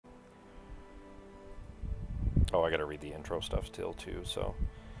Oh, I gotta read the intro stuff still too. So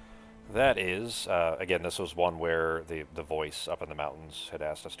that is again, this was one where the voice up in the mountains had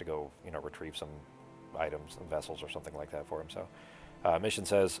asked us to go, retrieve some items, some vessels or something like that for him. So mission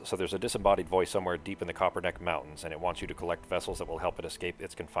says, so there's a disembodied voice somewhere deep in the Copperneck Mountains, and it wants you to collect vessels that will help it escape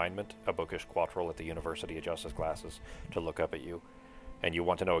its confinement. A bookish quattrel at the university adjusts his glasses to look up at you. And you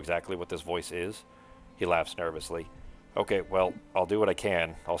want to know exactly what this voice is? He laughs nervously. Okay, well, I'll do what I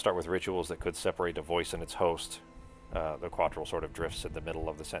can. I'll start with rituals that could separate a voice and its host. The quattrel sort of drifts in the middle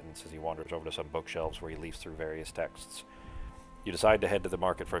of the sentence as he wanders over to some bookshelves where he leafs through various texts. You decide to head to the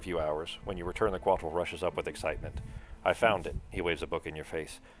market for a few hours. When you return, the quattrel rushes up with excitement. I found it. He waves a book in your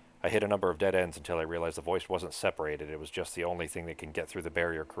face. I hit a number of dead ends until I realized the voice wasn't separated. It was just the only thing that can get through the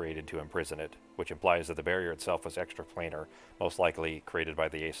barrier created to imprison it, which implies that the barrier itself was extraplanar, most likely created by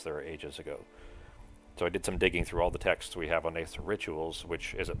the Aether ages ago. So I did some digging through all the texts we have on Aether rituals,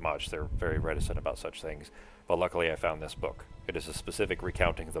 which isn't much. They're very reticent about such things. But luckily I found this book. It is a specific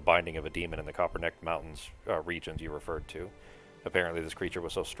recounting of the binding of a demon in the Copperneck Mountains regions you referred to. Apparently this creature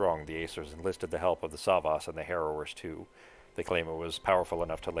was so strong, the Aethers enlisted the help of the Savas and the Harrowers too. They claim it was powerful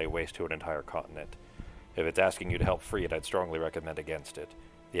enough to lay waste to an entire continent. If it's asking you to help free it, I'd strongly recommend against it.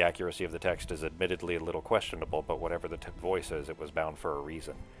 The accuracy of the text is admittedly a little questionable, but whatever the voice is, it was bound for a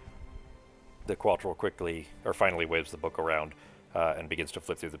reason. The quattrel finally waves the book around and begins to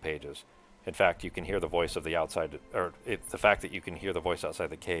flip through the pages. In fact, you can hear the voice of the fact that you can hear the voice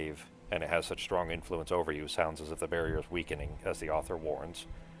outside the cave, and it has such strong influence over you, sounds as if the barrier is weakening, as the author warns.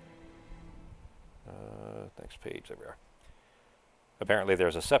 Next page, there we are. Apparently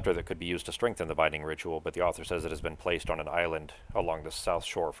there's a scepter that could be used to strengthen the binding ritual, but the author says it has been placed on an island along the south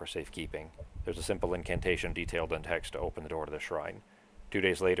shore for safekeeping. There's a simple incantation detailed in text to open the door to the shrine. 2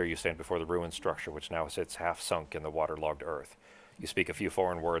 days later, you stand before the ruined structure, which now sits half-sunk in the waterlogged earth. You speak a few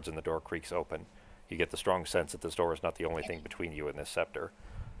foreign words and the door creaks open. You get the strong sense that this door is not the only thing between you and this scepter.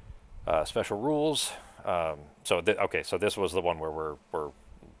 Special rules. So this was the one where we're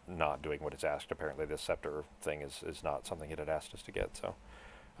not doing what it's asked. Apparently this scepter thing is not something it had asked us to get. So,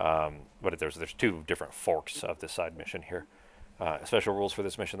 but there's two different forks of this side mission here. Special rules for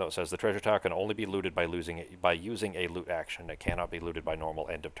this mission, though, it says the treasure tower can only be looted by using a loot action. It cannot be looted by normal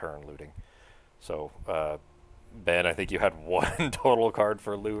end-of-turn looting. So, Ben, I think you had one total card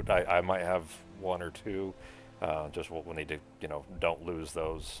for loot. I might have one or two. We'll need to, don't lose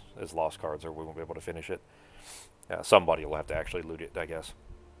those as lost cards or we won't be able to finish it. Somebody will have to actually loot it, I guess.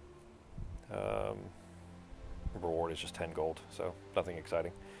 Reward is just 10 gold, so nothing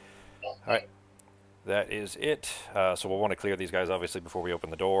exciting. All right. That is it. So we'll want to clear these guys, obviously, before we open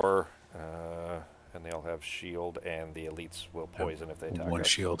the door. And they all have shield, and the elites will poison if they attack us. One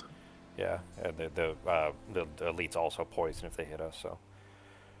shield. Yeah, and the elites also poison if they hit us, so.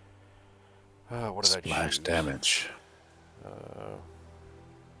 What did I choose? Splash damage.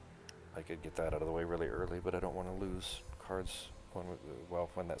 I could get that out of the way really early, but I don't want to lose cards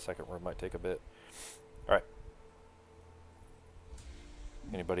when that second room might take a bit. All right.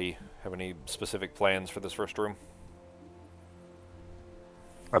 Anybody have any specific plans for this first room?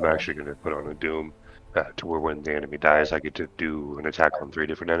 I'm actually going to put on a Doom to where when the enemy dies, I get to do an attack on 3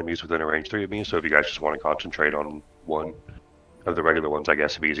 different enemies within a range 3 of me. So if you guys just want to concentrate on one of the regular ones, I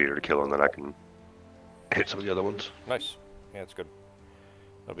guess it'd be easier to kill, and then I can hit some of the other ones. Nice. Yeah, it's good.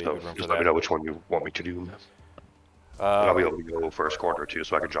 That'll be So a good room just for let me that. know which one you want me to do. I'll be able to go first corner too,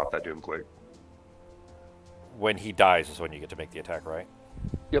 so I can drop that Doom quick. When he dies is when you get to make the attack, right?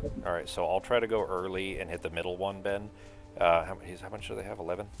 Yep. All right, so I'll try to go early and hit the middle one, Ben. How much do they have?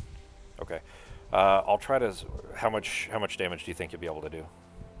 11? Okay. I'll try to. How much damage do you think you'll be able to do?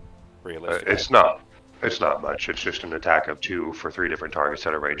 Realistically, It's not much. It's just an attack of 2 for 3 different targets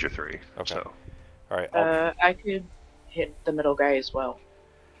at a range of 3. Okay. So. All right. I could hit the middle guy as well.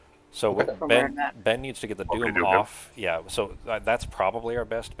 So From where I'm at. Ben needs to get the Doom Doom off. Yeah. So that's probably our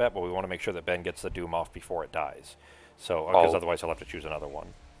best bet, but we want to make sure that Ben gets the Doom off before it dies. So because otherwise he'll have to choose another one.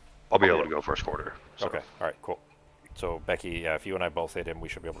 I'll be able to go first quarter. So. Okay. All right. Cool. So Becky, if you and I both hit him, we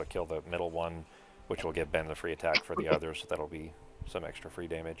should be able to kill the middle one, which will give Ben the free attack for the others. So that'll be some extra free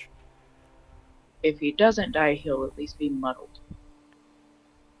damage. If he doesn't die, he'll at least be muddled.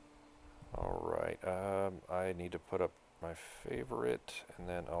 All right. I need to put up my favorite, and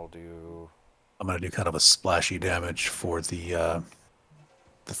then I'll do. I'm gonna do kind of a splashy damage for the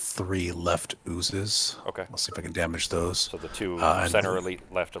 3 left oozes. Okay. Let's see if I can damage those. So the 2 and center elite,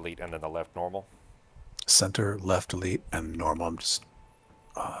 left elite, and then the left normal. Center, left elite, and normal. I'm just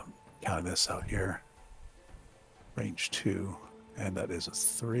counting this out here. Range 2, and that is a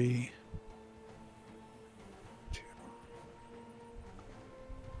 3. 2.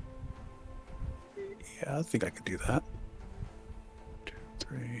 Yeah, I think I could do that. 2,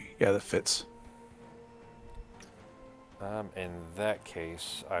 3. Yeah, that fits. In that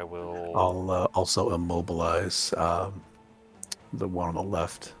case, I will. I'll also immobilize the one on the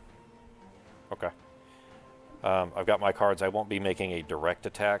left. Okay. I've got my cards. I won't be making a direct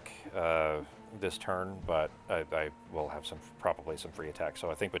attack this turn, but I will have probably some free attack. So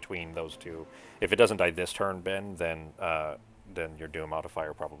I think between those two, if it doesn't die this turn, Ben, then your Doom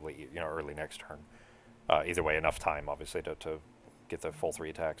modifier probably early next turn. Either way, enough time obviously to get the full 3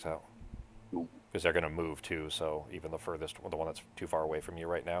 attacks out. Because they're going to move too, so even the one that's too far away from you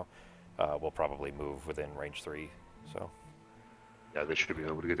right now, will probably move within range 3. So. Yeah, they should be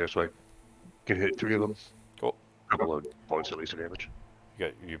able to get there, so I can hit 3 of them. Cool. Couple of points at least of damage.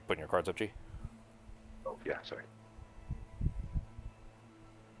 You putting your cards up, G? Oh, yeah, sorry.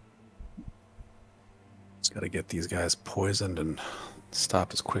 Just got to get these guys poisoned and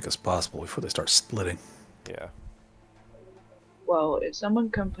stopped as quick as possible before they start splitting. Yeah. Well, if someone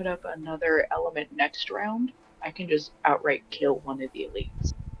can put up another element next round, I can just outright kill one of the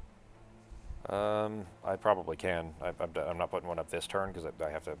elites. I probably can. I'm not putting one up this turn because I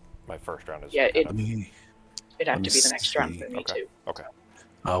have to. My first round is. Yeah, it'd have let to be the next round see. for me Okay. too. Okay.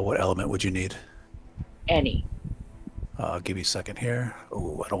 What element would you need? Any. I'll give you a second here.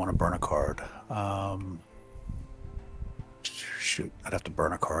 Oh, I don't want to burn a card. Shoot, I'd have to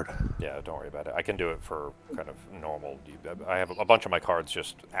burn a card. Yeah, don't worry about it. I can do it for kind of normal. I have a bunch of my cards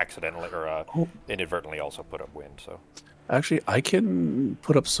just accidentally or inadvertently also put up wind. So. Actually, I can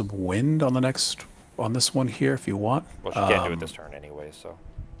put up some wind on this one here if you want. Well, she can't do it this turn anyway, so.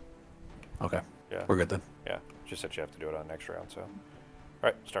 Okay. Yeah. We're good then. Yeah. Just said you have to do it on next round, so. All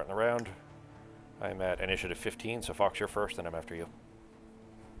right, starting the round. I'm at initiative 15, so Fox, you're first, and I'm after you.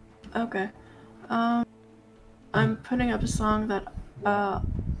 Okay. I'm putting up a song that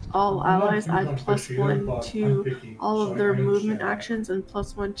all allies add +1 to all of their movement actions and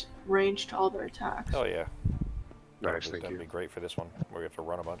 +1 range to all their attacks. Oh yeah. Nice, thank That'd you. be great for this one, where we have to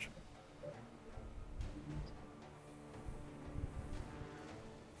run a bunch.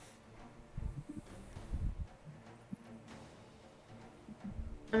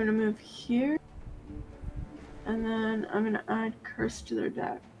 I'm gonna move here, and then I'm gonna add Curse to their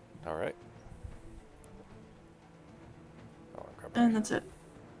deck. All right. And that's it.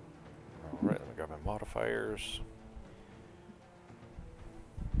 All right, let me grab my modifiers.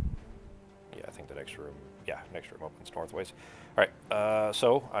 Yeah, I think the next room. Yeah, next room opens northways. All right,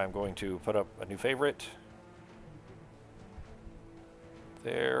 so I'm going to put up a new favorite.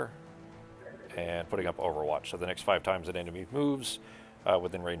 There. And putting up Overwatch. So the next 5 times an enemy moves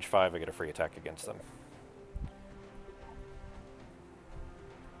within range 5, I get a free attack against them.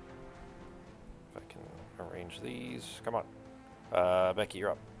 If I can arrange these. Come on. Becky, you're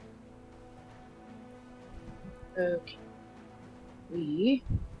up. Okay. We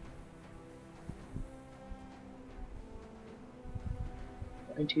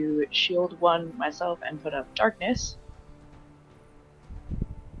going to shield 1 myself and put up darkness.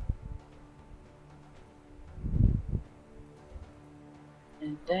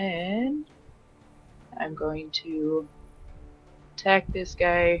 And then I'm going to attack this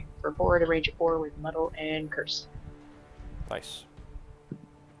guy for 4 at a range of 4 with muddle and curse. Nice.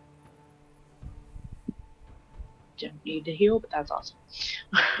 Don't need to heal, but that's awesome.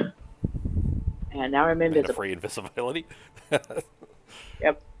 And now I'm And invisible. a free invisibility.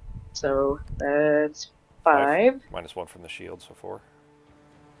 Yep. So that's 5. -1 from the shield, so 4.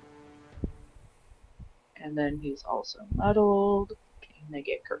 And then he's also muddled. And they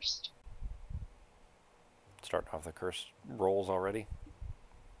get cursed. Starting off the curse rolls already.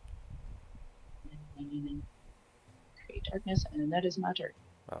 And create darkness, and that is my turn.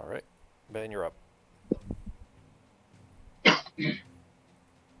 All right. Ben, you're up.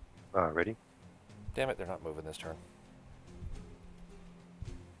 Ready? Damn it, they're not moving this turn.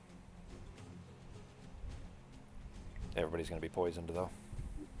 Everybody's going to be poisoned, though.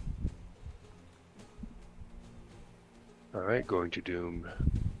 Alright, going to doom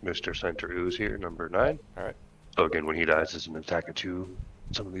Mr. Center Ooze here, number 9. Alright. So again, when he dies, it's an attack of 2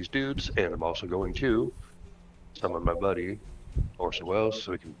 some of these dudes, and I'm also going to summon my buddy, Orson Welles,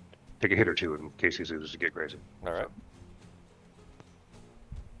 so we can take a hit or 2 in case these oozes get crazy. Alright.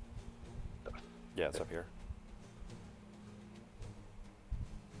 Yeah, it's up here.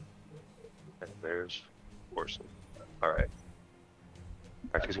 And there's Orson. Alright.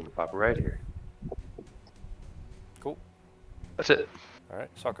 Actually, he's going to pop right here. Cool. That's it. Alright,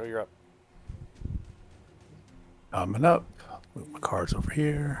 Sako, you're up. Coming up. Move my cards over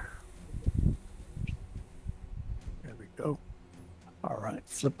here. There we go. All right,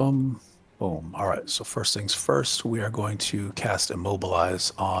 flip them. Boom. All right, so first things first, we are going to cast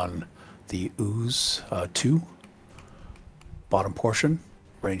Immobilize on the Ooze 2. Bottom portion,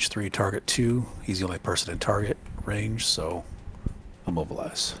 range 3, target 2. He's the only person in target range, so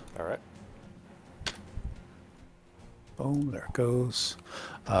Immobilize. All right. Boom, there it goes.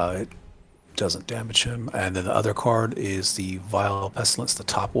 It doesn't damage him. And then the other card is the Vile Pestilence, the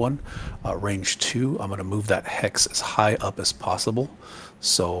top one. Range 2, I'm going to move that hex as high up as possible.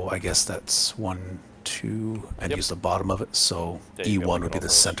 So I guess that's 1, 2, and use the bottom of it. So Yeah, you can E1 pick would it be off the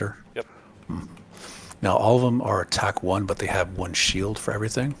those. center. Yep. Now all of them are attack 1, but they have 1 shield for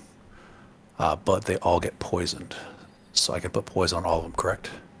everything. But they all get poisoned. So I can put poison on all of them,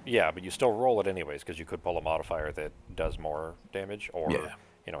 correct? Yeah, but you still roll it anyways because you could pull a modifier that does more damage or Yeah.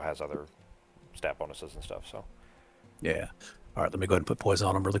 you know has other stat bonuses and stuff. So Yeah. All right, let me go ahead and put poison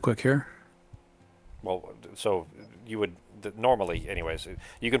on them really quick here. well, so you would normally anyways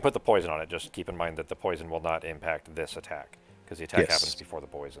you can put the poison on it. Just keep in mind that the poison will not impact this attack because the attack Yes. happens before the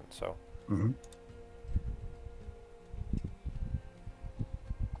poison. So Mm-hmm.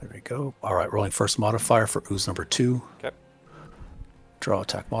 There we go. All right, rolling first modifier for ooze number 2. okay. Draw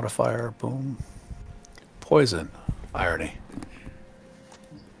attack modifier. Boom. Poison. Irony.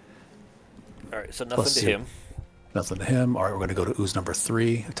 All right, so nothing Plus to 0. him. Nothing to him. All right, we're going to go to ooze number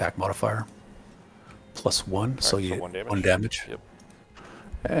 3. Attack modifier. Plus 1. So right, you so get 1 damage. 1 damage. Yep.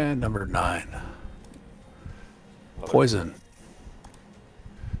 And number 9. Love it. Poison.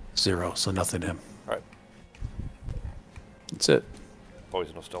 0. So nothing to him. All right. That's it.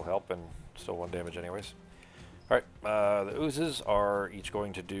 Poison will still help and still 1 damage anyways. All right, the oozes are each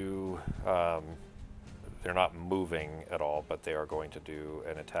going to do, they're not moving at all, but they are going to do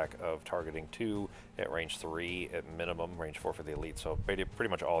an attack of targeting 2 at range 3 at minimum, range 4 for the elite. So pretty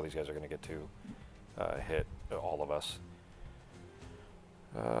much all these guys are going to get to hit all of us.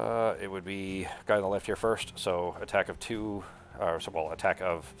 It would be guy on the left here first, so attack of 2, attack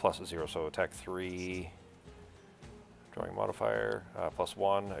of plus 0, so attack 3. Drawing modifier, plus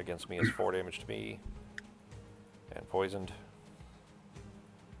 1 against me is 4 damage to me. And poisoned.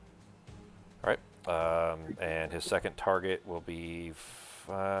 Alright. And his second target will be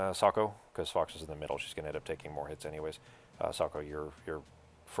Sako, because Fox is in the middle. She's going to end up taking more hits anyways. Sako, you're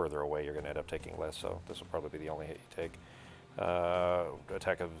further away. You're going to end up taking less, so this will probably be the only hit you take.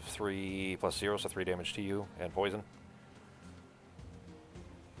 Attack of 3 plus 0, so 3 damage to you, and poison.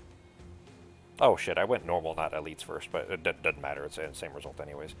 Oh shit, I went normal, not elites first, but it doesn't matter. It's the same result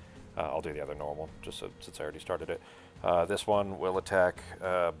anyways. I'll do the other normal, just since I already started it. This one will attack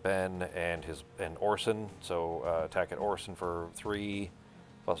Ben and Orson. So attack at Orson for 3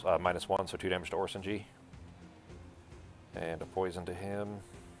 plus minus 1, so 2 damage to Orson G. And a poison to him.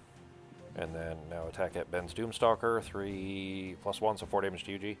 And then now attack at Ben's Doomstalker, 3 plus 1, so 4 damage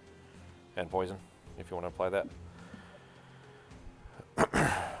to UG. And poison, if you want to apply that.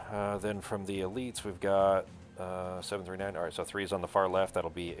 Then from the elites, we've got 7, 3, 9. All right, so 3 is on the far left. That'll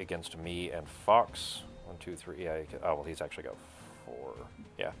be against me and Fox. 1, 2, 3. Yeah. Oh well, he's actually got 4.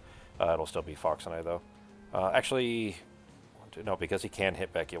 Yeah. It'll still be Fox and I though. Actually, 1, 2, no, because he can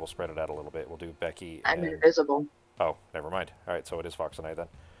hit Becky. We'll spread it out a little bit. We'll do Becky. I'm and, invisible. Oh, never mind. All right, so it is Fox and I then.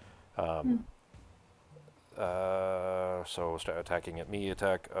 So attacking at me.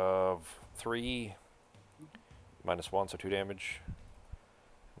 Attack of 3. Minus 1, so 2 damage.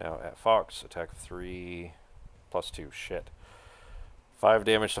 Now at Fox, attack of 3 plus 2. Shit. 5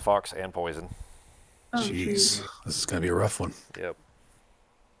 damage to Fox and poison. Oh, Jeez. This is going to be a rough one. Yep.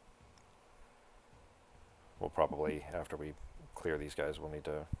 We'll probably, after we clear these guys, we'll need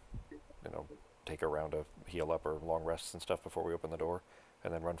to, take a round of heal up or long rests and stuff before we open the door,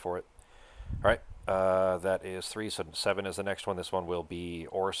 and then run for it. All right. That is 3, so 7 is the next one. This one will be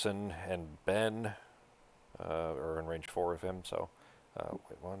Orson and Ben, or in range 4 of him, so...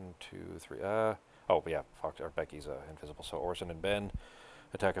 wait, 1, 2, 3. Oh, yeah, Fox or Becky's invisible. So Orson and Ben,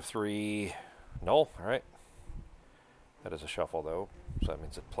 attack of 3, null. All right. That is a shuffle though, so that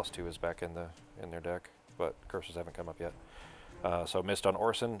means that plus 2 is back in their deck, but curses haven't come up yet. So missed on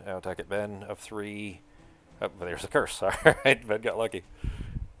Orson. Now attack at Ben of 3. Oh, but there's the curse. All right, Ben got lucky.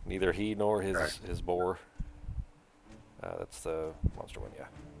 Neither he nor his boar. That's the monster one. Yeah,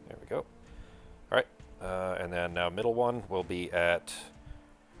 there we go. All right. And then now middle one will be at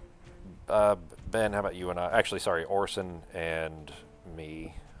Ben. How about you and I? Actually, sorry, Orson and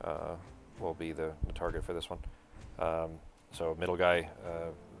me will be the target for this one. So middle guy,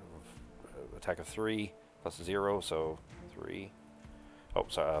 attack of 3 plus 0, so 3. Oh,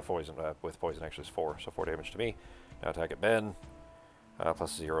 sorry, poison with poison actually is 4, so 4 damage to me. Now attack at Ben,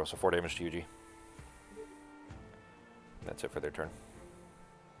 plus 0, so 4 damage to UG. That's it for their turn.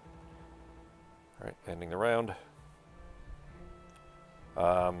 Alright, ending the round.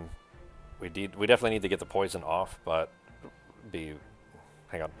 We definitely need to get the poison off, but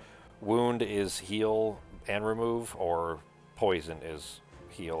hang on. Wound is heal and remove, or poison is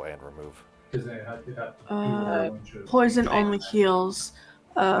heal and remove? Poison only heals.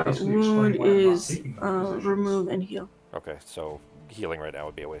 Wound is remove and heal. Okay, so healing right now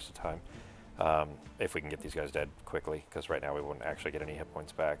would be a waste of time. If we can get these guys dead quickly, because right now we wouldn't actually get any hit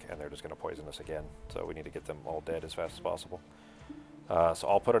points back, and they're just going to poison us again. So we need to get them all dead as fast as possible. So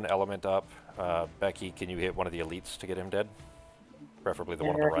I'll put an element up. Becky, can you hit one of the elites to get him dead? Preferably the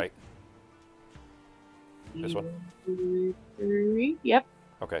one on the right. This one? 3. Yep.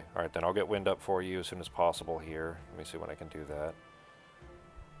 Okay, alright, then I'll get wind up for you as soon as possible here. Let me see when I can do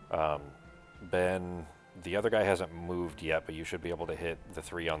that. Ben, the other guy hasn't moved yet, but you should be able to hit the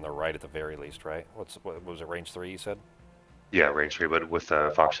 3 on the right at the very least, right? What was it, range 3 you said? Yeah, range 3, but with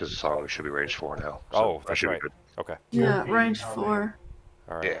Fox's song, it should be range 4 now. So that's right. Okay. Yeah, range 4.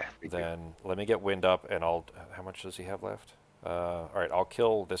 Alright, yeah, then let me get wind up, and I'll... How much does he have left? Alright, I'll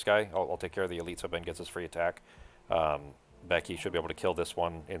kill this guy. I'll take care of the elite so Ben gets his free attack. Becky should be able to kill this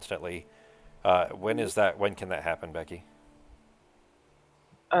one instantly. When can that happen, Becky?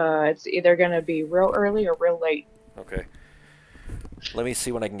 It's either going to be real early or real late. Okay. Let me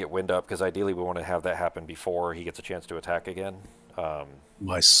see when I can get wind up, because ideally we want to have that happen before he gets a chance to attack again.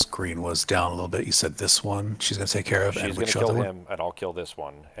 My screen was down a little bit. You said this one she's going to take care of, She's and going which to other kill one? him, and I'll kill this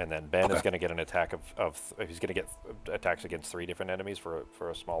one. And then Ben is going to get an attack he's going to get attacks against 3 different enemies for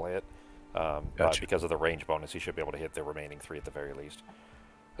a small hit. But Gotcha. because of the range bonus, he should be able to hit the remaining 3 at the very least.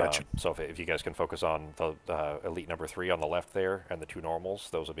 Gotcha. So if you guys can focus on the elite number 3 on the left there, and the 2 normals,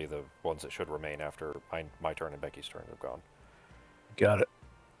 those will be the ones that should remain after my turn and Becky's turn have gone. Got it.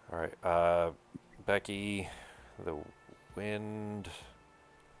 All right, Becky, the wind.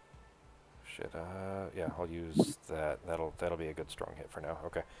 Shit. Yeah, I'll use that. That'll be a good strong hit for now.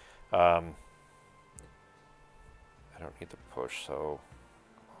 Okay. I don't need the push, so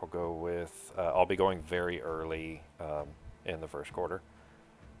I'll go with. I'll be going very early in the first quarter.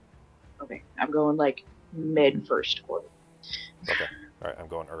 Okay, I'm going like mid first quarter. Okay. All right, I'm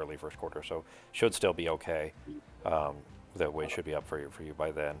going early first quarter, so should still be okay. The wind should be up for you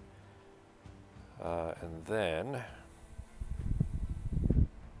by then. And then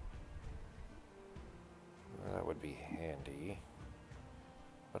that would be handy,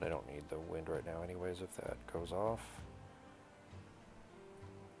 but I don't need the wind right now anyways if that goes off.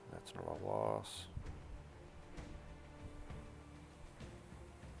 That's not a loss.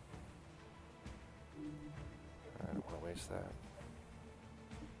 I don't want to waste that.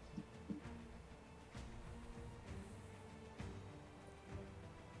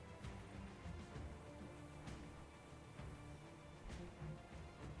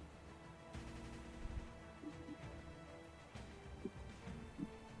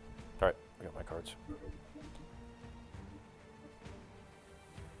 Alright, I got my cards.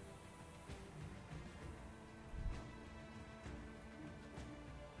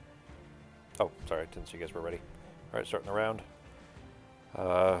 Oh, sorry, didn't see you guys were ready. Alright, starting the round.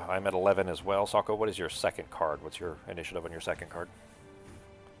 I'm at 11 as well. Sako, what is your second card? What's your initiative on your second card?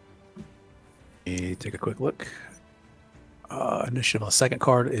 Let me take a quick look. Initiative on the second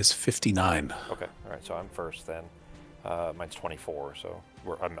card is 59. Okay, alright, so I'm first then. Mine's 24, so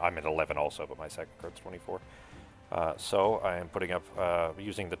I'm at 11 also, but my second card's 24. So I am putting up,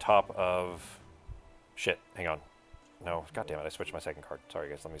 using the top of... Shit, hang on. No, god damn it, I switched my second card. Sorry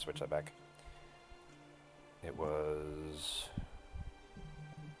guys, let me switch that back. It was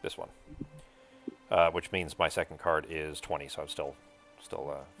this one, which means my second card is 20, so I'm still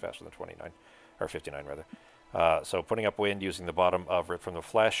faster than 29, or 59 rather. So putting up wind using the bottom of Rip from the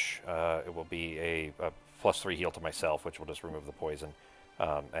Flesh, it will be a +3 heal to myself, which will just remove the poison.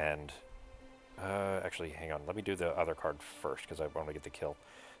 Actually, hang on, let me do the other card first because I want to get the kill.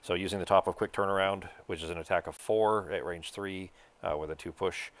 So using the top of Quick Turnaround, which is an attack of 4 at range 3 with a 2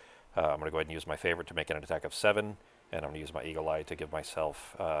 push. I'm going to go ahead and use my favorite to make an attack of 7, and I'm going to use my Eagle Eye to give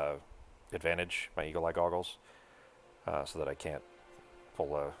myself advantage, my Eagle Eye goggles, so that I can't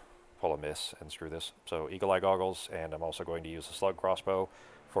pull a miss and screw this. So Eagle Eye goggles, and I'm also going to use the Slug Crossbow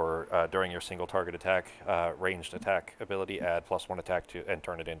for during your single target attack, ranged attack ability, add +1 attack to and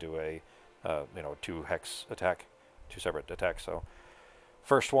turn it into a 2 hex attack, 2 separate attacks. So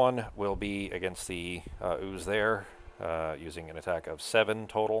first one will be against the ooze there. Using an attack of 7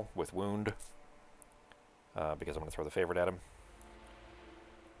 total with wound, because I'm going to throw the favorite at him.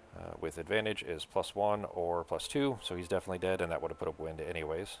 With advantage is +1 or +2, so he's definitely dead, and that would have put up wind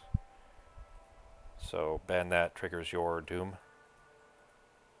anyways. So Ben, that triggers your doom.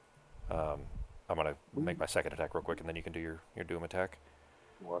 I'm gonna make my second attack real quick, and then you can do your doom attack.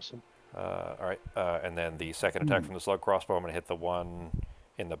 Awesome. All right, and then the second attack from the slug crossbow, I'm gonna hit the one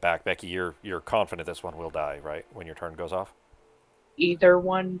in the back. Becky, you're confident this one will die, right? When your turn goes off. Either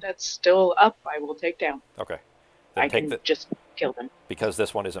one that's still up, I will take down. Okay. Then I can just kill them. Because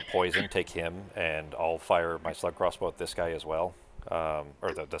this one isn't poisoned, take him, and I'll fire my slug crossbow at this guy as well.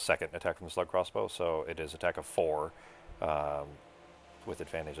 Or the second attack from the slug crossbow. So it is attack of 4, with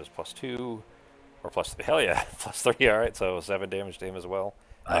advantages +2, or hell yeah, +3. All right, so 7 damage to him as well.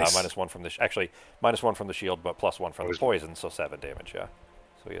 Nice. -1 from the -1 from the shield, but +1 from the poison, so 7 damage. Yeah.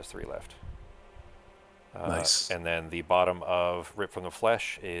 So he has 3 left. Nice. And then the bottom of Rip from the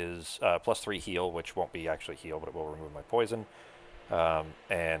Flesh is +3 heal, which won't be actually heal, but it will remove my poison.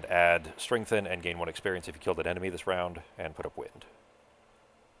 And add Strengthen and gain 1 experience if you killed an enemy this round, and put up Wind.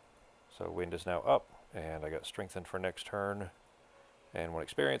 So Wind is now up, and I got Strengthen for next turn, and 1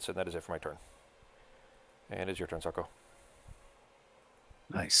 experience, and that is it for my turn. And it's your turn, Sako.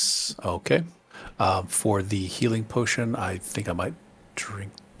 Nice. Okay. For the healing potion, I think I might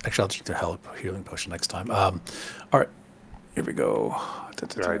drink. Actually, I'll drink the healing potion next time. All right. Here we go.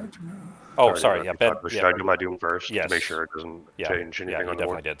 Oh, sorry. Yeah, Ben. Should I do my doom first Yes. to make sure it doesn't change anything you on the definitely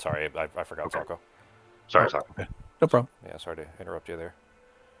board? did. Sorry, I forgot, Okay. Sako. Sorry, Sako. Okay. No problem. Yeah, sorry to interrupt you there.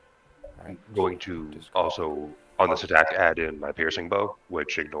 All right. I'm going to also, on this attack, add in my piercing bow,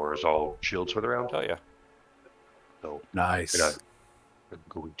 which ignores all shields for the round. Oh, yeah. So Nice. I'm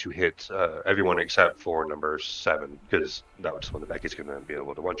going to hit everyone except for number 7, because that was when the Becky's going to be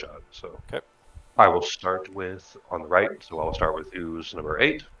able to one-shot. So Okay. I will start with, on the right, so I'll start with ooze number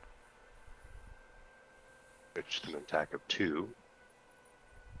 8, which is an attack of 2.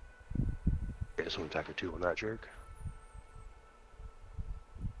 Okay, so an attack of 2 on that jerk.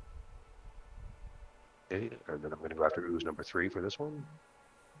 Okay, and then I'm going to go after ooze number 3 for this one.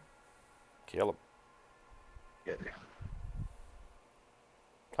 Kill him. Okay.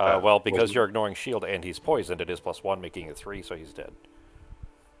 Well, because you're ignoring shield and he's poisoned, it is +1, making it 3, so he's dead.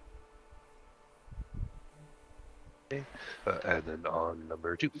 Okay. And then on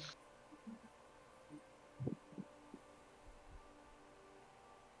number 2.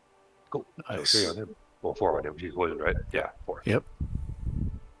 Cool. Nice. So 3 on him. Well, 4 on him. He's poisoned, right? Yeah, 4. Yep.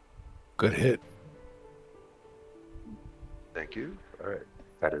 Good hit. Thank you. All right.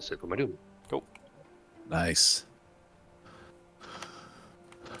 That is it for my doom. Cool. Nice.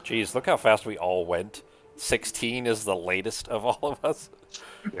 Jeez, look how fast we all went. 16 is the latest of all of us.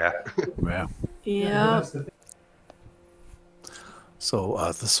 Yeah. Yeah. Yeah.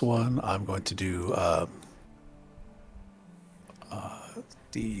 So this one, I'm going to do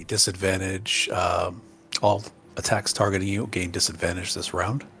the disadvantage. All attacks targeting you gain disadvantage this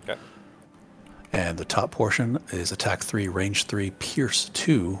round. Okay. And the top portion is attack 3, range 3, pierce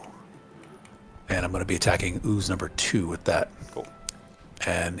 2. And I'm going to be attacking ooze number 2 with that. Cool.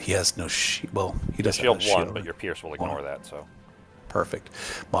 And he has no shield. Well, he does Shield have a 1, shield. but your pierce will ignore that, so. Perfect.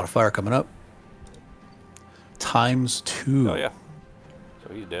 Modifier coming up. Times 2. Oh, yeah.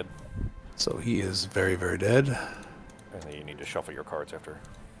 So he's dead. So he is very, very dead. And then you need to shuffle your cards after.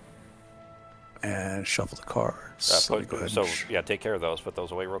 And shuffle the cards. Let me go ahead and Yeah, take care of those. Put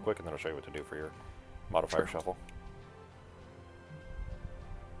those away real quick, and then I'll show you what to do for your modifier shuffle.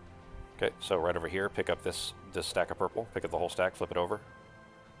 Okay, so right over here, pick up this stack of purple. Pick up the whole stack, flip it over.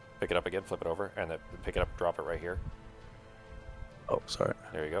 Pick it up again, flip it over, and then pick it up, drop it right here. Oh, sorry.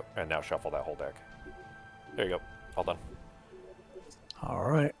 There you go. And now shuffle that whole deck. There you go. All done. All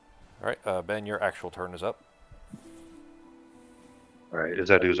right. All right, Ben, your actual turn is up. All right. Is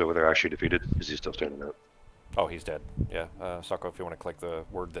that ooze over there actually defeated? Is he still standing up? Oh, he's dead. Yeah. Sako, if you want to click the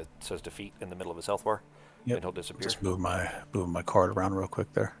word that says defeat in the middle of his health bar, Yep. and he'll disappear. Just move my card around real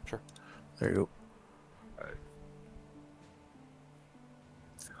quick there. Sure. There you go. All right.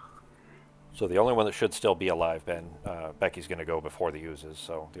 So the only one that should still be alive, Ben, Becky's going to go before the oozes,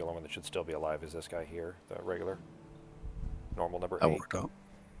 so the only one that should still be alive is this guy here, the regular, normal number 8. That worked out.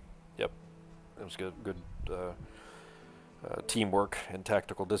 Yep. It was good teamwork and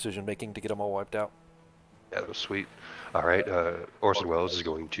tactical decision making to get them all wiped out. Yeah, that was sweet. All right. Orson Welles is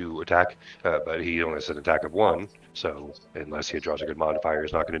going to attack, but he only has an attack of 1, so unless he draws a good modifier,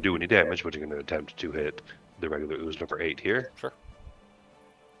 he's not going to do any damage, but he's going to attempt to hit the regular ooze number 8 here. Sure.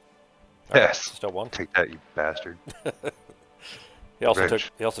 Yes. Still 1. Take that, you bastard. He also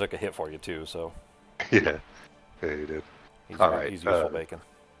Rich. took a hit for you too, so Yeah. Yeah, he did. he's All right, he's useful bacon.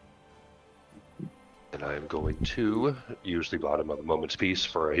 And I'm going to use the bottom of the moment's piece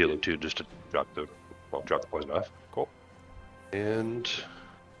for a heal of 2 just to drop the poison off. Cool. And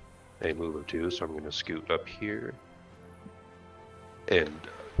a move of 2, so I'm going to scoot up here. And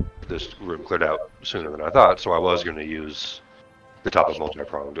this room cleared out sooner than I thought, so I was going to use the top of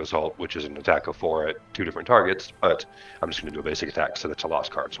multi-pronged assault, which is an attack of 4 at 2 different targets, but I'm just going to do a basic attack, so that's a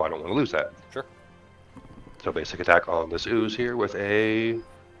lost card, so I don't want to lose that. Sure. So basic attack on this ooze here with a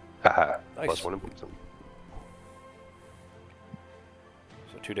haha Nice. +1 in poison.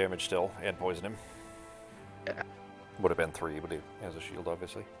 So 2 damage still, and poison him. Yeah. Would have been 3, but he has a shield,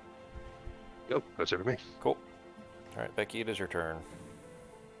 obviously. Go, that's it for me. Cool. Alright, Becky, it is your turn.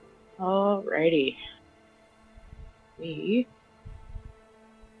 Alrighty. We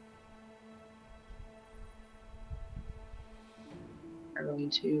are going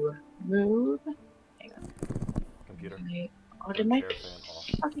to move. Hang on. Computer. Oh, did my Chair fan off.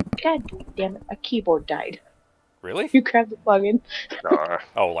 fucking god damn it! My keyboard died. Really? You grabbed the plug-in.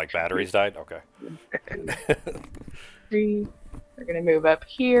 Oh, like batteries died? Okay. 3. We're gonna move up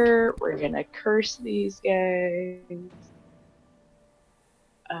here. We're gonna curse these guys.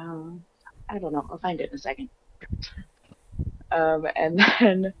 I don't know. I'll find it in a second. And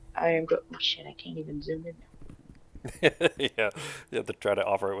then I am go. Oh, shit! I can't even zoom in. Yeah, you have to try to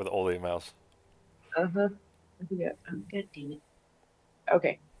operate with only a mouse. Yeah. Oh, god damn it.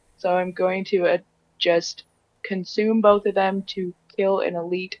 Okay, so I'm going to just consume both of them to kill an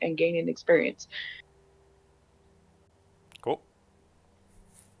elite and gain an experience. Cool.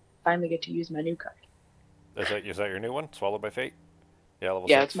 Finally get to use my new card. Is that your new one? Swallowed by Fate? Yeah, level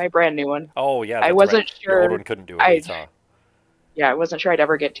 6. Yeah, it's my brand new one. Oh, yeah, I that's wasn't right. Your old sure. one couldn't do elites, huh? Yeah, I wasn't sure I'd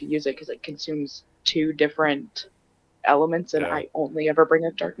ever get to use it because it consumes 2 different elements, and Yeah. I only ever bring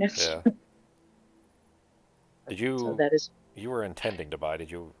up darkness. Yeah. Did you... So that is. You were intending to buy,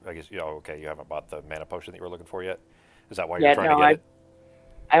 did you? I guess, oh, okay, you haven't bought the mana potion that you were looking for yet? Is that why you're Yeah, trying no, to get it?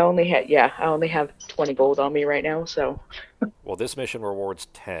 I only have 20 gold on me right now, so. Well, this mission rewards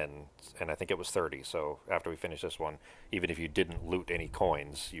 10, and I think it was 30, so after we finish this one, even if you didn't loot any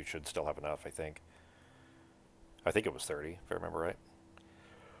coins, you should still have enough, I think. I think it was 30, if I remember right.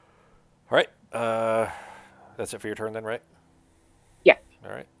 Alright, that's it for your turn then, right? Yeah.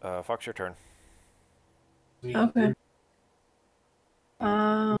 Alright, Fox, your turn. Okay.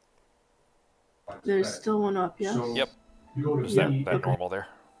 There's still one up, yeah? Yep. Is Yeah. that normal there?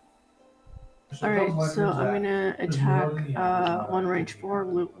 Alright, so I'm gonna attack 1 range 4,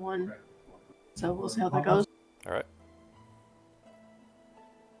 loot 1. So we'll see how that goes. Alright.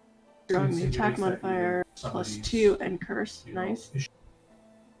 Drawing the attack modifier +2 and curse. Nice.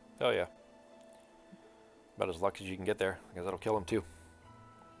 Oh, yeah. About as lucky as you can get there, because that'll kill him too.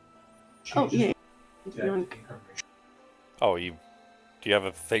 Oh, yeah. Yoink. Oh, do you have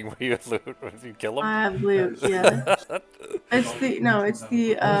a thing where you loot if you kill him? I have loot, yeah. It's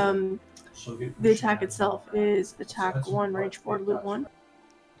the attack itself is attack 1, range 4, loot 1.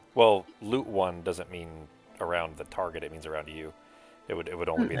 Well, loot 1 doesn't mean around the target, it means around you. It would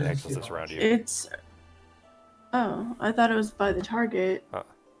only be the hexes that's around you. It's... Oh, I thought it was by the target.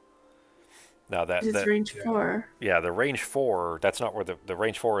 Now It's range 4. Yeah, the range 4, that's not where the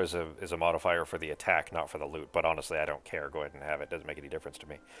range 4 is a modifier for the attack, not for the loot. But honestly, I don't care. Go ahead and have it. Doesn't make any difference to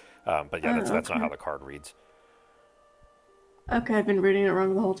me. But yeah, that's not how the card reads. Okay, I've been reading it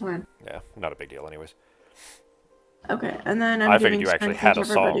wrong the whole time. Yeah, not a big deal anyways. Okay, and then I I'm figured giving you actually strength had a to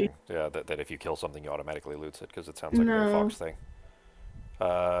everybody. song. Yeah, that if you kill something, you automatically loots it, because it sounds like a very No. Fox thing.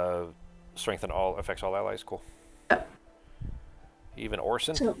 Strengthen all, affects all allies. Cool. Yep. Even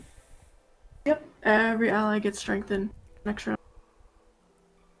Orson? So, yep, every ally gets strengthened next round.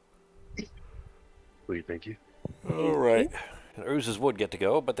 Sweet, thank you. Alright. Oozes would get to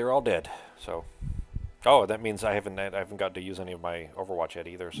go, but they're all dead, so... Oh, that means I haven't got to use any of my Overwatch yet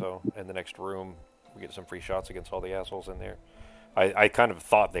either, so in the next room, we get some free shots against all the assholes in there. I kind of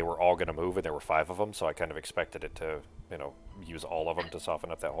thought they were all going to move, and there were 5 of them, so I kind of expected it to, use all of them to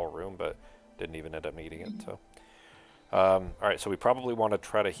soften up that whole room, but didn't even end up needing it, so... Alright, so we probably want to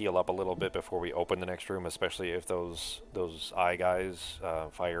try to heal up a little bit before we open the next room, especially if those eye guys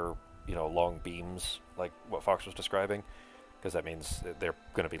fire, long beams, like what Fox was describing, because that means they're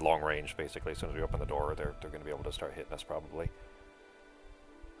going to be long range, basically. As soon as we open the door, they're going to be able to start hitting us, probably.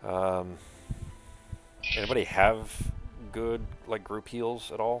 Anybody have good, group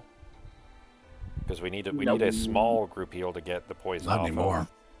heals at all? Because we need a small group heal to get the poison off. Not anymore.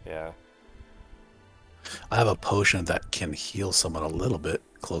 Yeah. I have a potion that can heal someone a little bit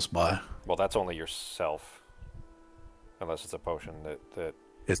close by. Well, that's only yourself. Unless it's a potion that...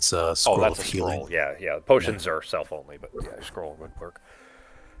 It's a scroll that's of a healing. scroll. Yeah. Potions are self-only, but yeah, a scroll would work.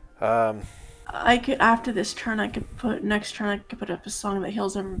 I could, after this turn, next turn I could put up a song that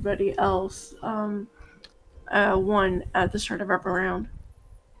heals everybody else. 1 at the start of every round.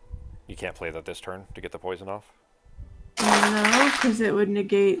 You can't play that this turn to get the poison off? No, because it would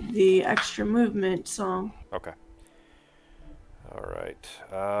negate the extra movement song. Okay. All right.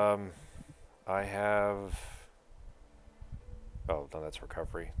 I have. Oh no, that's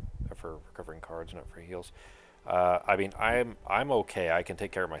recovery for recovering cards, not for heals. I mean, I'm okay. I can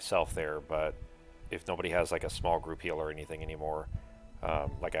take care of myself there, but if nobody has like a small group heal or anything anymore,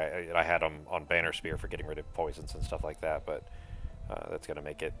 like I had them on Banner Spear for getting rid of poisons and stuff like that, but that's gonna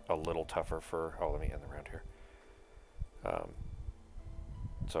make it a little tougher for. Oh, let me end the round here.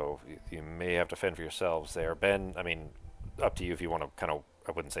 So you may have to fend for yourselves there, Ben. I mean, up to you if you want to kind of.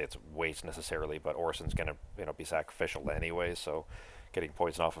 I wouldn't say it's waste necessarily, but Orson's gonna be sacrificial anyway, so getting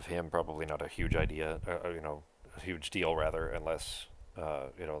poison off of him probably not a huge idea, a huge deal rather, unless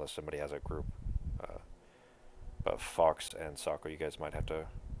unless somebody has a group. But Fox and Sako, you guys might have to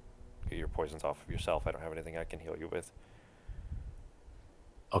get your poisons off of yourself. I don't have anything I can heal you with.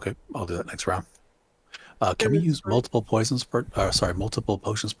 Okay, I'll do that next round. Can we use multiple potions per? Multiple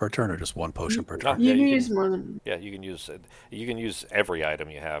potions per turn, or just one potion per turn? You can use more than. Yeah, you can use every item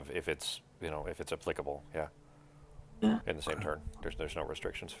you have if it's if it's applicable. Yeah. Yeah. In the same turn. There's no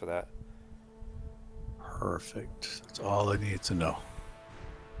restrictions for that. Perfect. That's all I need to know.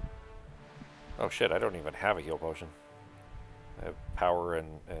 Oh shit! I don't even have a heal potion. I have power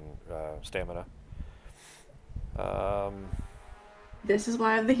and stamina. This is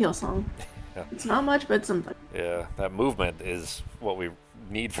why I have the heal song. Yeah. It's not much, but something. Yeah, that movement is what we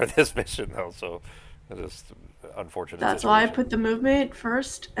need for this mission, though. So, it is unfortunate. That's why I put the movement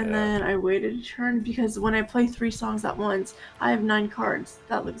first, and Yeah. then I waited a turn because when I play 3 songs at once, I have 9 cards.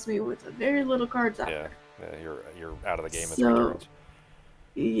 That leaves me with very little cards after. Yeah, you're out of the game in 3 So, turns.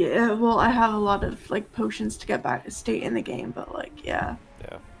 yeah, well, I have a lot of like potions to get back to stay in the game, but like, yeah.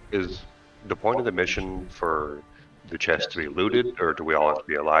 Yeah. Is the point of the mission for the chest to be looted, or do we all have to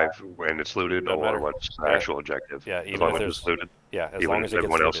be alive when it's looted, Doesn't matter. or what's the actual objective? Yeah, as even long if as it's there's looted. Yeah, as Even long if as it gets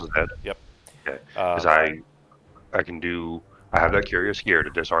everyone else looted. is dead. Yep. Okay. Because I can do. I have that curious gear to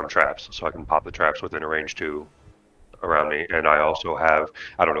disarm traps, so I can pop the traps within a range 2 around me, and I also have.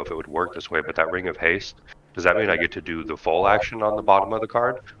 I don't know if it would work this way, but that ring of haste. Does that mean I get to do the full action on the bottom of the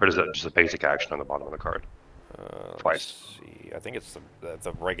card, or is that just a basic action on the bottom of the card? Twice. Let's see, I think it's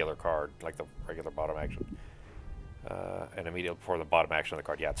the regular card, like the regular bottom action, and immediately before the bottom action of the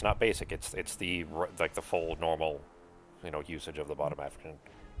card. Yeah, it's not basic. It's the like the full normal, usage of the bottom action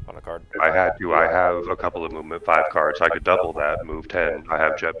on a card. I have a couple of movement 5 cards. I could double that, move 10. I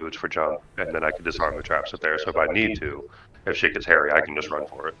have jet boots for jump, and then I could disarm the traps up there. So if I need to, if shit gets hairy, I can just run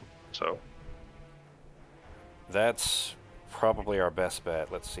for it. So That's probably our best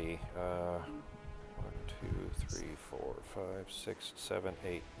bet. Let's see. 1, 2, 3, 4, 5, 6, 7,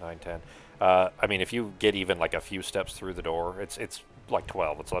 8, 9, 10. I mean, if you get even like a few steps through the door, it's like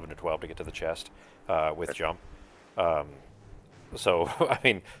 12. It's 11 to 12 to get to the chest with jump. So, I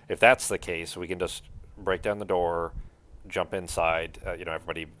mean, if that's the case, we can just break down the door, jump inside.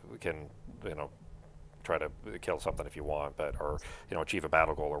 Everybody can, try to kill something if you want, or achieve a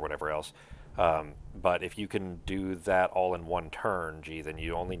battle goal or whatever else. But if you can do that all in one turn, then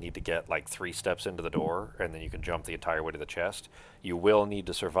you only need to get like 3 steps into the door, and then you can jump the entire way to the chest. You will need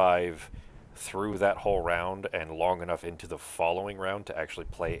to survive through that whole round and long enough into the following round to actually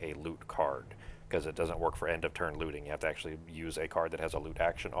play a loot card, because it doesn't work for end of turn looting. You have to actually use a card that has a loot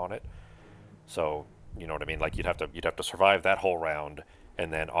action on it. So, you know what I mean? Like you'd have to survive that whole round,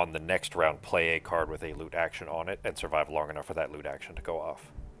 and then on the next round play a card with a loot action on it and survive long enough for that loot action to go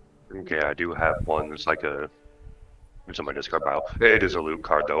off. okay, I do have one that's like it's on my discard pile. It is a loot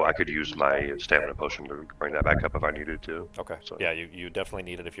card though. I could use my stamina potion to bring that back up if I needed to. Okay. So. Yeah, you definitely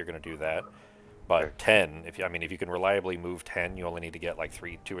need it if you're going to do that. But 10, if you can reliably move 10, you only need to get like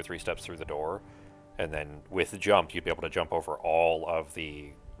 2 or 3 steps through the door, and then with jump, you'd be able to jump over all of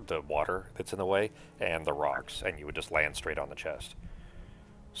the water that's in the way and the rocks, and you would just land straight on the chest.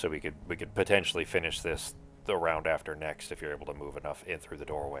 So we could potentially finish this the round after next if you're able to move enough in through the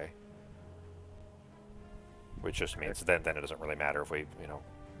doorway. Which just means then it doesn't really matter if we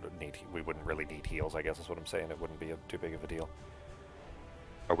we wouldn't really need heals. I guess is what I'm saying. It wouldn't be too big of a deal.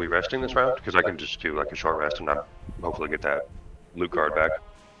 Are we resting this round? Because I can just do like a short rest and hopefully get that loot card back.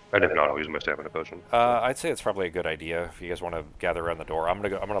 And if not, I'll use my stamina potion. I'd say it's probably a good idea if you guys want to gather around the door. I'm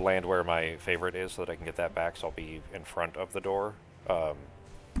gonna land where my favorite is so that I can get that back. So I'll be in front of the door,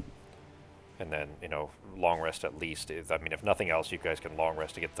 and then long rest at least. If nothing else, you guys can long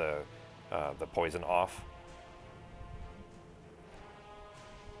rest to get the poison off.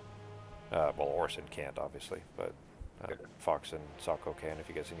 Well, Orson can't obviously, but Fox and Sako can if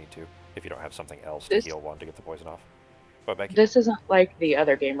you guys need to. If you don't have something else to heal one to get the poison off. But Becky? This isn't like the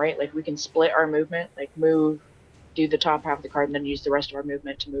other game, right? Like we can split our movement, like move do the top half of the card and then use the rest of our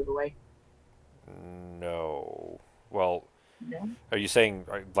movement to move away? No. Well, No. are you saying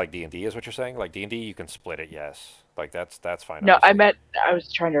like D&D is what you're saying? Like D&D, you can split it. Yes. Like that's fine. No, I obviously. meant I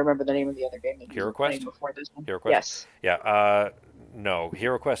was trying to remember the name of the other game that you were playing HeroQuest? before this one. HeroQuest? Yes. Yeah. No.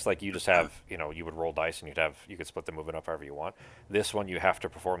 HeroQuest, like you just have, you would roll dice and you could split the movement up however you want. This one, you have to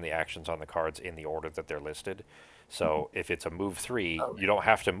perform the actions on the cards in the order that they're listed. So if it's a move 3, you don't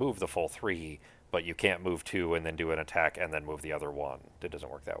have to move the full 3, but you can't move 2 and then do an attack and then move the other 1. It doesn't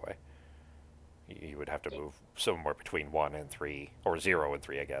work that way. You would have to move somewhere between 1 and 3, or 0 and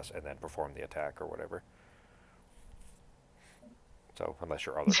 3, I guess, and then perform the attack or whatever. So unless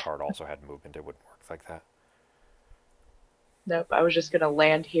your other card also had movement, it wouldn't work like that. Nope, I was just gonna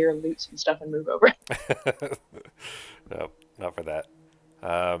land here, loot some stuff, and move over. Nope, not for that.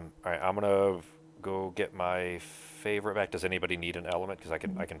 All right, I'm gonna go get my favorite back. Does anybody need an element? Because I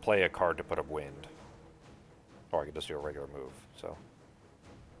can play a card to put up wind, or I can just do a regular move. So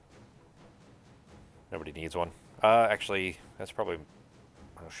nobody needs one. Actually, that's probably.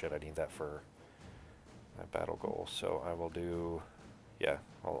 Oh shit! I need that for my battle goal. So I will do. Yeah,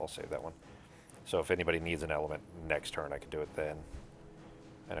 I'll save that one. So if anybody needs an element next turn, I can do it then.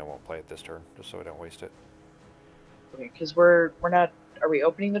 And I won't play it this turn, just so I don't waste it. Okay, because we're not. Are we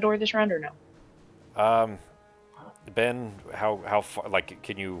opening the door this round or no? Ben, how far? Like,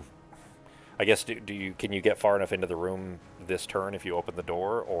 can you? I guess can you get far enough into the room this turn if you open the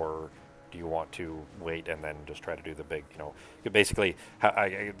door, or do you want to wait and then just try to do the big? Basically,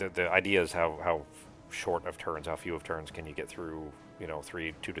 the idea is how short of turns, how few of turns can you get through?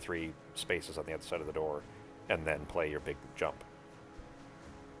 2 to 3 spaces on the other side of the door, and then play your big jump.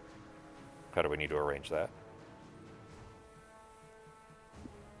 How do we need to arrange that?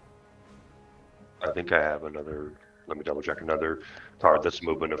 I think I have another. Let me double check another card that's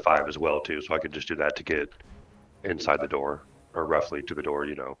movement of 5 as well too, so I could just do that to get inside the door, or roughly to the door,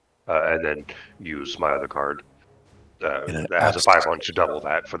 and then use my other card that has a 5 on to double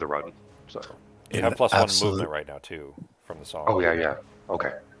that for the run. So you have +1 movement right now too from the song. Oh yeah.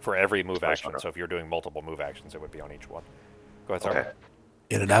 Okay. For every move action. So if you're doing multiple move actions, it would be on each one. Go ahead, sorry. Okay.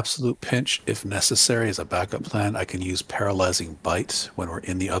 In an absolute pinch, if necessary, as a backup plan, I can use Paralyzing Bite when we're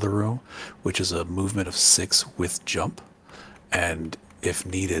in the other room, which is a movement of 6 with jump. And if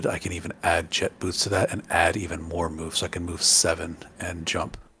needed, I can even add Jet Boots to that and add even more moves. So I can move 7 and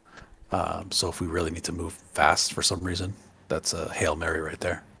jump. So if we really need to move fast for some reason, that's a Hail Mary right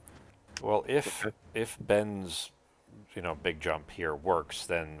there. Well, if Ben's big jump here works,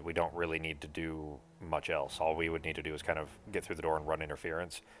 then we don't really need to do much else. All we would need to do is kind of get through the door and run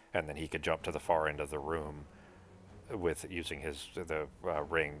interference, and then he could jump to the far end of the room with using the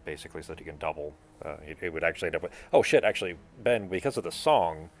ring, basically, so that he can double. It would actually end up with... Oh, shit, actually, Ben, because of the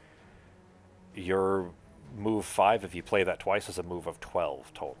song, your move 5, if you play that twice, is a move of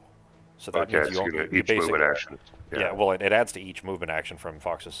 12 total. So that means each movement action. Yeah, well, it adds to each movement action from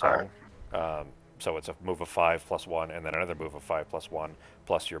Fox's song. Right. So it's a move of 5 + 1, and then another move of 5 + 1,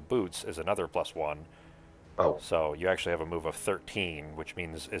 plus your boots is another +1. Oh. So you actually have a move of 13, which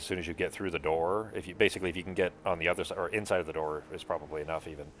means as soon as you get through the door, if you can get on the other side or inside of the door, is probably enough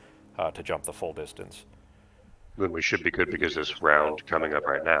even to jump the full distance. Then we should be good, because this round coming up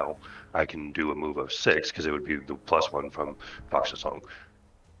right now, I can do a move of 6 because it would be the +1 from Fox's song.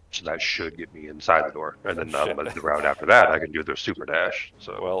 So that should get me inside the door, and then the round after that, I can do the super dash.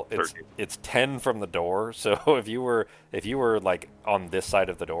 So well, it's 10 from the door. So if you were like on this side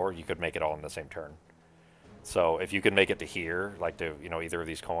of the door, you could make it all in the same turn. So if you can make it to here, like to either of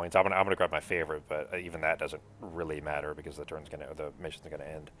these coins, I'm gonna grab my favorite, but even that doesn't really matter because the mission's gonna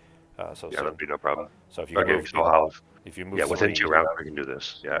end. That'd be no problem. So if you move, if you move, within 2 rounds, we can do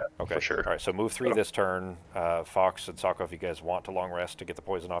this. Yeah, okay, for sure. All right, so move 3 this turn. Fox and Sako, if you guys want to long rest to get the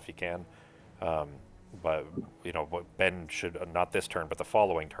poison off, you can. But Ben should not this turn, but the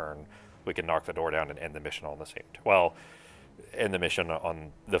following turn, we can knock the door down and end the mission on the same. End the mission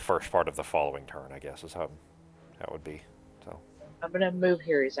on the first part of the following turn, I guess, is how that would be. So I'm gonna move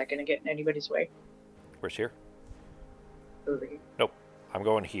here. Is that gonna get in anybody's way? Where's here? Over here. Nope. I'm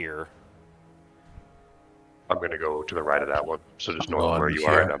going here. I'm going to go to the right of that one, so just north where you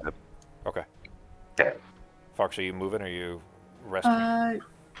are right now. Okay. Yeah. Fox, are you moving or are you resting?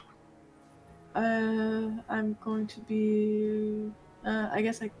 I'm going to be... I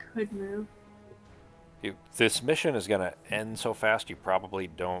guess I could move. This mission is going to end so fast you probably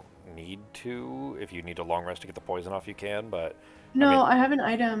don't need to. If you need a long rest to get the poison off, you can, but... No, I have an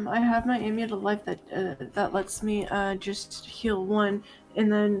item. I have my Amulet of Life that lets me just heal 1, and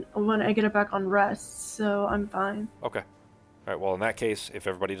then when I get it back on rest, so I'm fine. Okay. All right, well, in that case, if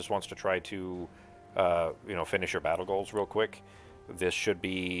everybody just wants to try to finish your battle goals real quick. This should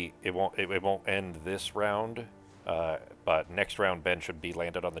be it won't end this round, but next round Ben should be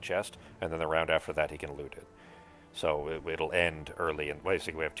landed on the chest, and then the round after that he can loot it. So it'll end early, and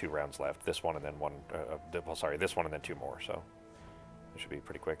basically we have 2 rounds left. This one and then one. This one and then 2 more. So it should be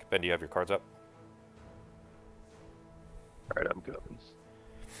pretty quick. Ben, do you have your cards up? All right, I'm good.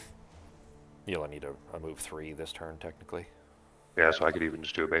 You'll need a move 3 this turn technically. Yeah, so I could even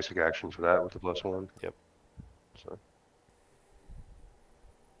just do a basic action for that with the +1. Yep. So.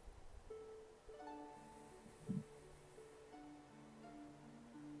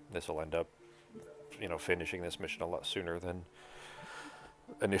 This will end up, finishing this mission a lot sooner than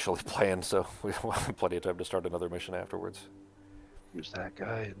initially planned, so we will have plenty of time to start another mission afterwards. Use that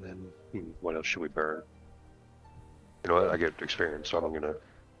guy, and then what else should we burn? You know what? I get experience, so I'm gonna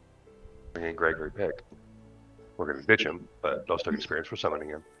bring in Gregory Pick. We're gonna ditch him, but I'll still get experience for summoning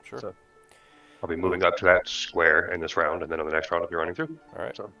him. Sure. So I'll be moving up to that square in this round, and then on the next round I'll be running through. All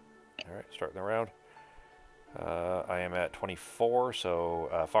right. So. All right, starting the round. I am at 24,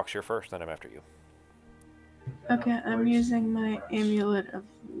 so Fox, you're first, then I'm after you. Okay, I'm using my Amulet of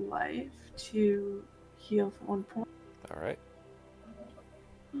Life to heal for 1 point. All right.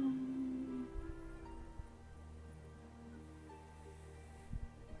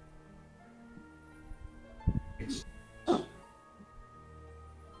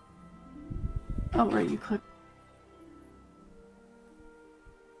 Oh, right, you click.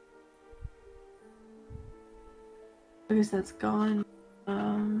 I guess that's gone.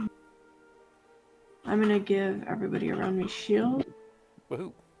 I'm gonna give everybody around me shield.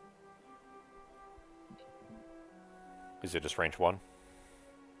 Woohoo. Is it just range 1?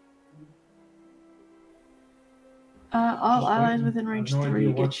 All allies within range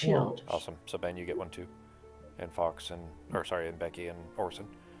 3 get shield. Awesome. So Ben, you get 1 too. And Fox and Becky and Orson.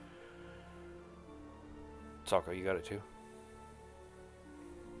 Sako, you got it too.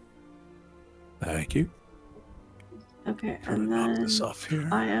 Thank you. Okay, Trying and to knock then this off here.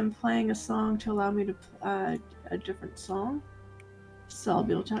 I am playing a song to allow me to a different song. So I'll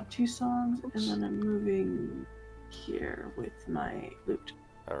be able to have 2 songs, and then I'm moving here with my loot.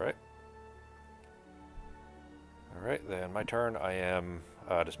 All right. All right, then my turn. I am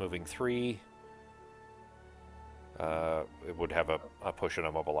just moving 3. It would have a push and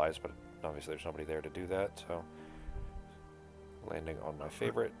a mobilize, but obviously there's nobody there to do that, so landing on my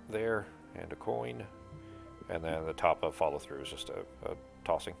favorite there, and a coin. And then the top of follow through is just a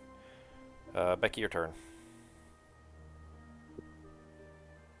tossing. Becky, your turn.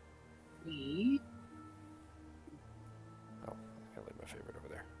 We. Oh, I gotta leave my favorite over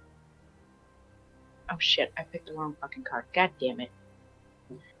there. Oh shit! I picked the wrong fucking card. God damn it.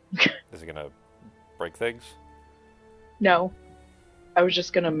 Is it gonna break things? No, I was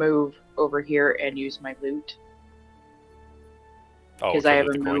just gonna move over here and use my loot Oh, because to I have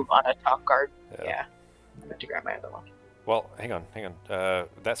loot a the coin? move on a top card. Yeah. Yeah, I'm going to grab my other one. Well, hang on.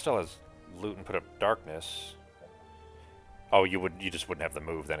 That still has loot and put up darkness. Oh, you just wouldn't have the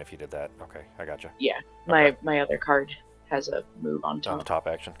move then if you did that. Okay, I gotcha. Yeah, Okay. my other card has a move on On the top. top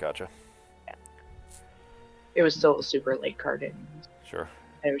action, gotcha. It was still a super late card, and Sure.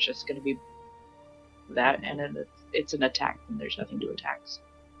 it was just going to be that, and then it's an attack, and there's nothing to attack. So.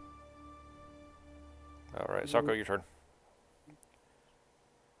 All right, Sako, your turn.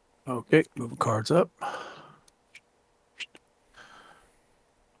 Okay, moving cards up.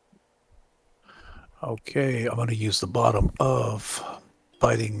 Okay, I'm going to use the bottom of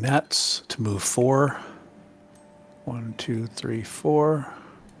Biting Gnats to move 4. 1, 2, 3, 4.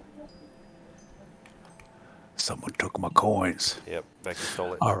 Someone took my coins. Yep, Becky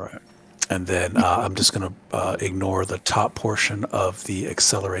stole it. All right. And then I'm just going to ignore the top portion of the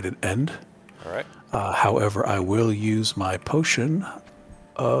accelerated end. All right. However, I will use my potion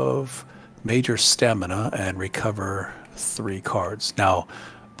of major stamina and recover 3 cards. Now,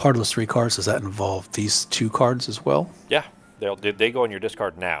 part of those 3 cards, does that involve these 2 cards as well? Yeah, they go in your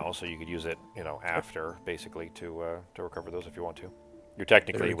discard now, so you could use it, after basically to recover those if you want to. You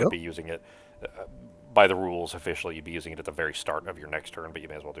technically would be using it by the rules officially. You'd be using it at the very start of your next turn, but you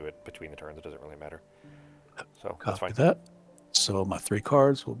may as well do it between the turns. It doesn't really matter. So that's fine. Copy that. So my 3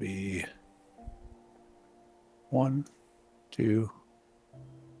 cards will be 1, 2,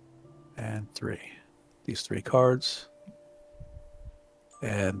 and 3. These 3 cards.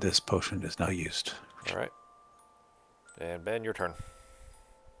 And this potion is now used. All right. And Ben, your turn.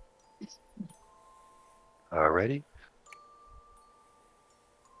 Alrighty.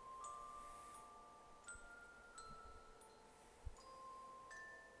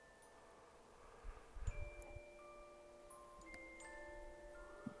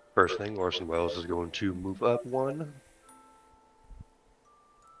 First thing, Orson Welles is going to move up 1.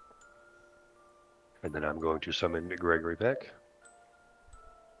 And then I'm going to summon Gregory Peck.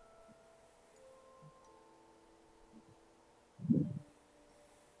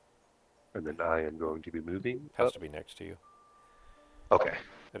 And then I am going to be moving Has up. to be next to you. Okay.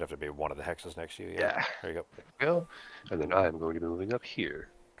 It'd have to be one of the hexes next to you. Yeah. There you go. There we go. And then I am going to be moving up here.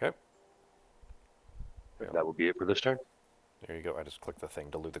 Okay. And that will be it for this turn. There you go. I just clicked the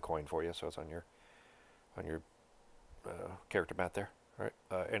thing to loot the coin for you, so it's on your character mat there. All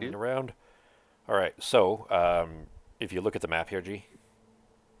right. Ending the round. All right. So if you look at the map here, G,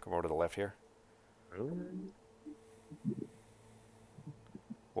 come over to the left here.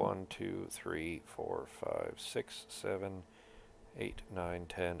 1, 2, 3, 4, 5, 6, 7, 8, 9,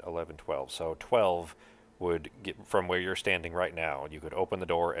 10, 11, 12. So 12 would get from where you're standing right now. You could open the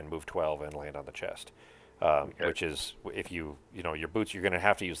door and move 12 and land on the chest. Okay. Which is, if you know, your boots, you're going to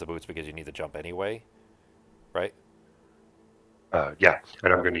have to use the boots because you need the jump anyway, right? Yeah,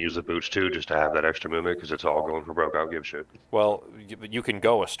 and I'm going to use the boots too, just to have that extra movement, because it's all going for broke. I don't give a shit. Well, you can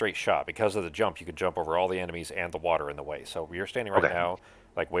go a straight shot. Because of the jump, you can jump over all the enemies and the water in the way. So you're standing right Okay. now,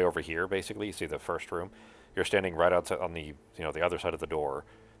 like way over here, basically. You see the first room? You're standing right outside on the, the other side of the door.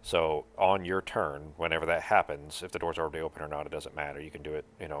 So on your turn, whenever that happens, if the door's already open or not, it doesn't matter. You can do it,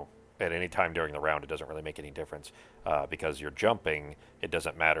 at any time during the round. It doesn't really make any difference because you're jumping. It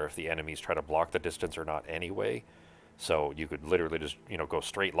doesn't matter if the enemies try to block the distance or not anyway. So you could literally just, go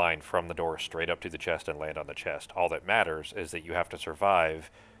straight line from the door straight up to the chest and land on the chest. All that matters is that you have to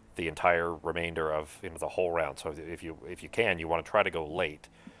survive the entire remainder of the whole round. So if you can, you want to try to go late.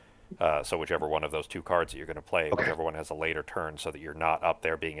 So whichever one of those 2 cards that you're going to play, whichever one has a later turn, so that you're not up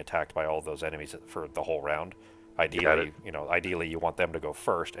there being attacked by all of those enemies for the whole round. Ideally, ideally you want them to go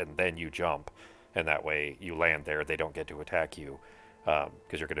first and then you jump, and that way you land there. They don't get to attack you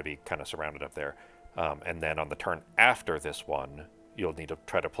because you're going to be kind of surrounded up there. And then on the turn after this one, you'll need to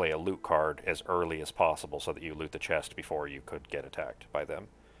try to play a loot card as early as possible so that you loot the chest before you could get attacked by them.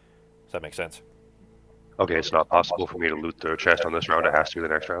 Does that make sense? Okay, it's not possible for me to loot the chest on this round. It has to be the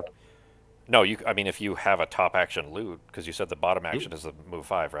next round. No, I mean, if you have a top action loot, because you said the bottom action is the move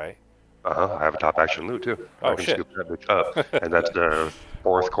 5, right? I have a top action loot too. Oh, I can shit. scoop that bitch up, and that's the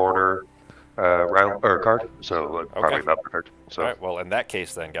 4th corner round or card. So probably Okay. about perfect. So All right, well, in that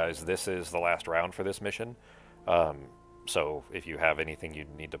case then, guys, this is the last round for this mission. So if you have anything you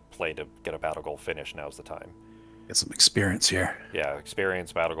need to play to get a battle goal finish, now's the time. Get some experience here. Yeah,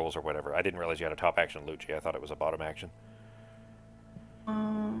 experience, battle goals, or whatever. I didn't realize you had a top action loot, G. I thought it was a bottom action.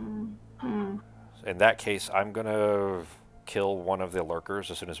 In that case, I'm going to kill one of the lurkers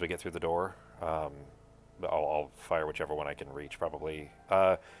as soon as we get through the door. I'll fire whichever one I can reach, probably.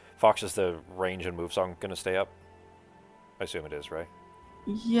 Fox, is the range and move song going to stay up? I assume it is, right?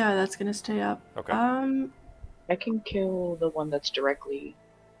 Yeah, that's gonna stay up. Okay. I can kill the one that's directly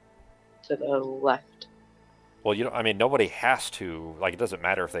to the left. Well, I mean, nobody has to, it doesn't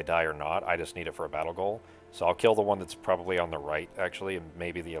matter if they die or not. I just need it for a battle goal. So I'll kill the one that's probably on the right, actually, and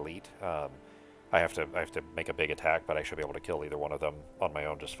maybe the elite. I have to make a big attack, but I should be able to kill either one of them on my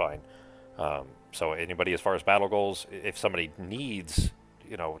own just fine. So anybody, as far as battle goals, if somebody needs,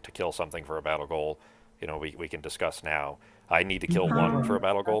 to kill something for a battle goal, we can discuss now. I need to kill one for a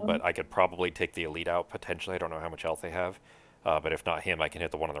battle goal, but I could probably take the elite out potentially. I don't know how much health they have. But if not him, I can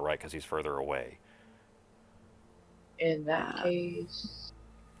hit the one on the right because he's further away. In that case,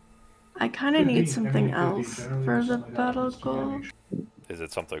 I kind of need something else for the battle goal. Is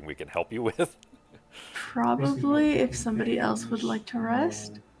it something we can help you with? Probably, if somebody else would like to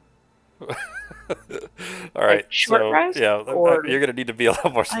rest. All right, short so rest, yeah, or- you're gonna need to be a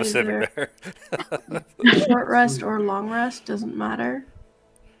lot more specific there. Short rest or long rest, doesn't matter.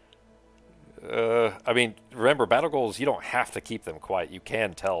 I mean, remember, battle goals, you don't have to keep them quiet. You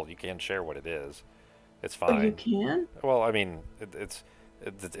can share what it is. It's Oh, you fine. can? Well, I mean, it's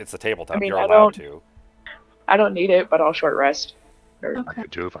a tabletop. I mean, You're I allowed don't- to. I don't need it, but I'll short rest. Or, Okay. I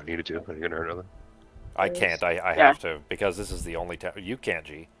could too if I needed to. I ain't gonna hurt nothing. I can't. I Yeah. have to because this is the only time you can't.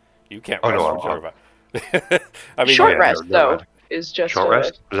 G, you can't. Oh, rest no, from I'm- short rest. I mean, short yeah, rest, no, though, no. is just Short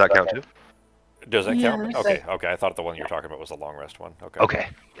rest? Does that count too? Does that count? Yes. Okay. Okay. I thought the one you were talking about was the long rest one. Okay. Okay.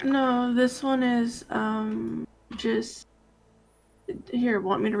 No, this one is just here.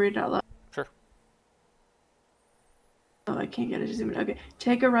 Want me to read it out loud? Sure. Oh, I can't get it to zoom in. Okay.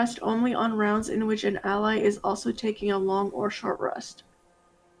 Take a rest only on rounds in which an ally is also taking a long or short rest.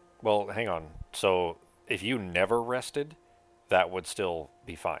 Well, hang on. So if you never rested, that would still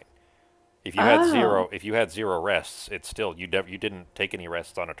be fine. If you had zero rests, it's still you didn't take any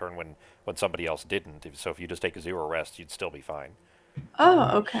rests on a turn when somebody else didn't. So if you just take 0 rests, you'd still be fine.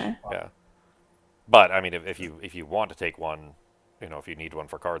 Oh, okay. Yeah. But I mean, if you want to take one, if you need one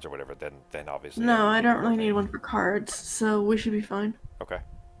for cards or whatever, then obviously. No, yeah, I you don't can really rotate. need one for cards, so we should be fine. Okay.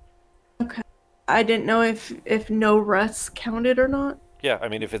 Okay. I didn't know if no rests counted or not. Yeah, I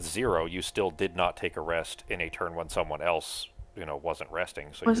mean, if it's 0, you still did not take a rest in a turn when someone else, wasn't resting.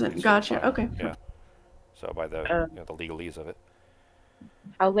 So you're Wasn't still gotcha. fine. Okay. Yeah. So by the the legalese of it.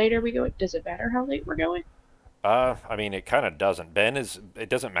 How late are we going? Does it matter how late we're going? I mean, it kind of doesn't. It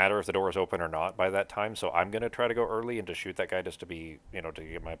doesn't matter if the door is open or not by that time, so I'm going to try to go early and just shoot that guy just to be, to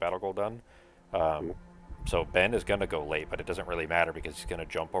get my battle goal done. So Ben is going to go late, but it doesn't really matter because he's going to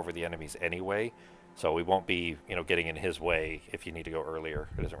jump over the enemies anyway. So we won't be, getting in his way if you need to go earlier.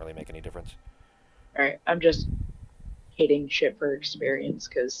 It doesn't really make any difference. All right, I'm just hitting shit for experience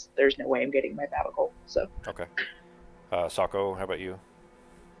because there's no way I'm getting my battle goal. So. Okay. Sako, how about you?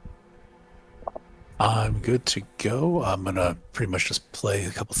 I'm good to go. I'm gonna pretty much just play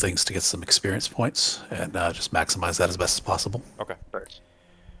a couple things to get some experience points and just maximize that as best as possible. Okay. Nice.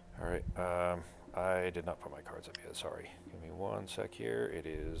 All right. I did not put my cards up yet. Sorry. Give me one sec here. It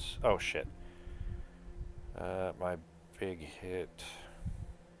is. Oh shit. My big hit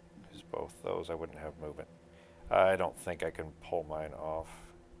is both those. I wouldn't have movement. I don't think I can pull mine off.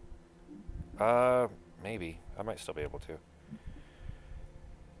 Maybe. I might still be able to.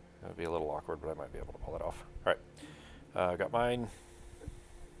 It would be a little awkward, but I might be able to pull it off. All right. Got mine.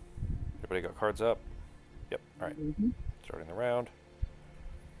 Everybody got cards up? Yep. All right. Starting the round.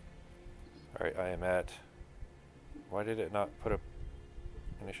 All right. I am at... Why did it not put a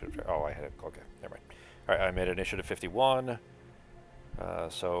initiative? Oh, I had it. Okay. Never mind. All right. I'm at initiative 51.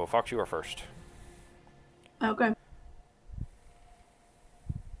 So, Fox, you are first. Okay.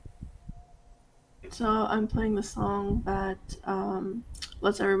 So I'm playing the song that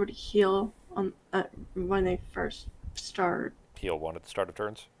lets everybody heal on when they first start. Heal 1 at the start of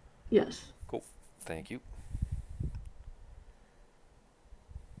turns. Yes. Cool. Thank you.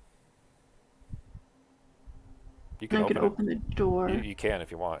 You And can I could open open the door. it. You can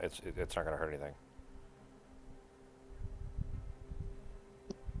if you want. It's not going to hurt anything.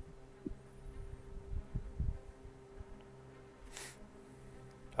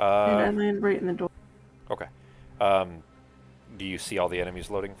 And I land right in the door. Okay. Do you see all the enemies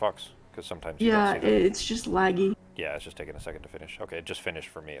loading, Fox? Because sometimes you Yeah, don't see them. it's just laggy. Yeah, it's just taking a second to finish. Okay, it just finished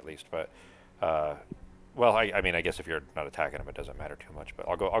for me at least, but well, I mean, I guess if you're not attacking them, it doesn't matter too much. But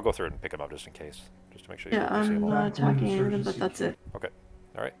I'll go through it and pick them up just in case, just to make sure Yeah, you see them I'm all. not attacking anything, but that's it. Okay.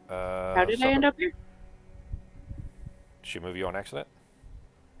 All right. How did I end up here? Did she move you on accident?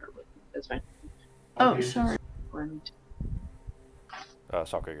 That's fine. Oh, sorry.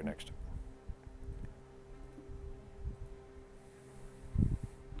 Sako, you're next.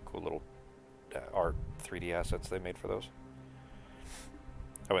 Cool little art 3D assets they made for those.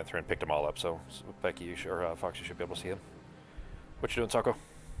 I went through and picked them all up, so Becky, or Fox, you should be able to see them. What you doing, Sako?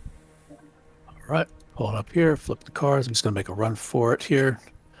 All right, pulling up here, flip the cards. I'm just gonna make a run for it here.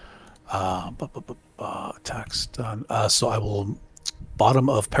 Attacks done. So I will bottom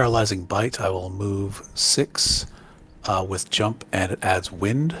of paralyzing bite. I will move 6 with jump, and it adds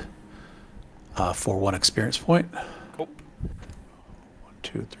wind for 1 experience point. Cool. 1,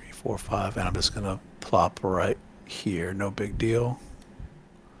 2, 3, 4, 5, and I'm just gonna plop right here. No big deal.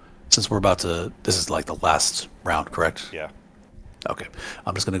 Since we're about to, this is like the last round, correct? Yeah. Okay,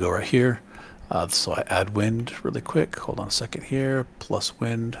 I'm just gonna go right here. So I add wind really quick. Hold on a second here. Plus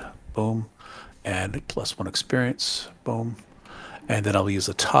wind, boom, and plus 1 experience, boom. And then I'll use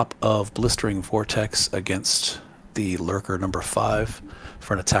the top of blistering vortex against the lurker number 5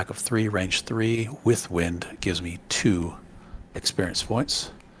 for an attack of 3, range 3 with wind. Gives me 2 experience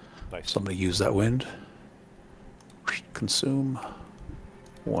points. Nice. So I'm going to use that wind. Consume.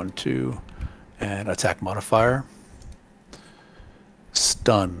 1, 2, and attack modifier.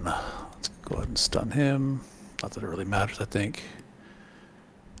 Stun. Let's go ahead and stun him. Not that it really matters, I think.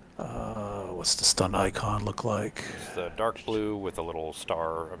 What's the stun icon look like? It's the dark blue with a little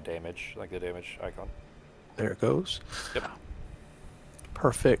star of damage, like the damage icon. There it goes. Yep.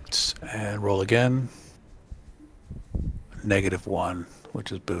 Perfect. And roll again. -1,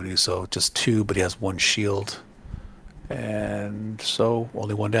 which is booty. So just 2, but he has 1 shield. And so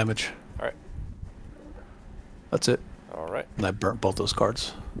only 1 damage. All right. That's it. All right. And I burnt both those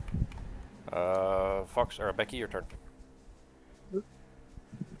cards. Fox or Becky, your turn.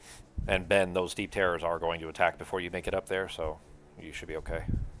 And Ben, those deep terrors are going to attack before you make it up there, so you should be okay.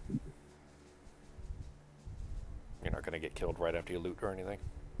 You're not going to get killed right after you loot or anything.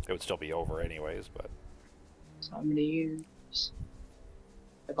 It would still be over anyways, but... So I'm going to use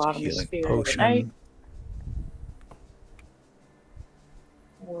the bottom Healing spear of the potion. night.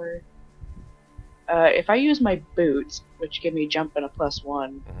 4. If I use my boots, which give me jump and a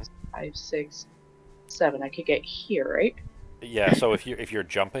 +1, Mhm. 5, 6, 7, I could get here, right? Yeah. So if you're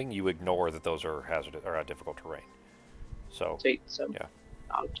jumping, you ignore that those are hazardous or difficult terrain. So Sweet. So yeah.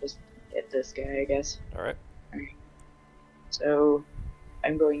 I'll just hit this guy, I guess. All right. Alright. So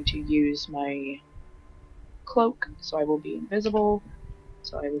I'm going to use my cloak, so I will be invisible.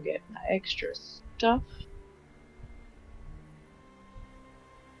 So I will get my extra stuff.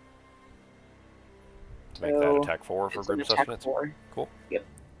 Make that attack 4 for it's an group attack sustenance. 4. Cool. Yep.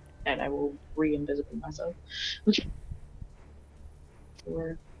 And I will re-invisible myself.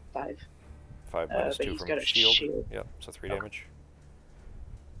 4, 5. 5 minus but 2 he's from got a shield. shield. Yep. So 3 Okay. damage.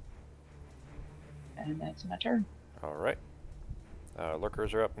 And that's my turn. All right.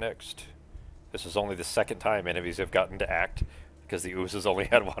 Lurkers are up next. This is only the second time enemies have gotten to act, because the oozes only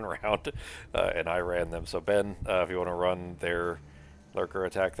had 1 round, and I ran them. So Ben, if you want to run their lurker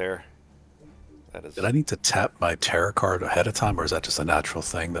attack there, that is. Did I need to tap my terror card ahead of time, or is that just a natural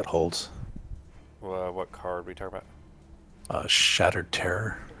thing that holds? What card are we talking about? Shattered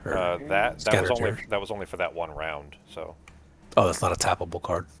Terror. That was Scattered only Terror? for that 1 round. So Oh, that's not a tappable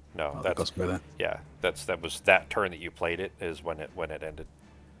card. no, That that's goes away then. yeah. That was that turn that you played it is when it ended.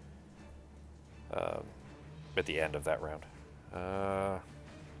 At the end of that round.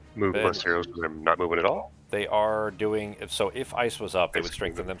 Move Ben. plus 0, so I'm not moving at all. They are doing so. If ice was up, they would It's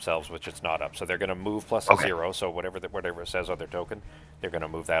strengthen moving. themselves, which it's not up. So they're going to move plus Okay. 0. So whatever it says on their token, they're going to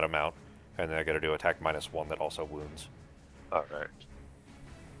move that amount, and they're going to do attack -1 that also wounds. All right.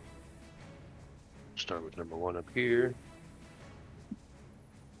 Start with number 1 up here.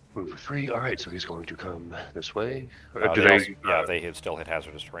 Move 3. All right, so he's going to come this way. Do they? They have still hit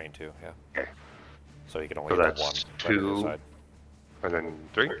hazardous terrain too. Yeah. Okay. So he can only So hit that's the 1. right on two. his side. And then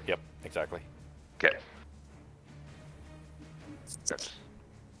 3. Yep. Exactly. Okay. That's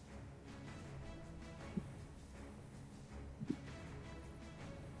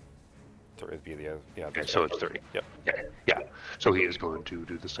It'd be the okay. So it's 3. Yep. Okay. Yeah. So he is going to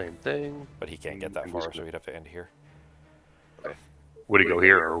do the same thing. But he can't get that And he's far, gonna- so he'd have to end here. Would he go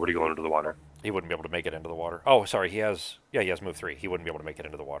here or would he go into the water? He wouldn't be able to make it into the water. Oh, sorry. He has move 3. He wouldn't be able to make it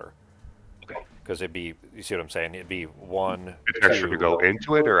into the water. Okay. Because it'd be, you see what I'm saying? It'd be 1, It's 2 actually to go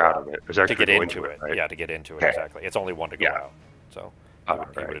into it or out of it? It's to actually get go into it. right? Yeah, to get into it, Okay. exactly. It's only 1 to go Yeah. out. So All he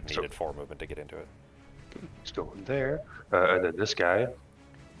would right, have so- needed 4 movement to get into it. He's going there. And then this guy.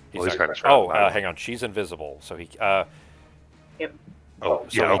 Well, he's not- kind of surrounded by hang on. She's invisible, so he. Yep. Oh,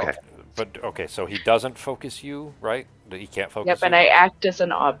 so yeah, he- okay. But okay, so he doesn't focus you, right? He can't focus. Yep, and you? I act as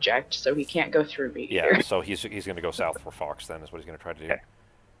an object, so he can't go through me. Yeah, either. so he's going to go south for Fox. Then is what he's going to try to do. Okay.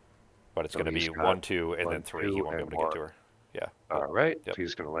 But it's So going to he's be got 1, 2, and 1, then 3. He 2, won't be and able to get to 1. her. Yeah. All right. Yep. So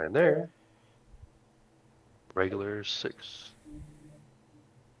he's going to land there. Regular 6.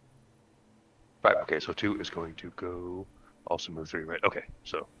 5. Okay, so 2 is going to go. Also move 3, right? Okay,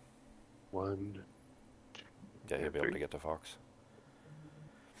 so 1. Yeah, he'll be able 3. to get to Fox.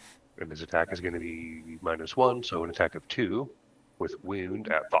 And his attack is going to be -1, so an attack of 2 with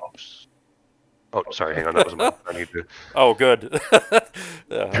wound at Fox. Oh, sorry, hang on, that was mine. I need to. Oh, good. Yeah,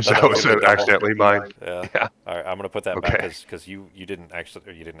 I thought That was a double. accidentally mine. Yeah. Yeah. All right, I'm going to put that back Okay. because you didn't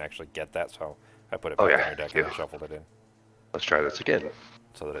actually get that, so I put it Oh, back yeah, in your deck yeah. and I shuffled it in Let's try this again.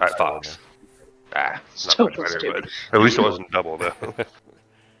 so that At it's still in Fox. there. Not So much better, stupid. but at least it wasn't double,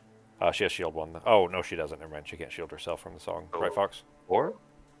 though. She has shield 1. Oh no, she doesn't. Never mind. She can't shield herself from the song, Oh. right, Fox? 4?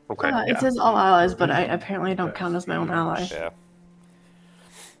 Okay. It Yeah. says all allies, but I apparently don't count as my own ally. Yeah,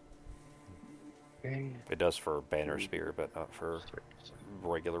 Okay. it does for banner spear, but not for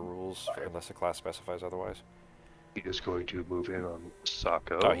regular rules unless the class specifies otherwise. He is going to move in on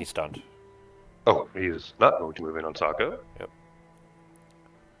Sako. Oh, he's stunned. Oh, he is not going to move in on Sako. Yep.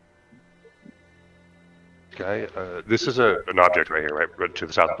 Okay, this is an object right here, right to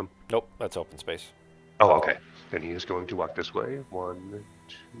the south of him. Nope, that's open space. Oh, okay. Then he is going to walk this way. 1,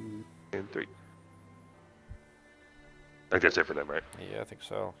 2, and 3. I think that's it for them, right? Yeah, I think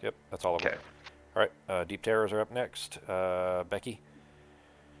so. Yep, that's all of Okay. them. All right, Deep Terrors are up next. Becky.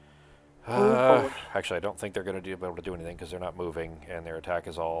 Oh, boy. Actually, I don't think they're going to be able to do anything because they're not moving, and their attack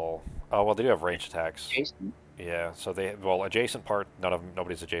is all. Oh well, they do have ranged attacks. Jason. Yeah, so adjacent part.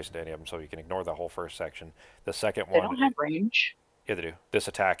 Nobody's adjacent to any of them, so you can ignore the whole first section. The second They one. don't have range. Yeah, they do. This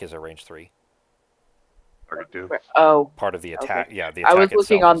attack is a range 3. Target 2. Oh, Part of the attack. Okay. Yeah, the I attack was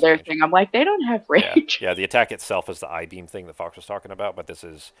looking itself on is their range. thing. I'm like, they don't have Yeah, range. yeah, the attack itself is the I-beam thing that Fox was talking about, but this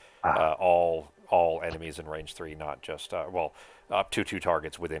is all enemies in range 3, not just up to 2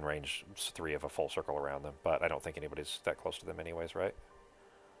 targets within range 3 of a full circle around them. But I don't think anybody's that close to them anyways, right?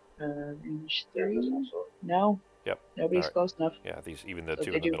 Range 3? No. Yep. Nobody's Alright. close enough. Yeah, these even the So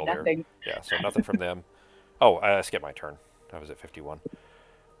two they in the do middle nothing. there. Yeah, so nothing from them. Oh, I skipped my turn. I was at 51.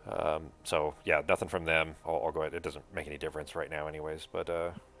 So yeah, nothing from them. I'll go ahead. It doesn't make any difference right now, anyways.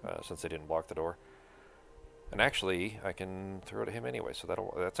 But since they didn't block the door, and actually I can throw to him anyway, so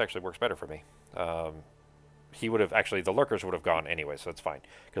that's actually works better for me. He would have actually the lurkers would have gone anyway, so that's fine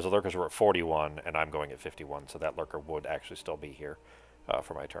because the lurkers were at 41 and I'm going at 51, so that lurker would actually still be here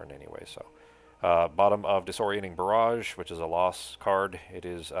for my turn anyway. So. Bottom of Disorienting Barrage, which is a loss card. It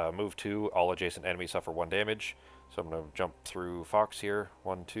is move 2. All adjacent enemies suffer 1 damage. So I'm going to jump through Fox here.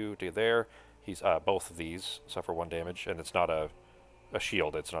 1, 2 to there. He's both of these suffer 1 damage, and it's not a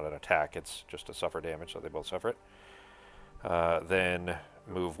shield. It's not an attack. It's just a suffer damage, so they both suffer it. Then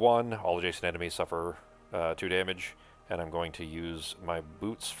move 1. All adjacent enemies suffer 2 damage, and I'm going to use my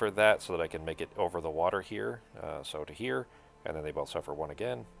boots for that so that I can make it over the water here. So to here, and then they both suffer 1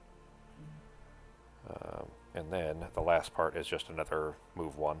 again. And then the last part is just another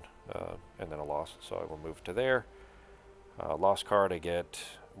move 1, and then a loss. So I will move to there. Lost card, I get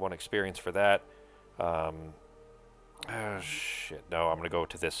 1 experience for that. Shit, no, I'm going to go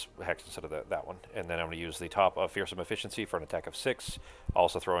to this hex instead of that one. And then I'm going to use the top of Fearsome Efficiency for an attack of 6.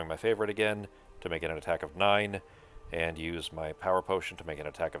 Also throwing my favorite again to make it an attack of 9. And use my Power Potion to make an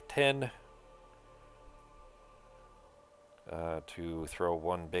attack of 10. To throw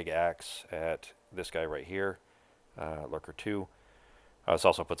 1 big axe at this guy right here, Lurker 2. This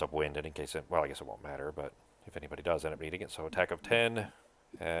also puts up wind, and in case well, I guess it won't matter, but if anybody does end up needing it. So attack of 10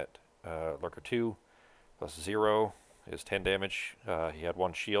 at Lurker 2, plus 0 is 10 damage. He had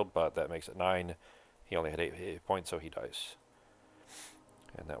 1 shield, but that makes it 9. He only had 8 hit points, so he dies.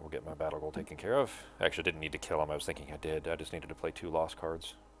 And that will get my battle goal taken care of. I actually didn't need to kill him. I was thinking I did. I just needed to play 2 lost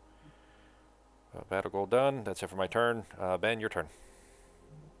cards. Battle goal done. That's it for my turn. Ben, your turn.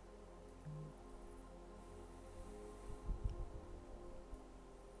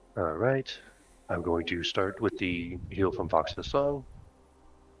 Alright. I'm going to start with the heal from Fox the Song.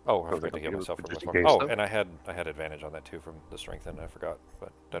 Oh, I forgot to heal myself from just this in one. case, Oh, and I had advantage on that too from the strength, and I forgot,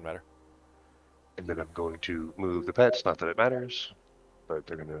 but doesn't matter. And then I'm going to move the pets, not that it matters, but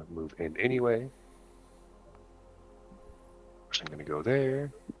they're going to move in anyway. So I'm going to go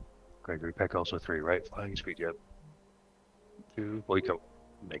there. Gregory Peck also 3, right? Flying speed, yep. 2, well, he can't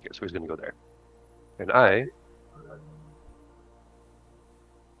make it, so he's going to go there. And I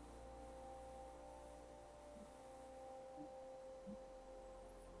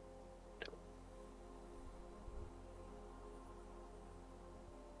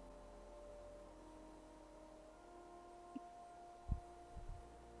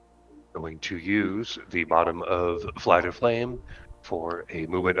going to use the bottom of Flight of Flame for a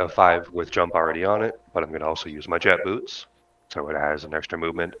movement of 5 with jump already on it, but I'm going to also use my jet boots, so it has an extra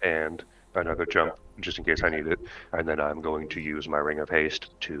movement and another jump just in case I need it, and then I'm going to use my Ring of Haste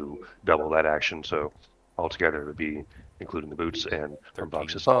to double that action, so altogether it would be, including the boots and from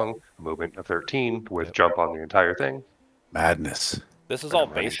Box of Song, a movement of 13 with jump on the entire thing. Madness. This is all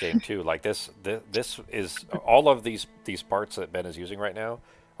base game too. Like this is all of these parts that Ben is using right now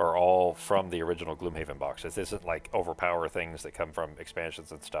are all from the original Gloomhaven box. This isn't like overpower things that come from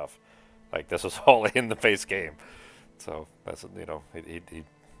expansions and stuff. Like this is all in the base game. So that's, you know, he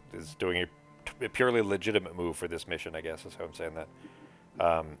is doing a purely legitimate move for this mission, I guess is how I'm saying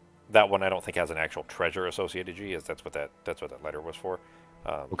that. That one I don't think has an actual treasure associated. That's what that letter was for.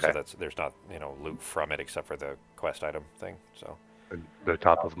 Okay. So there's not, you know, loot from it except for the quest item thing. So And the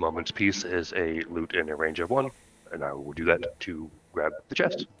top of Moment's piece is a loot in a range of 1, and I will do that to grab the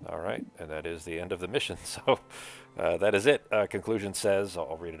chest. all right, and that is the end of the mission. So that is it. Conclusion says,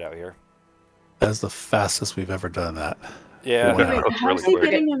 I'll read it out here. That's the fastest we've ever done that. Yeah. Wow. Wait, That was how's really he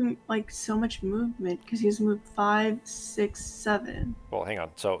quick. getting him like so much movement? Because he's moved 5, 6, 7. Well, hang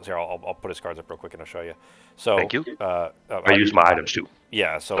on. So here, I'll put his cards up real quick and I'll show you. So Thank you. I use my items too.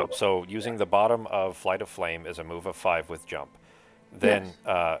 Yeah. So using the bottom of Flight of Flame is a move of 5 with jump. Then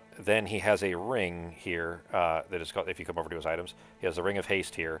then he has a ring here that is called, if you come over to his items, he has a Ring of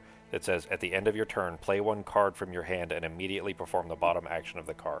Haste here that says, at the end of your turn, play 1 card from your hand and immediately perform the bottom action of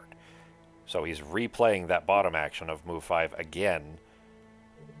the card. So he's replaying that bottom action of move 5 again.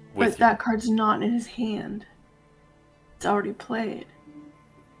 But that card's not in his hand. It's already played.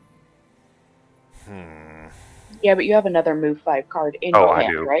 Yeah, but you have another move 5 card in your I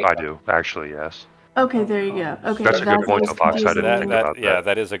hand, do. right? I do. Actually, yes. Okay, there you go. Okay, That's a good point, what's Fox. I didn't confusing think me. about that.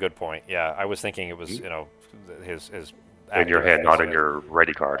 that is a good point. Yeah, I was thinking it was, you know, his In your active hand, not phase. in your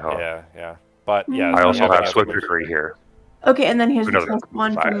ready card, huh? Yeah. But yeah, Mm. I so also you have any Swift other moves? Decree here. Okay, and then he has the Another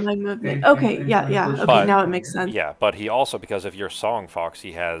 +1 5. from my movement. Okay, yeah. Okay, But- now it makes sense. Yeah, but he also, because of your song, Fox,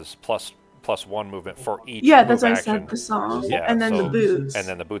 he has plus +1 movement for each Yeah, move that's why I action. said the song. Yeah, and then the so- boots. And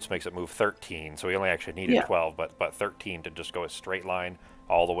then the boots makes it move 13, so we only actually needed Yeah. 12, but 13 to just go a straight line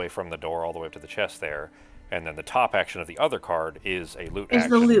all the way from the door all the way up to the chest there. And then the top action of the other card is a loot Is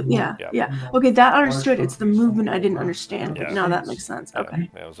action. the loot, yeah, Okay, that understood. It's the movement I didn't understand, but Yeah. now that makes sense. Yeah, Okay.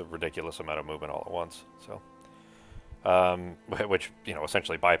 it was a ridiculous amount of movement all at once. So, which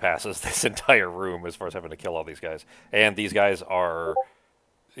essentially bypasses this entire room as far as having to kill all these guys. And these guys are,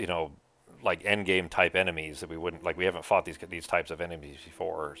 like end game type enemies that we wouldn't like. We haven't fought these types of enemies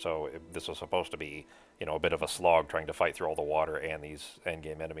before, so this was supposed to be a bit of a slog trying to fight through all the water and these end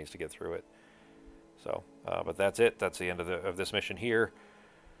game enemies to get through it. So, but that's it. That's the end of this mission here.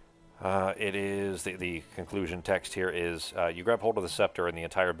 It is the conclusion text here is you grab hold of the scepter and the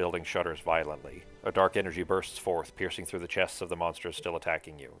entire building shudders violently. A dark energy bursts forth, piercing through the chests of the monsters still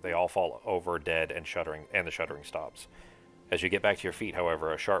attacking you. They all fall over dead and shuddering, and the shuddering stops. As you get back to your feet,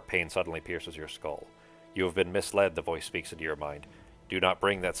 however, a sharp pain suddenly pierces your skull. You have been misled, the voice speaks into your mind. Do not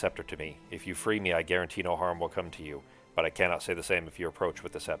bring that scepter to me. If you free me, I guarantee no harm will come to you, but I cannot say the same if you approach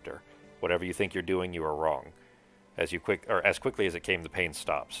with the scepter. Whatever you think you're doing, you are wrong. As quickly as it came, the pain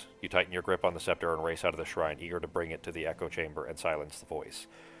stops. You tighten your grip on the scepter and race out of the shrine, eager to bring it to the echo chamber and silence the voice.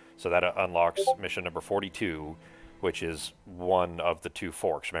 So that unlocks mission number 42, which is one of the two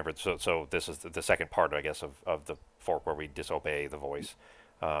forks. Remember, so this is the second part, I guess, of the fork where we disobey the voice,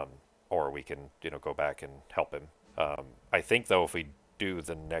 or we can go back and help him. I think though, if we do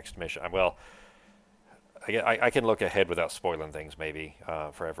the next mission, well, I can look ahead without spoiling things, maybe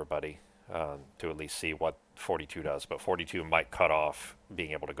for everybody. To at least see what 42 does, but 42 might cut off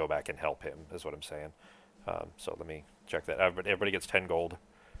being able to go back and help him, is what I'm saying. So let me check that. Everybody gets 10 gold.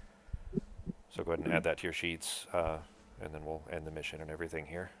 So go ahead and add that to your sheets, and then we'll end the mission and everything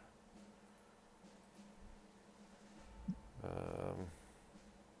here.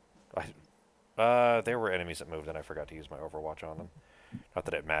 There were enemies that moved, and I forgot to use my Overwatch on them. Not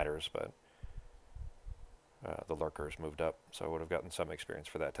that it matters, but the lurkers moved up, so I would have gotten some experience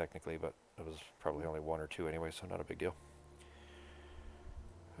for that technically, but it was probably only 1 or 2 anyway, so not a big deal.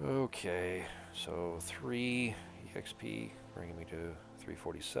 Okay, so 3 EXP, bringing me to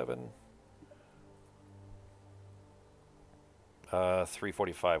 347.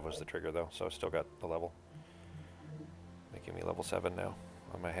 345 was the trigger though, so I still got the level. Making me level 7 now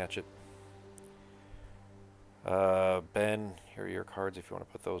on my hatchet. Ben, here are your cards if you want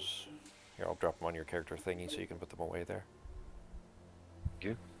to put those. Here, I'll drop them on your character thingy so you can put them away there. Thank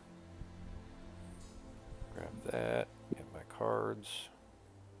you. Grab that, get my cards.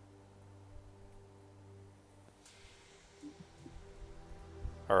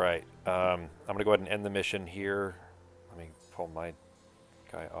 Alright, I'm going to go ahead and end the mission here. Let me pull my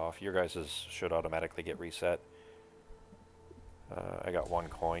guy off. Your guys' should automatically get reset. I got 1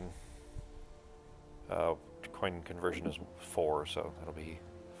 coin. Coin conversion is 4, so that'll be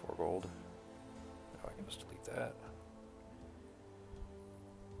 4 gold. Now I can just delete that.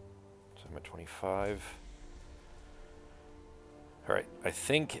 So I'm at 25. Alright, I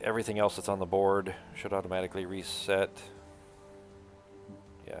think everything else that's on the board should automatically reset.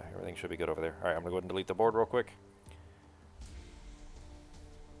 Yeah, everything should be good over there. Alright, I'm going to go ahead and delete the board real quick.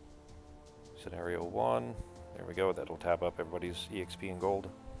 Scenario 1. There we go. That'll tab up everybody's EXP and gold.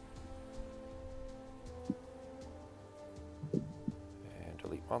 And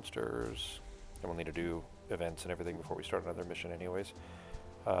delete monsters. And we'll need to do events and everything before we start another mission anyways.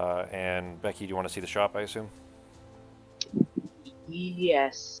 And Becky, do you want to see the shop, I assume?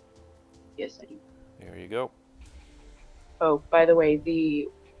 Yes. Yes, I do. There you go. Oh, by the way, the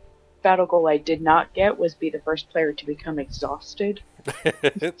battle goal I did not get was be the first player to become exhausted.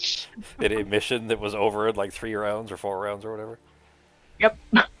 In a mission that was over in like 3 rounds or 4 rounds or whatever. Yep.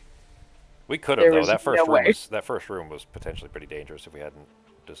 We could have There though. was That first room was potentially pretty dangerous if we hadn't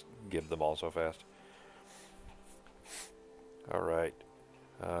just give them all so fast. All right.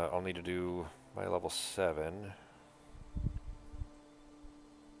 I'll need to do my level 7.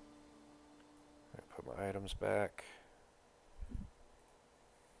 Put my items back.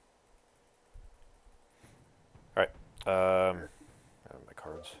 All right. My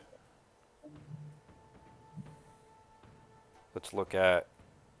cards. Let's look at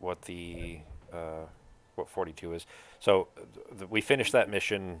what the what 42 is. So we finished that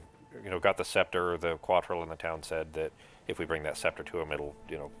mission. Got the scepter. The Quattril in the town said that if we bring that scepter to him, it'll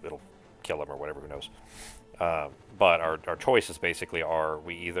kill him or whatever. Who knows? But our choices basically are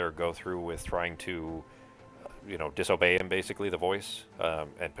we either go through with trying to disobey him, basically, the voice,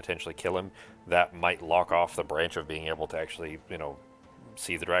 and potentially kill him. That might lock off the branch of being able to actually,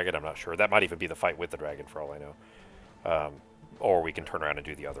 see the dragon. I'm not sure. That might even be the fight with the dragon, for all I know. Or we can turn around and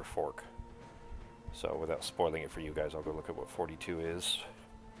do the other fork. So without spoiling it for you guys, I'll go look at what 42 is.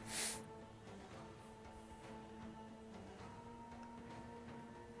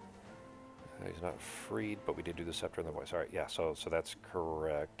 He's not freed, but we did do the scepter and the voice. All right, yeah, so that's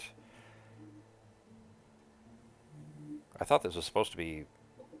correct. I thought this was supposed to be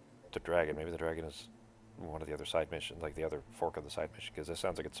the dragon. Maybe the dragon is one of the other side missions, like the other fork of the side mission, because this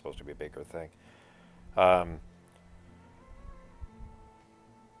sounds like it's supposed to be a bigger thing.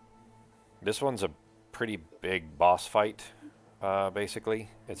 This one's a pretty big boss fight, basically.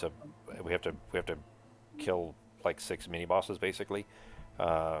 We have to kill like 6 mini bosses basically,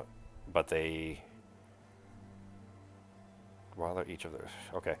 but they. Well, they're each of those.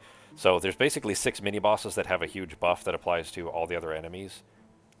 Okay, so there's basically 6 mini bosses that have a huge buff that applies to all the other enemies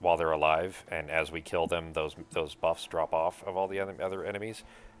while they're alive, and as we kill them, those buffs drop off of all the other enemies.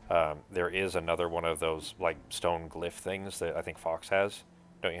 There is another one of those like stone glyph things that I think Fox has.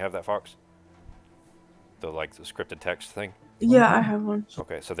 Don't you have that, Fox? The scripted text thing. Yeah, I have one.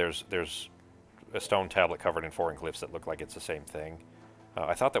 Okay, so there's a stone tablet covered in foreign glyphs that look like it's the same thing.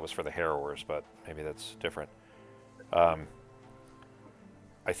 I thought that was for the Harrowers, but maybe that's different.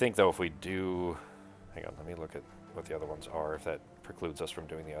 I think though if we do, hang on, let me look at what the other ones are. If that precludes us from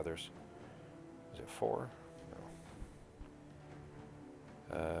doing the others, is it 4?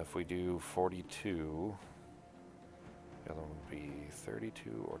 No. If we do 42, the other one would be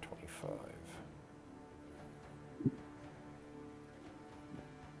 32 or 25.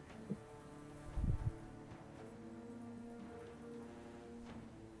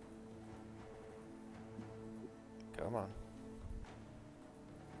 Come on.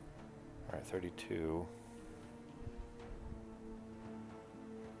 All right, 32.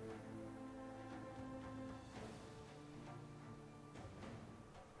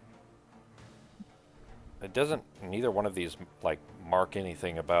 It doesn't, neither one of these like mark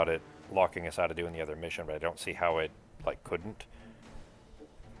anything about it locking us out of doing the other mission, but I don't see how it like couldn't.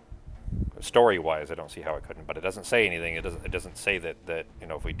 Story-wise, I don't see how it couldn't, but it doesn't say anything. It doesn't say that you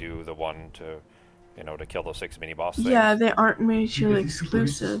know, if we do the one to, you know, to kill those 6 mini boss things. Yeah, they aren't mutually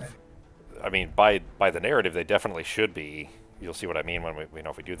exclusive. I mean, by the narrative, they definitely should be. You'll see what I mean when we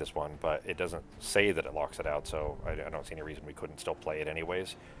know if we do this one, but it doesn't say that it locks it out, so I don't see any reason we couldn't still play it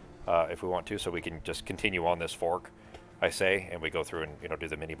anyways, if we want to. So we can just continue on this fork, I say, and we go through and, you know, do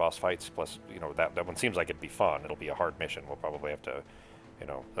the mini boss fights. Plus, you know, that one seems like it'd be fun. It'll be a hard mission. We'll probably have to, you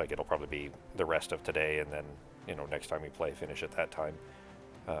know, like it'll probably be the rest of today, and then, you know, next time we play, finish at that time,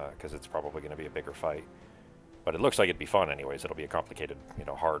 because it's probably going to be a bigger fight. But it looks like it'd be fun anyways. It'll be a complicated, you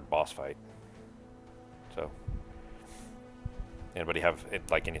know, hard boss fight. So, anybody have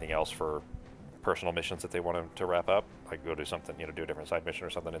like anything else for personal missions that they want to wrap up? Like go do something, you know, do a different side mission or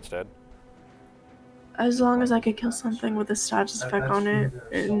something instead? As long as I could kill something with a status effect on it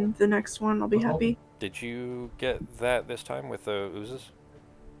in the next one, I'll be happy. Did you get that this time with the oozes?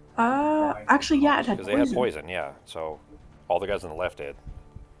 Actually, yeah, it had Because poison. they had poison, yeah. So, all the guys on the left did.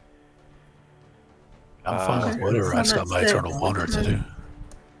 I'm fine with whatever. I just got my Eternal Wonder to do.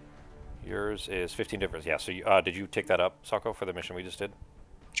 Yours is 15 difference. Yeah, so you, did you take that up, Sako, for the mission we just did?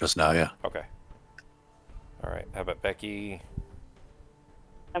 Just now, yeah. Okay. All right. How about Becky?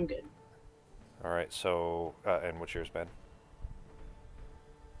 I'm good. All right. So, and what's yours, Ben?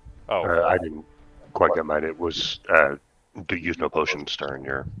 Oh. I didn't quite get mine. It was do use no potions during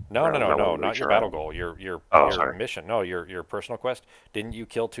your. No, not your battle goal. Your mission. No, your personal quest. Didn't you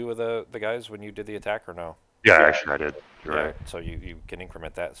kill 2 of the guys when you did the attack, or no? Yeah, actually I did. You're right. So you can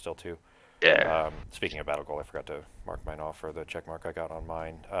increment that still too. Yeah. Speaking of battle goal, I forgot to mark mine off for the check mark I got on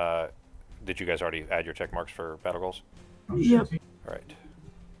mine. Did you guys already add your check marks for battle goals? Yep. All right.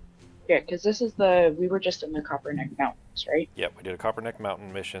 Yeah, because this is we were just in the Copperneck Mountains, right? Yep, we did a Copperneck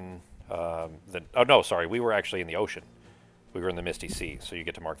Mountain mission. Oh no, sorry, we were actually in the ocean. We were in the Misty Sea, so you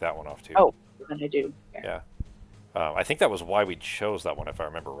get to mark that one off too. Oh, then I do. Yeah. I think that was why we chose that one, if I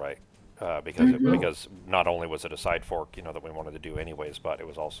remember right. Because not only was it a side fork, you know, that we wanted to do anyways, but it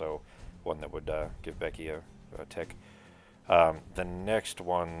was also one that would give Becky a tick. The next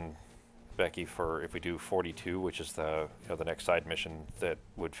one, Becky, for if we do 42, which is the the next side mission that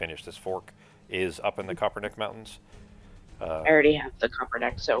would finish this fork, is up in the Copperneck Mountains. I already have the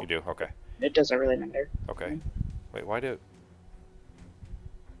Copperneck, so You do? Okay. it doesn't really matter. Okay. Wait, why do?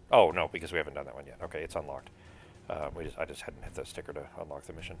 Oh no, because we haven't done that one yet. Okay, it's unlocked. I just hadn't hit the sticker to unlock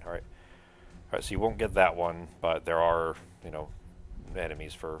the mission. All right. All right. So you won't get that one, but there are, you know,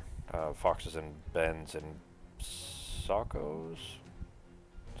 enemies for Foxes and Bens and Sakos.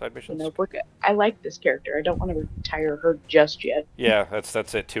 side missions. notebook. I like this character. I don't want to retire her just yet. Yeah,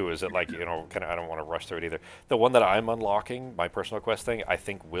 that's it too. Is it like, you know, kind of, I don't want to rush through it either. The one that I'm unlocking, my personal quest thing, I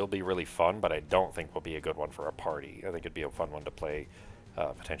think will be really fun, but I don't think will be a good one for a party. I think it'd be a fun one to play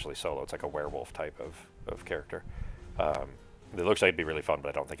potentially solo. It's like a werewolf type of character. It looks like it'd be really fun, but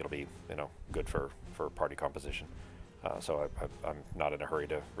I don't think it'll be, you know, good for party composition. So I'm not in a hurry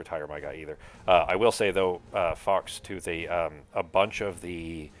to retire my guy either. I will say though, Fox, too, a bunch of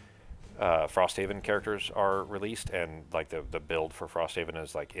the Frosthaven characters are released, and like the build for Frosthaven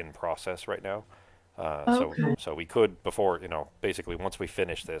is like in process right now. Okay. So we could, before, you know, basically once we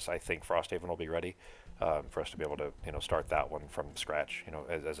finish this, I think Frosthaven will be ready for us to be able to, you know, start that one from scratch, you know,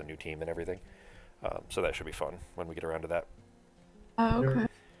 as a new team and everything. So that should be fun when we get around to that. Okay.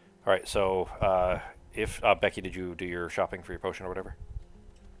 All right, so if Becky, did you do your shopping for your potion or whatever?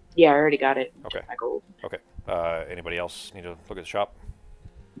 Yeah, I already got it. Okay. My gold. Okay. Anybody else need to look at the shop?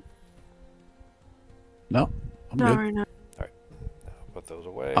 No, I'm No, good. right now. Put those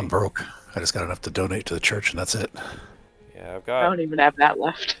away. I'm broke. I just got enough to donate to the church, and that's it. Yeah, I've I got. don't even have that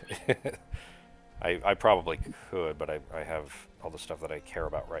left. I probably could, but I have all the stuff that I care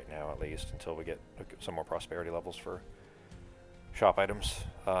about right now, at least, until we get some more prosperity levels for shop items.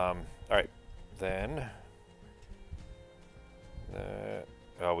 All right, then.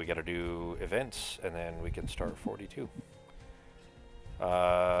 We got to do events, and then we can start 42.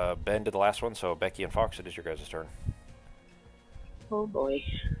 Ben did the last one, so Becky and Fox, it is your guys' turn. Oh boy.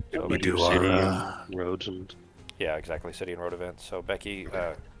 So We do City our. and roads and Yeah, exactly. City and road events. So Becky,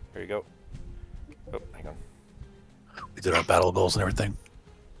 here you go. Oh, hang on. We did our battle goals and everything.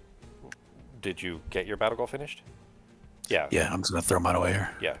 Did you get your battle goal finished? Yeah. Yeah, I'm just gonna throw mine away here.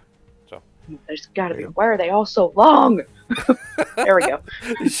 Yeah. So There's gotta be. Why are they all so long? There we go.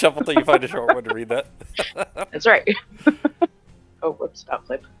 shuffle till you find a short one to read that. That's right. Oh, whoops. Stop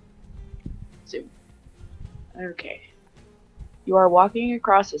clip. Zoom. Okay. You are walking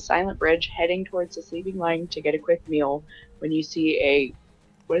across a silent bridge heading towards the sleeping line to get a quick meal when you see a,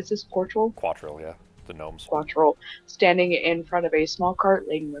 what is this, portal? Quattril, yeah. The gnomes. Quattrol, standing in front of a small cart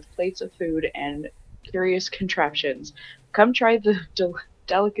laden with plates of food and curious contraptions. Come try the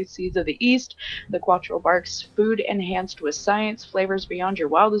delicacies of the East. The Quattrol barks, food enhanced with science, flavors beyond your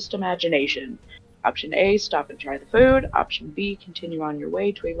wildest imagination. Option A, stop and try the food. Option B, continue on your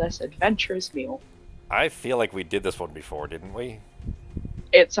way to a less adventurous meal. I feel like we did this one before, didn't we?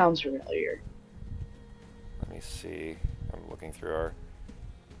 It sounds familiar. Let me see. I'm looking through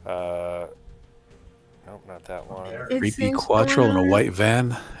our... Nope, not that one. It Creepy seems Quattrol in a familiar. white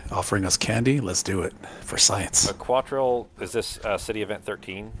van offering us candy. Let's do it for science. A Quattril, is this City Event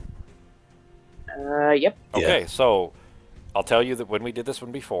 13? Yep. Okay, so I'll tell you that when we did this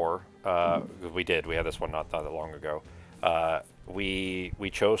one before, we had this one not that long ago.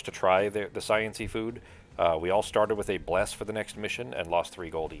 We chose to try the science-y food. We all started with a bless for the next mission and lost 3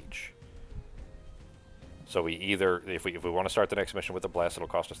 gold each. So we either, if we want to start the next mission with a bless, it'll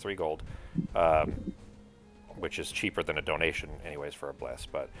cost us 3 gold, which is cheaper than a donation anyways for a bless.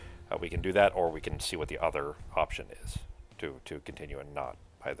 But we can do that, or we can see what the other option is to continue and not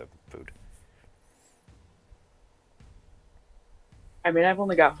buy the food. I mean, I've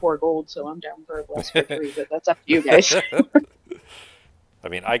only got 4 gold, so I'm down for a bless for 3, but that's up to you guys. I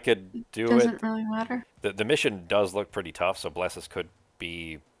mean, I could do Doesn't it. really matter. The mission does look pretty tough, so blesses could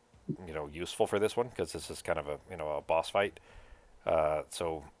be, you know, useful for this one because this is kind of a boss fight.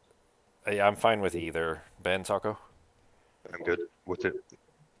 So yeah, I'm fine with either. Ben, Sako? I'm good with it.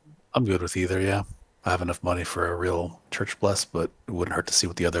 I'm good with either, yeah. I have enough money for a real church bless, but it wouldn't hurt to see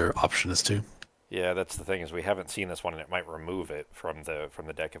what the other option is too. Yeah, that's the thing, is we haven't seen this one, and it might remove it from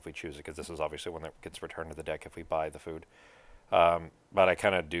the deck if we choose it, because this is obviously one that gets returned to the deck if we buy the food. But I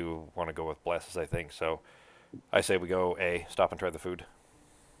kind of do want to go with blesses, I think. So I say we go A, stop and try the food.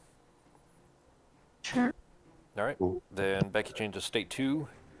 Sure. All right. Cool. Then Becky changes state 2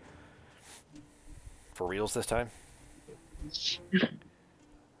 for reals this time.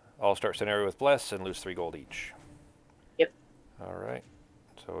 I'll start scenario with bless and lose 3 gold each. Yep. All right.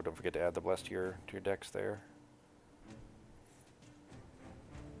 So don't forget to add the bless to your decks there.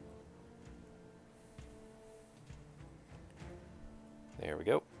 There we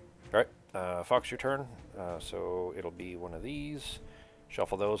go. All right, Fox, your turn. So it'll be one of these.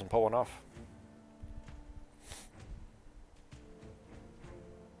 Shuffle those and pull one off.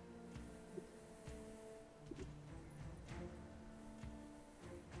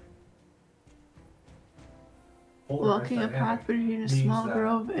 Walking a path between a small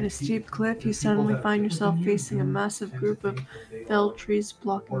grove and a steep cliff, you suddenly find yourself facing a massive group of felled trees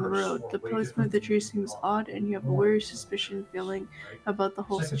blocking the road. The placement of the tree seems odd, and you have a weary suspicion feeling about the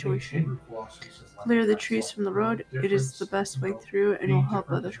whole situation. Clear the trees from the road. It is the best way through and will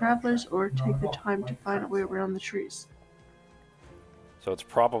help other travelers, or take the time to find a way around the trees. So it's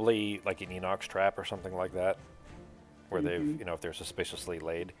probably like an Enoch's trap or something like that, where they've, you know, if they're suspiciously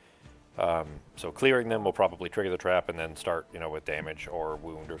laid. So clearing them will probably trigger the trap and then start, you know, with damage or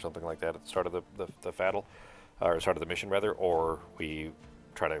wound or something like that at the start of the battle, or start of the mission rather, or we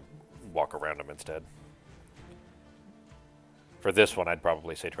try to walk around them instead. For this one, I'd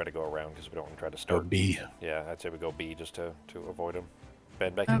probably say try to go around because we don't want to try to Or start. B. Yeah, I'd say we go B just to avoid them.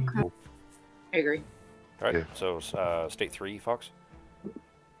 Ben, Becky? Okay. I agree. All right, Yeah. so state 3, Fox.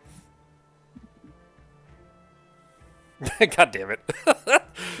 God damn it.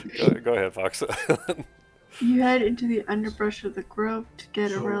 Go ahead, Fox. You head into the underbrush of the grove to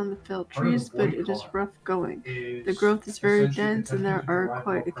get around the felled trees, but it is rough going. The growth is very dense, and there are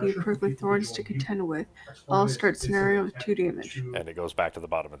quite a few prickly thorns to contend with. I'll start scenario with 2 damage. And it goes back to the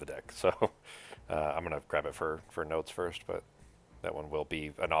bottom of the deck. So I'm going to grab it for notes first, but that one will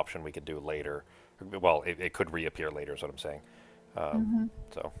be an option we could do later. Well, it could reappear later is what I'm saying.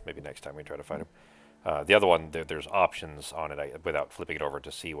 So maybe next time we try to fight him. The other one, there's options on it without flipping it over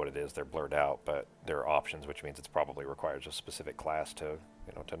to see what it is. They're blurred out, but there are options, which means it's probably requires a specific class to,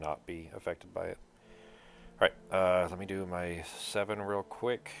 you know, to not be affected by it. All right, let me do my 7 real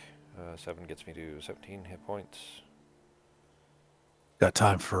quick. 7 gets me to 17 hit points. Got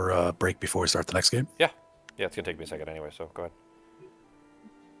time for a break before we start the next game? Yeah, it's gonna take me a second anyway, so go ahead.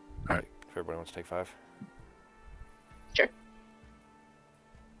 All right. If everybody wants to take 5. Sure.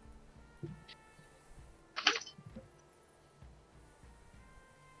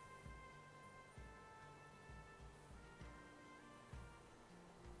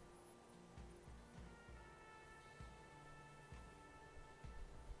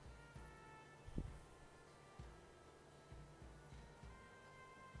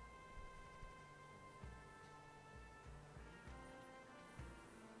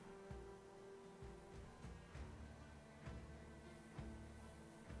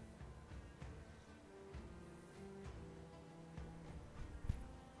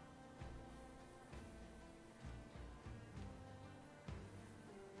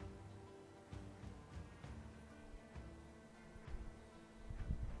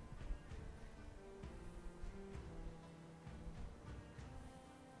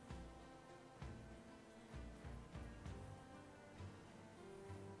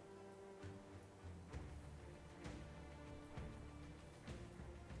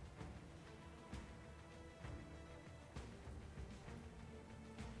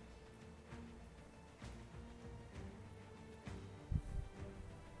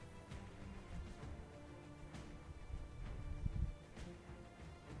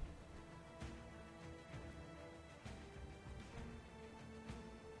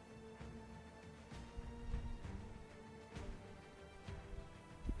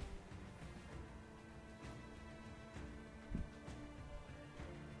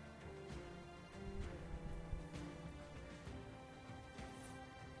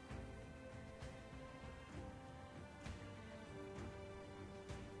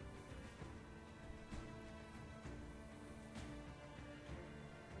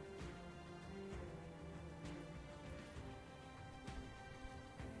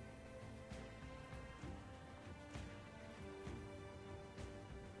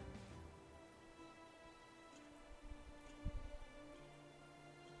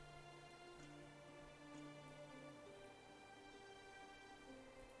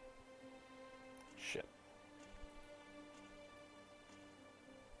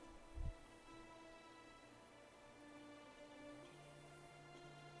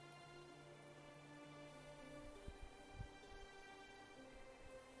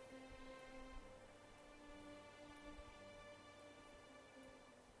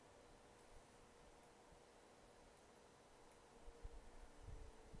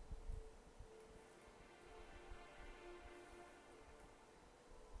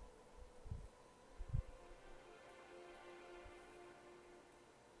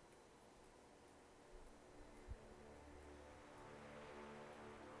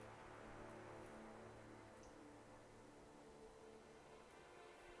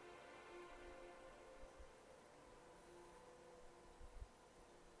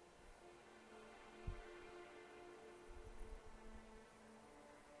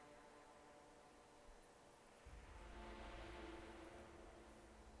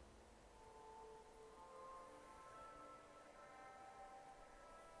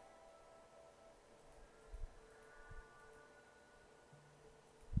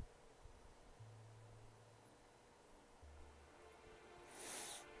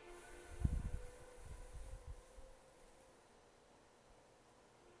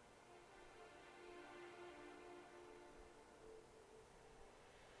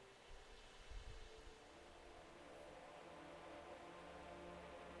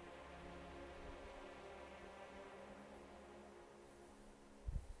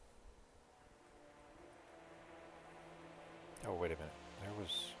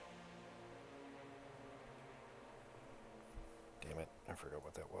 forgot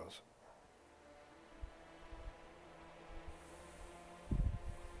what that was.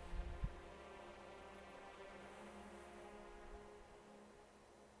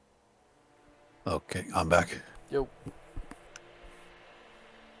 Okay, I'm back. Yo.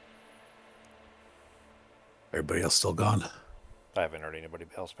 Everybody else still gone? I haven't heard anybody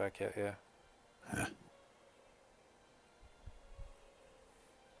else back yet, yeah. Yeah.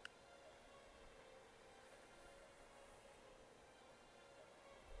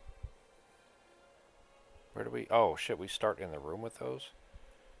 Where do we... Oh, shit, we start in the room with those?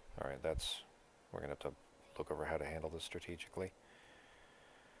 Alright, that's... We're going to have to look over how to handle this strategically.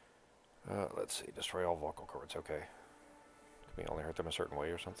 Let's see. Destroy all vocal cords. Okay. Can we only hurt them a certain way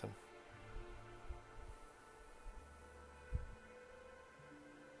or something?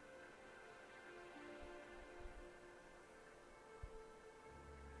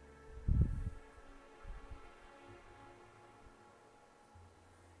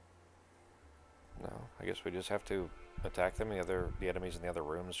 No. I guess we just have to attack them. The enemies in the other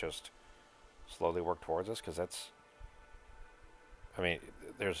rooms just slowly work towards us, because that's... I mean,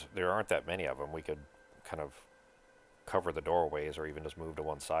 there aren't that many of them. We could kind of cover the doorways or even just move to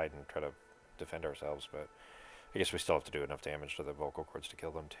one side and try to defend ourselves, but I guess we still have to do enough damage to the vocal cords to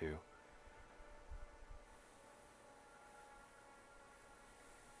kill them too.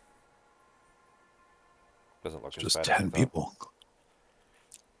 Doesn't look as Just bad. 10 people.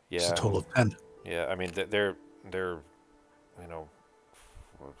 Yeah. It's a total of 10. Yeah, I mean, they're you know,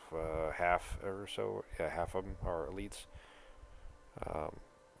 half or so. Yeah, half of them are elites.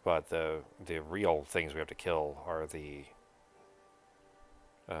 But the real things we have to kill are the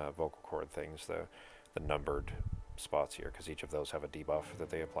vocal cord things, the numbered spots here, because each of those have a debuff that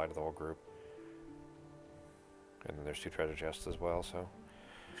they apply to the whole group. And then there's 2 treasure chests as well, so...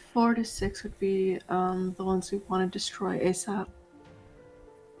 4 to 6 would be the ones we want to destroy ASAP.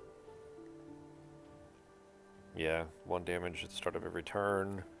 Yeah, 1 damage at the start of every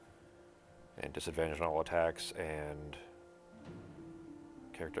turn, and disadvantage on all attacks, and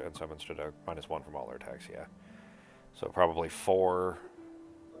character unsummons to -1 from all their attacks, yeah. So probably 4.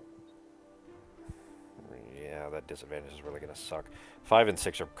 Yeah, that disadvantage is really going to suck. 5 and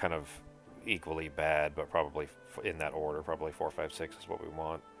 6 are kind of equally bad, but probably in that order. Probably 4, 5, 6 is what we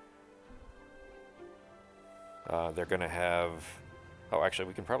want. They're going to have... Oh, actually,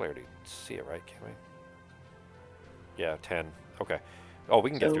 we can probably already see it, right? Can we? Yeah, 10. Okay. Oh, we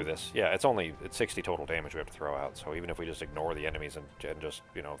can get through this. Yeah, it's 60 total damage we have to throw out. So even if we just ignore the enemies and just,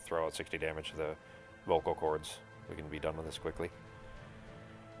 you know, throw out 60 damage to the vocal cords, we can be done with this quickly.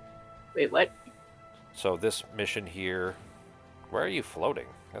 Wait, what? So this mission here... Where are you floating?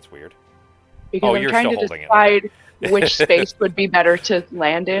 That's weird. Because I'm you're trying still to holding it. decide which space would be better to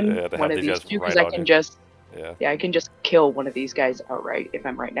land in. Yeah, to one have of these these guys two, because right I on can you. just... Yeah. Yeah, I can just kill one of these guys outright if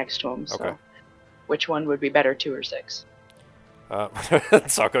I'm right next to him. So, Okay. which one would be better, 2 or 6?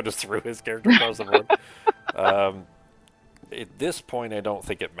 Sako just threw his character across the board. At this point, I don't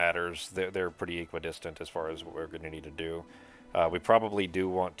think it matters. They're pretty equidistant as far as what we're going to need to do. We probably do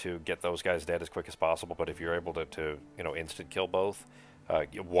want to get those guys dead as quick as possible, but if you're able to you know, instant kill both,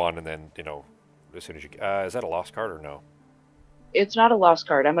 one and then, you know, as soon as you... is that a lost card or no? It's not a lost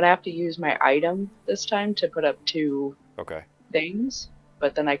card. I'm going to have to use my item this time to put up 2 Okay. things,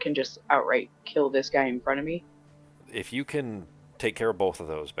 but then I can just outright kill this guy in front of me. If you can take care of both of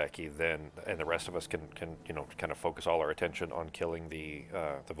those, Becky, then, and the rest of us can you know, kind of focus all our attention on killing the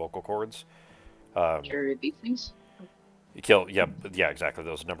vocal cords. Carry these things. You kill, yeah, exactly.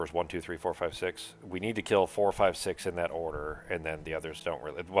 Those numbers 1, 2, 3, 4, 5, 6. We need to kill 4, 5, 6 in that order, and then the others don't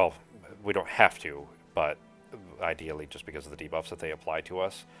really. Well, we don't have to, but ideally, just because of the debuffs that they apply to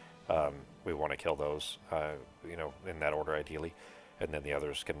us, we want to kill those, you know, in that order ideally, and then the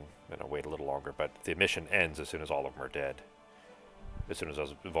others can, you know, wait a little longer. But the mission ends as soon as all of them are dead. As soon as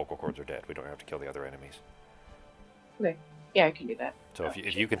those vocal cords are dead, we don't have to kill the other enemies. Okay. Yeah, I can do that. So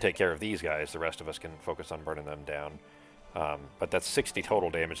if you can take care of these guys, the rest of us can focus on burning them down. But that's 60 total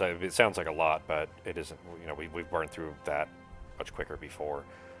damage. It sounds like a lot, but it isn't. You know, we've burned through that much quicker before.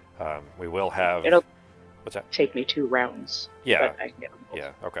 We will have... It'll What's that? take me 2 rounds. Yeah. But I can get them both.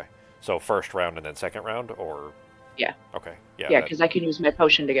 Yeah, okay. So first round and then second round, or... Yeah. Okay, yeah. Yeah, because I can use my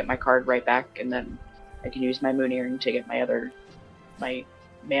potion to get my card right back, and then I can use my moon earring to get my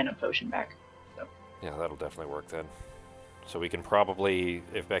mana potion back. So. Yeah, that'll definitely work then. So we can probably,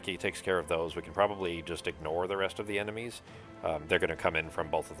 if Becky takes care of those, we can probably just ignore the rest of the enemies. They're going to come in from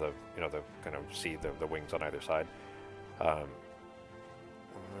both of the, you know, the kind of see the wings on either side. I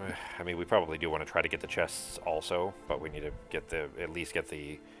mean, we probably do want to try to get the chests also, but we need to get at least get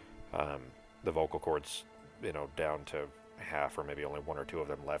the vocal cords, you know, down to half or maybe only one or two of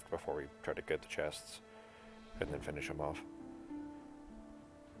them left before we try to get the chests and then finish them off.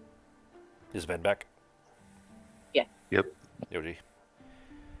 Is Ben back? Yeah. Yep. Yoji.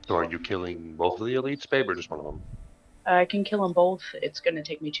 So are you killing both of the elites, babe, or just one of them? I can kill them both. It's going to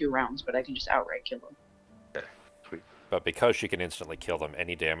take me 2 rounds, but I can just outright kill them. Okay, sweet. But because she can instantly kill them,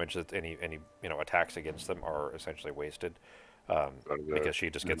 any damage that any attacks against them are essentially wasted. Because she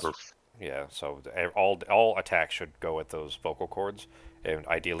just gets yeah. So all attacks should go at those vocal cords, and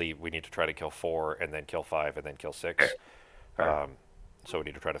ideally we need to try to kill 4 and then kill 5 and then kill 6. So we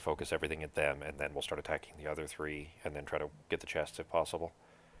need to try to focus everything at them, and then we'll start attacking the other 3, and then try to get the chests if possible.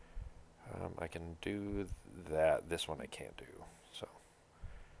 I can do that. This one I can't do. So,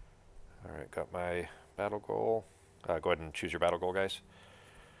 all right, got my battle goal. Go ahead and choose your battle goal, guys.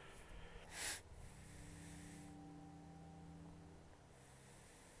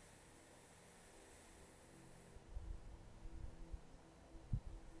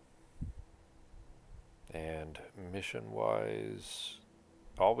 And mission-wise,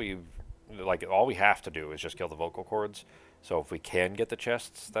 all we have to do is just kill the vocal cords. So if we can get the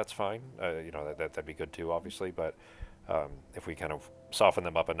chests, that's fine. That'd be good too, obviously. But if we kind of soften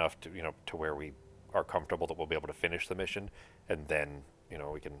them up enough to to where we are comfortable that we'll be able to finish the mission, and then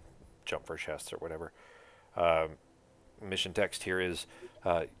we can jump for chests or whatever. Mission text here is: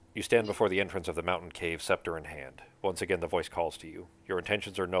 you stand before the entrance of the mountain cave, scepter in hand. Once again, the voice calls to you. Your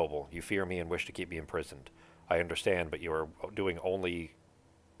intentions are noble. You fear me and wish to keep me imprisoned. I understand, but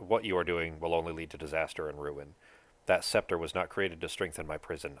what you are doing will only lead to disaster and ruin. That scepter was not created to strengthen my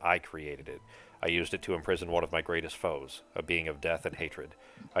prison. I created it. I used it to imprison one of my greatest foes, a being of death and hatred.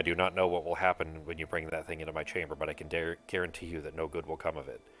 I do not know what will happen when you bring that thing into my chamber, but I can guarantee you that no good will come of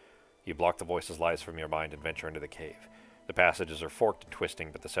it. You block the voice's lies from your mind and venture into the cave. The passages are forked and twisting,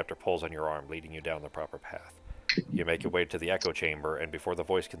 but the scepter pulls on your arm, leading you down the proper path. You make your way to the echo chamber, and before the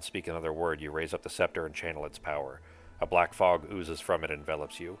voice can speak another word, you raise up the scepter and channel its power. A black fog oozes from it and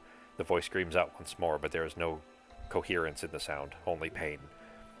envelops you. The voice screams out once more, but there is no coherence in the sound, only pain.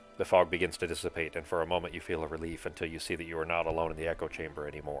 The fog begins to dissipate, and for a moment you feel a relief until you see that you are not alone in the echo chamber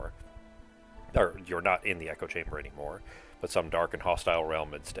anymore. Or, you're not in the echo chamber anymore, but some dark and hostile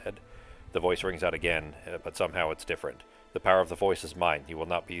realm instead. The voice rings out again, but somehow it's different. The power of the voice is mine. You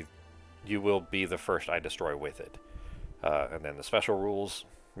will be the first I destroy with it. And then the special rules,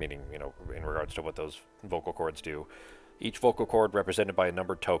 meaning, in regards to what those vocal cords do. Each vocal cord, represented by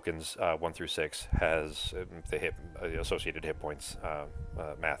numbered tokens, 1 through 6, has the associated hit points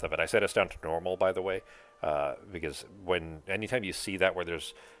math of it. I set us down to normal, by the way, because anytime you see that where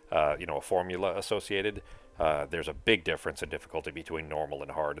there's a formula associated, there's a big difference in difficulty between normal and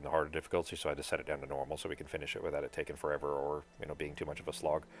hard, and the harder difficulty. So I just set it down to normal so we can finish it without it taking forever or being too much of a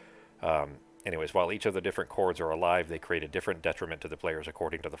slog. Anyways, while each of the different cords are alive, they create a different detriment to the players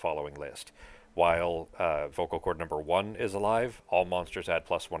according to the following list. While vocal cord number 1 is alive, all monsters add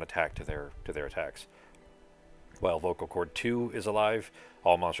 +1 attack to their attacks. While vocal cord 2 is alive,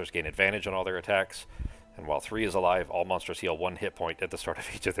 all monsters gain advantage on all their attacks. And while 3 is alive, all monsters heal 1 hit point at the start of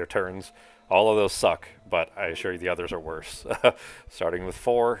each of their turns. All of those suck, but I assure you the others are worse. Starting with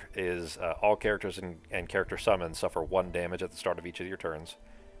 4 is all characters and character summons suffer 1 damage at the start of each of your turns.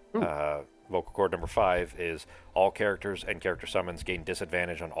 Vocal cord number 5 is all characters and character summons gain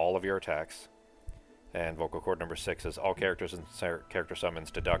disadvantage on all of your attacks. And vocal cord number 6 is all characters and character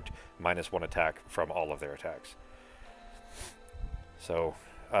summons deduct -1 attack from all of their attacks. So,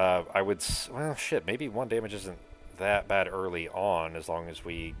 maybe 1 damage isn't that bad early on, as long as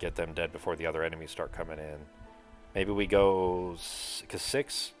we get them dead before the other enemies start coming in. Maybe we go,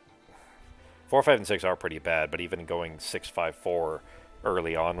 because 4, 5, and 6 are pretty bad, but even going 6, 5, 4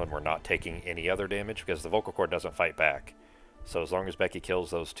 early on when we're not taking any other damage, because the vocal cord doesn't fight back. So as long as Becky kills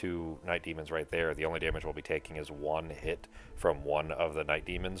those 2 night demons right there, the only damage we'll be taking is 1 hit from one of the night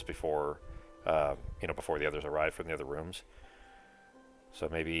demons before the others arrive from the other rooms. So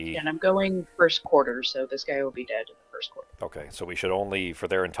maybe... And I'm going first quarter, so this guy will be dead in the first quarter. Okay, so we should only, for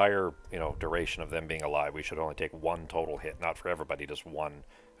their entire, duration of them being alive, we should only take 1 total hit, not for everybody, just 1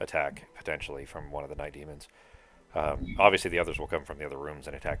 attack, potentially, from one of the night demons. Obviously the others will come from the other rooms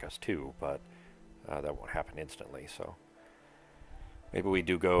and attack us too, but that won't happen instantly, so... Maybe we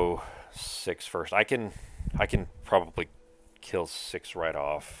do go 6 first. I can probably kill 6 right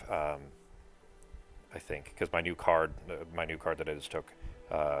off, I think, because my new card that I just took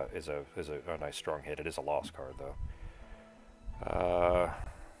is a nice strong hit. It is a lost card though.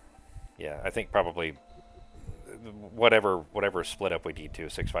 Yeah, I think probably whatever split up we need to,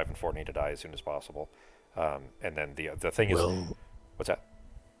 6, 5, and 4 need to die as soon as possible. And then the thing is, what's that?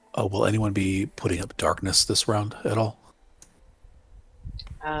 Will anyone be putting up darkness this round at all?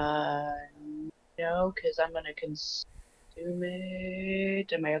 No, because I'm gonna consume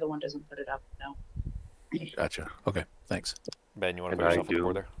it, and my other one doesn't put it up. No. Gotcha. Okay, thanks. Ben, you want to Can put I yourself on the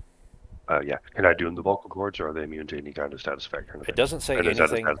board do? there? Yeah. Can I doom the vocal cords, or are they immune to any kind of status effect or It anything? doesn't say And is that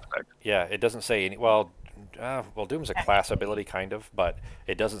a anything. status effect? Yeah, it doesn't say any. Well, Doom's a class ability kind of, but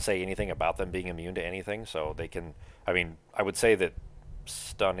it doesn't say anything about them being immune to anything. So they can. I mean, I would say that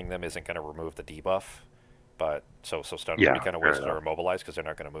stunning them isn't going to remove the debuff, but so stun would be Yeah, kind of fair wasted or enough. immobilized because they're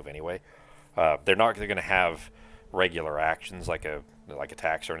not going to move anyway. They're not going to have regular actions like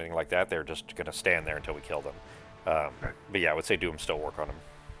attacks or anything like that. They're just going to stand there until we kill them. Right. But yeah, I would say Doom still work on them,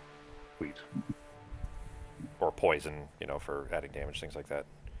 Sweet. or poison, for adding damage, things like that.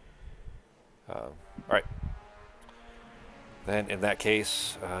 All right. Then in that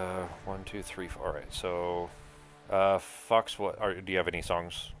case, 1, 2, 3, 4. All right. So, Fox, do you have any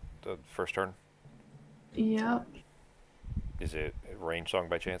songs the first turn? Yep. Is it a range song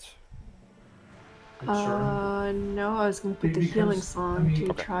by chance? No, I was gonna put the healing song to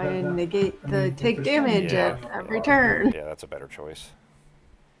Okay. try and negate the take damage Yeah. at every turn. Yeah, that's a better choice.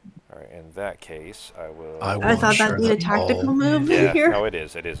 All right. In that case, I will. I will I thought ensure that'd be a that tactical all- move Yeah. here. No, it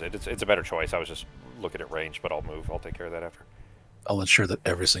is. It is. It's a better choice. I was just looking at range, but I'll move. I'll take care of that after. I'll ensure that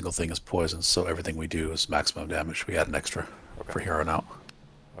every single thing is poisoned, so everything we do is maximum damage. We add an extra Okay. for here on out.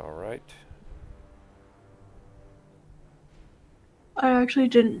 All right. I actually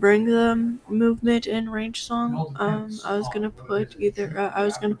didn't bring the movement and range song. I was gonna put I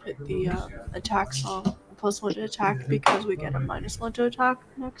was gonna put the attack song +1 to attack because we get a -1 to attack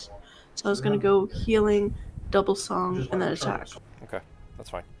next. So I was gonna go healing, double song, and then attack. Okay, that's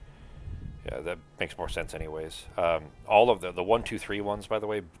fine. Yeah, that makes more sense anyways. All of the 1, 2, 3 ones, by the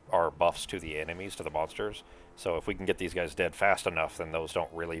way, are buffs to the enemies, to the monsters. So if we can get these guys dead fast enough, then those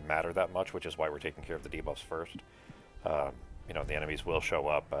don't really matter that much, which is why we're taking care of the debuffs first. The enemies will show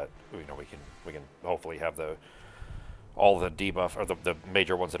up, but we can hopefully have all the debuff, or the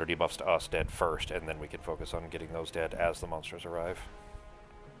major ones that are debuffs to us, dead first, and then we can focus on getting those dead as the monsters arrive.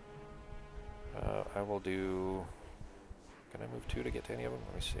 I will do. Can I move 2 to get to any of them?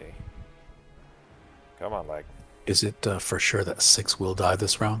 Let me see. Come on, lag. Is it for sure that 6 will die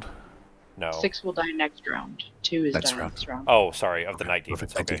this round? No. 6 will die next round. 2 is Next dying round. this round. Oh, sorry, of the night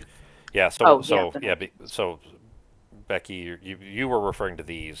Perfect, demons. thank Okay. you. Yeah. So Oh, so yeah, yeah. So Becky, you were referring to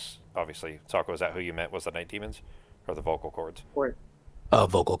these, obviously. Sako, is that who you meant? Was the night demons, or the vocal cords? Or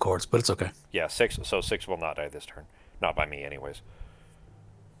Vocal cords, but it's okay. Yeah, 6. So 6 will not die this turn. Not by me, anyways.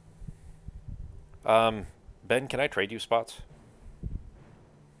 Ben, can I trade you spots?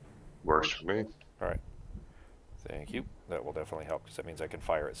 Works for me. All right. Thank you. That will definitely help because that means I can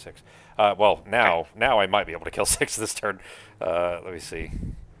fire at 6. Well, now I might be able to kill 6 this turn. Let me see.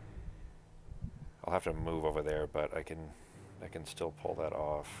 I'll have to move over there, but I can still pull that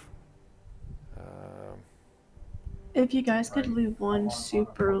off. If you guys could leave one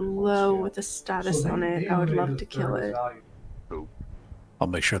super low with a status on it, I would love to kill it. I'll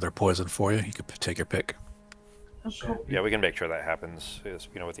make sure they're poisoned for you. You can take your pick. Okay. Yeah, we can make sure that happens.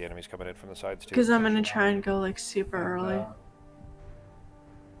 With the enemies coming in from the sides too. Because I'm gonna try and go like super early.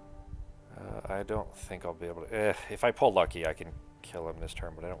 I don't think I'll be able to. If I pull lucky, I can kill him this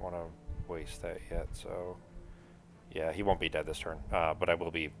turn, but I don't want to waste that yet. So, yeah, he won't be dead this turn. But I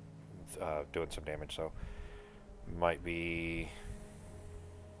will be doing some damage. So, might be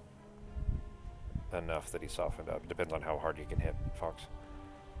enough that he softened up. Depends on how hard you can hit Fox.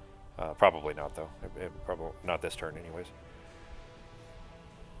 Probably not though. Probably not this turn, anyways.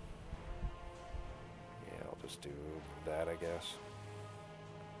 Yeah, I'll just do that, I guess.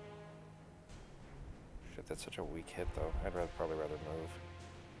 Shit, that's such a weak hit though. I'd probably rather move.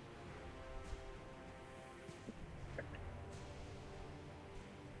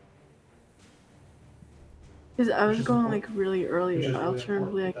 Because I was going like really early.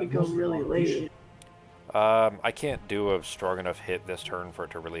 Alternatively, I could go really late. I can't do a strong enough hit this turn for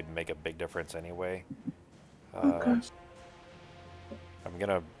it to really make a big difference anyway. Okay. I'm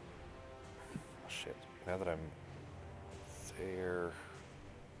gonna. Oh, shit. Now that I'm there.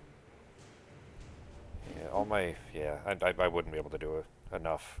 Yeah, I wouldn't be able to do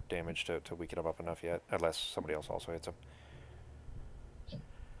enough damage to weaken him up enough yet, unless somebody else also hits him.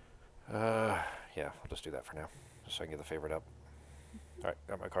 Yeah, we'll just do that for now, just so I can get the favorite up. Alright,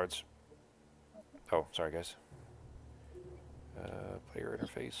 got my cards. Oh, sorry guys. Player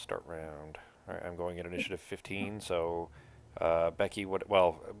interface, start round. Alright, I'm going at initiative 15, so Becky would,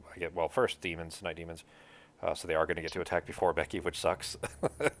 first demons, night demons. So they are going to get to attack before Becky, which sucks.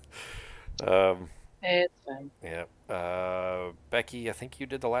 it's fine. Yeah. Becky, I think you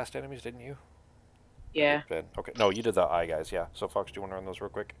did the last enemies, didn't you? Yeah. Ben. Okay. No, you did the eye guys. Yeah. So Fox, do you want to run those real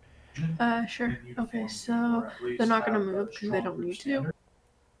quick? Sure. Okay, so they're not gonna move because they don't need to.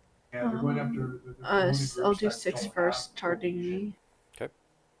 I'll do 6 first, targeting me. Okay.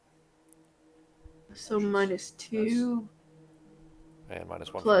 So -2 And -1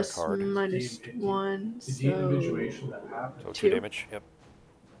 from the plus card. -1, So 2 damage. Yep.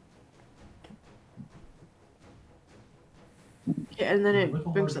 Okay, and then it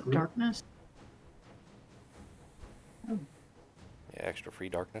brings up darkness. Yeah, extra free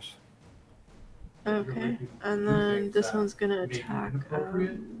darkness. Okay, and then this one's gonna attack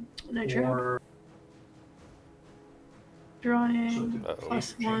Nitro. Drawing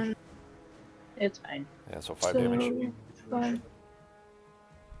 +1. It's fine. Yeah, so 5 damage. 5.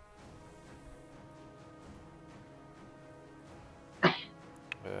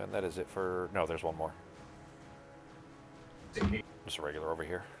 And that is it for... No, there's one more. Just a regular over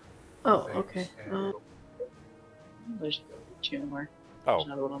here. Oh, okay. There's 2 more. Oh, There's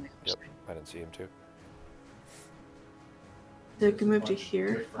another one on the other yep. side. I didn't see him too. They can move to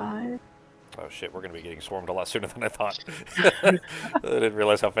here, 5. Oh shit, we're going to be getting swarmed a lot sooner than I thought. I didn't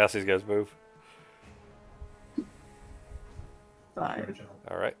realize how fast these guys move. 5.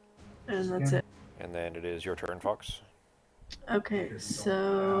 Alright. And that's it. And then it is your turn, Fox. Okay,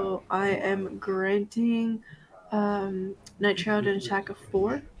 so I am granting Nitro an attack of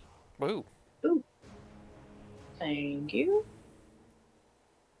 4. Woohoo. Ooh. Thank you.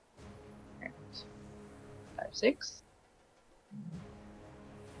 Alright. 5, 6.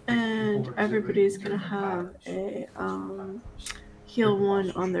 And everybody's gonna have a heal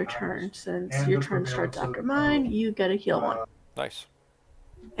 1 on their turn. Since your turn starts after mine, you get a heal 1. Nice.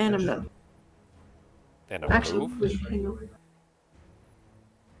 And I'm done. And a Actually, move. wait, hang on.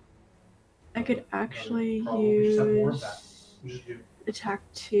 I could actually use attack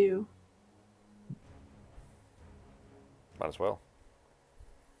 2. Might as well.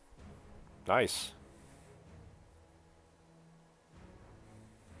 Nice.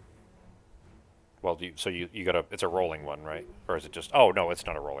 Well, so you gotta... It's a rolling one, right? Or is it just... Oh, no, it's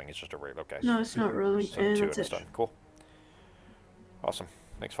not a rolling. It's just a regular... Okay. No, it's not rolling, So and 2 that's and it's it. done. Cool. Awesome.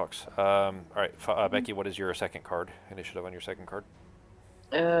 Thanks, Fox. Alright, Becky, what is your second card? Initiative on your second card?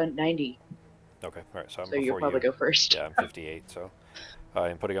 90. Okay, alright, so I'm So you'll before probably you. go first. Yeah, I'm 58, so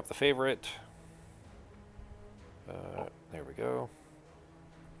I'm putting up the favorite. There we go.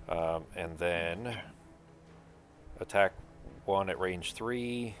 And then attack 1 at range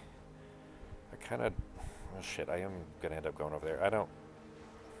 3. I kind of... Oh, shit, I am going to end up going over there. I don't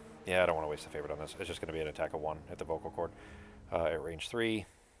want to waste the favorite on this. It's just going to be an attack of 1 at the vocal cord at range 3.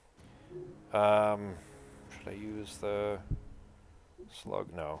 Should I use the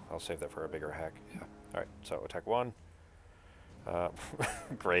slug? No, I'll save that for a bigger hack. Yeah. Alright, so attack 1.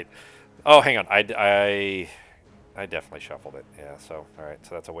 Great. Oh, hang on. I definitely shuffled it. Yeah, so, alright.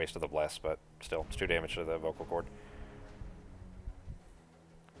 So that's a waste of the bless, but still, it's 2 damage to the vocal cord.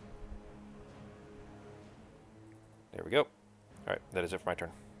 There we go. Alright, that is it for my turn.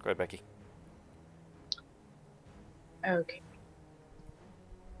 Go ahead, Becky. Okay.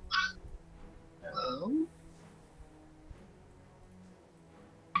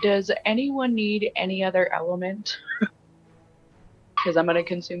 Does anyone need any other element? Because I'm going to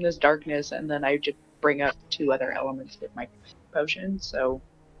consume this darkness, and then I just bring up 2 other elements with my potion, so...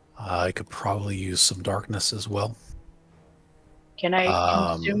 I could probably use some darkness as well. Can I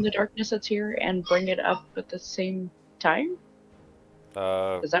consume the darkness that's here and bring it up at the same time?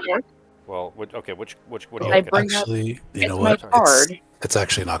 Does that work? Well, what do you I look at? bring up... Actually, you know my what? card. It's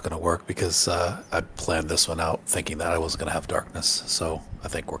actually not going to work because I planned this one out thinking that I wasn't going to have darkness. So I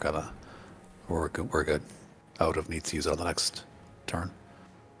think we're good. We're good. I would have need to use it on the next turn.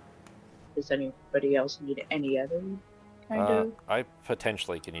 Does anybody else need any other kind of? I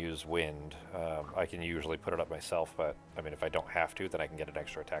potentially can use wind. I can usually put it up myself, but I mean, if I don't have to, then I can get an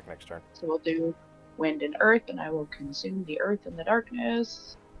extra attack next turn. So we'll do wind and earth, and I will consume the earth and the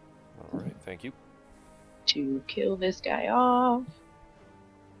darkness. All right, thank you. To kill this guy off.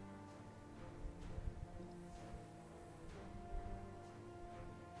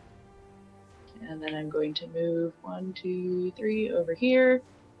 And then I'm going to move 1, 2, 3 over here.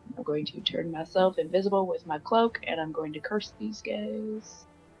 I'm going to turn myself invisible with my cloak, and I'm going to curse these guys.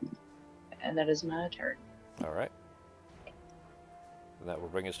 And that is my turn. All right. And that will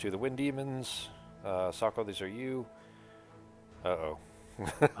bring us to the wind demons. Sako, these are you. Uh-oh.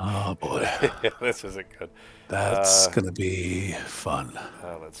 Oh boy, This isn't good. that's gonna be fun.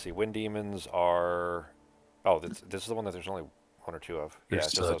 Let's see. Wind demons are... Oh, this is the one that there's only 1 or 2 of.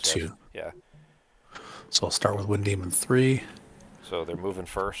 There's just those guys. 2. Yeah. So I'll start with Wind Demon 3. So they're moving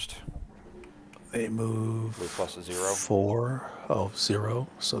first. They move. Move plus a 0. 4. Oh, 0.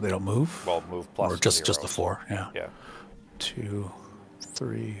 So they don't move. Well, move plus or just 0. just the 4. Yeah. Yeah. 2,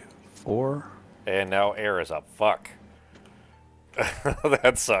 3, 4. And now air is up. Fuck.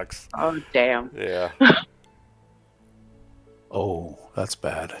 That sucks. Oh, damn. Yeah. Oh, that's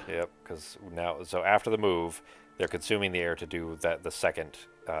bad. Yep. Because now, so after the move, they're consuming the air to do that the second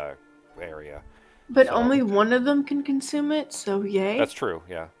area. But So- only one of them can consume it, so yay. That's true.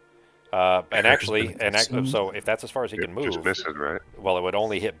 Yeah. And Air actually, has been consumed. so if that's as far as he can It just move, misses, right? well, it would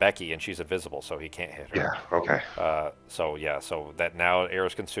only hit Becky, and she's invisible, so he can't hit her. Yeah. Okay. So yeah, so that now air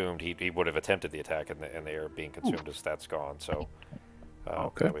is consumed. He would have attempted the attack, and the air being consumed is that's gone. So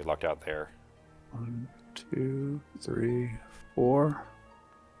Okay. yeah, we lucked out there. 1, 2, 3, 4.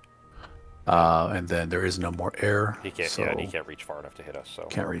 And then there is no more air. He can't. So Yeah, and he can't reach far enough to hit us. So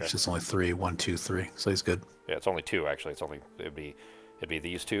can't we're reach. okay. It's only 3. 1, 2, 3. So he's good. Yeah, it's only 2 actually. It'd be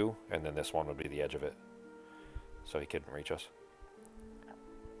these 2, and then this one would be the edge of it. So he couldn't reach us.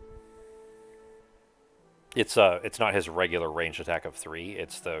 It's not his regular ranged attack of 3.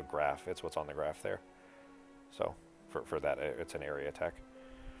 It's the graph. It's what's on the graph there. So for that, it's an area attack.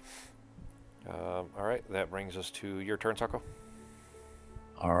 All right, that brings us to your turn, Sako.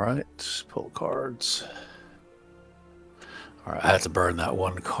 All right. Pull cards. All right. I had to burn that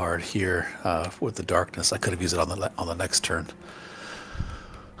one card here with the darkness. I could have used it on the next turn.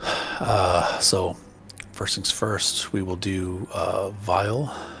 So first things first, we will do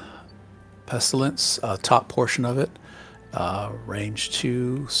Vile Pestilence, top portion of it, range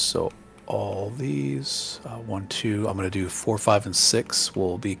 2. So all these, 1, 2. I'm going to do 4, 5, and 6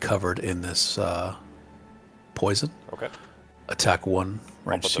 will be covered in this poison. Okay. Attack 1,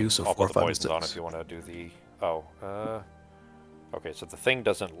 range 2. So I'll 4, put the 5, and poisons 6. on if you want to do the. Oh. Okay, so the thing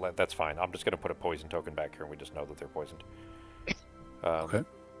doesn't let. That's fine. I'm just going to put a poison token back here, and we just know that they're poisoned. Okay.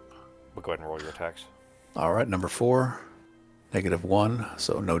 But go ahead and roll your attacks. All right. Number 4, -1,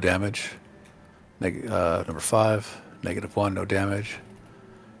 so no damage. Number 5, -1, no damage.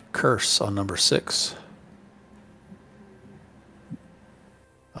 Curse on number 6.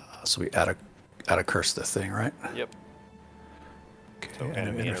 So we add a curse to the thing, right? Yep. Okay. So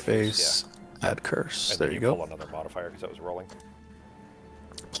enemy enemy interface. Add curse. And There then you pull go. another modifier because that was rolling.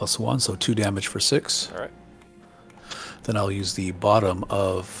 +1, so 2 damage for 6. All right. Then I'll use the bottom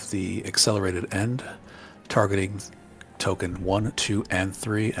of the accelerated end, targeting token 1, 2, and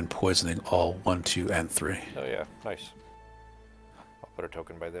 3, and poisoning all 1, 2, and 3. Oh yeah, nice. I'll put a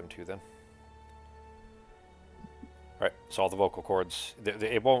token by them too then. All right. So all the vocal cords.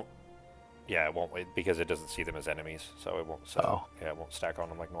 It won't. Yeah, it won't because it doesn't see them as enemies, so it won't. Oh. Yeah, it won't stack on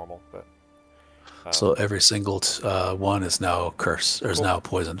them like normal. But So every single one is now cursed, or is Cool. now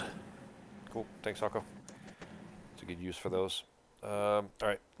poisoned. cool. Thanks, Sako. It's a good use for those. All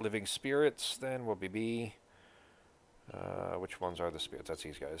right. Living spirits then will be B. Which ones are the spirits? That's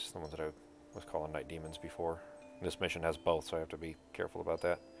these guys. The ones that I was calling night demons before. This mission has both, so I have to be careful about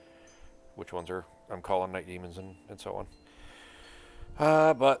that. Which ones are I'm calling night demons and so on.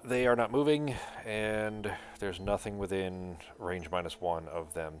 But they are not moving, and there's nothing within range -1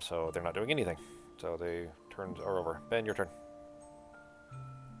 of them, so they're not doing anything. So they turns are over. Ben, your turn.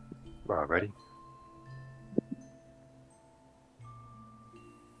 Ready?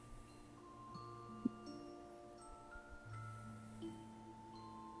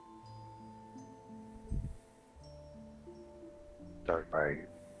 Start by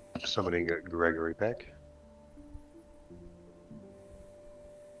summoning Gregory Peck.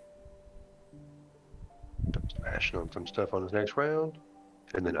 Smashing on some stuff on his next round.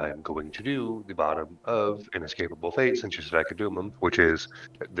 And then I am going to do the bottom of Inescapable Fate, since you said I could doom them, which is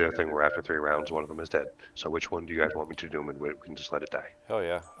the thing where after 3 rounds, one of them is dead. So which one do you guys want me to doom, and we can just let it die? Hell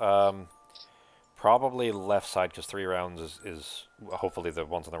yeah. Probably left side, because 3 rounds is hopefully the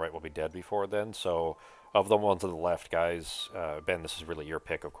ones on the right will be dead before then. So of the ones on the left, guys, Ben, this is really your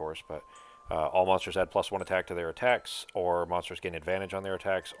pick, of course, but all monsters add +1 attack to their attacks, or monsters gain advantage on their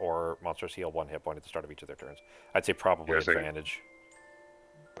attacks, or monsters heal 1 hit point at the start of each of their turns. I'd say probably Yeah, I think- advantage.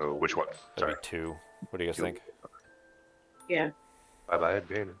 Oh, which one? Sorry. That'd be 2. What do you guys think? Yeah. Bye-bye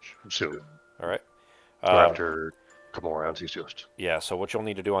advantage. Soon. All right. Or after a couple more rounds, he's just... Yeah, so what you'll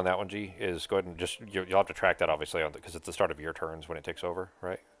need to do on that one, G, is go ahead and just, you'll have to track that obviously on because it's the start of your turns when it takes over,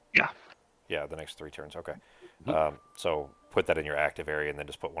 right? Yeah. Yeah, the next 3 turns, okay. Mhm. So put that in your active area and then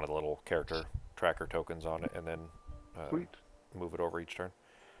just put one of the little character tracker tokens on it and then Sweet. move it over each turn.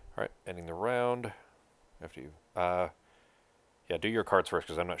 All right, ending the round. After you, yeah, do your cards first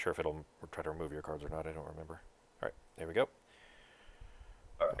because I'm not sure if it'll try to remove your cards or not. I don't remember. All right, there we go.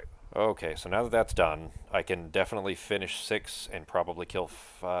 All right. Okay, so now that that's done, I can definitely finish 6 and probably kill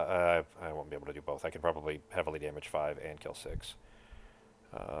 5. I won't be able to do both. I can probably heavily damage 5 and kill 6.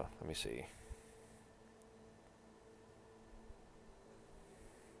 Let me see.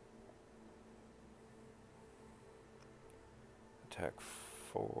 Attack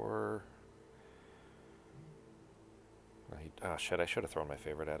 4. Oh, shit, I should have thrown my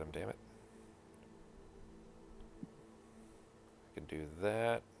favorite at him, damn it. I can do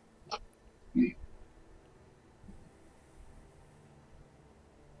that. Shit,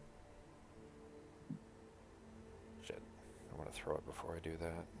 I want to throw it before I do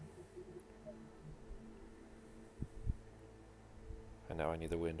that. And now I need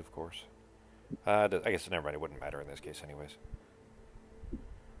the wind, of course. I guess never mind, it wouldn't matter in this case anyways.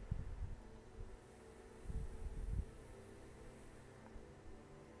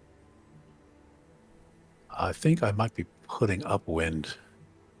 I think I might be putting up wind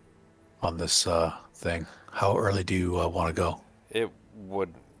on this thing. How early do you want to go? It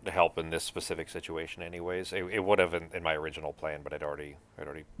would help in this specific situation anyways. It would have in my original plan, but I'd already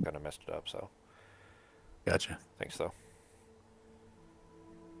kind of messed it up, so. Gotcha. Thanks, though.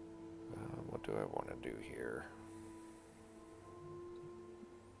 What do I want to do here?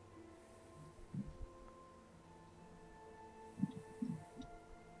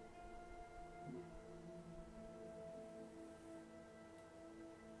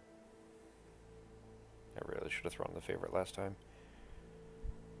 I really should have thrown the favorite last time.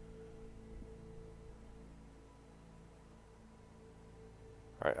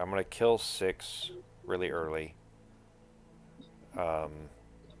 Alright, I'm going to kill 6 really early. And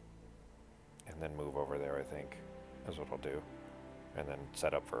then move over there, I think, is what I'll do. And then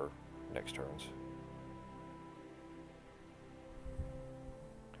set up for next turns.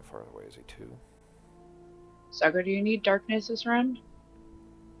 How far away is he? 2? Saga, do you need darkness this round?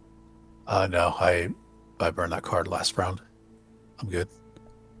 No, I burned that card last round. I'm good.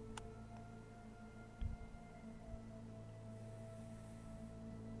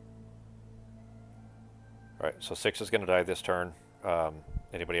 Alright, so 6 is going to die this turn.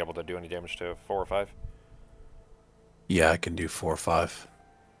 Anybody able to do any damage to 4 or 5? Yeah, I can do 4 or 5.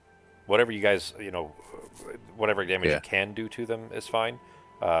 Whatever you guys, whatever damage Yeah. you can do to them is fine.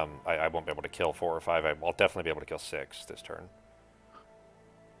 I won't be able to kill 4 or 5. I'll definitely be able to kill 6 this turn.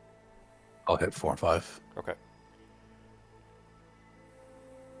 I'll hit 4 and 5. Okay.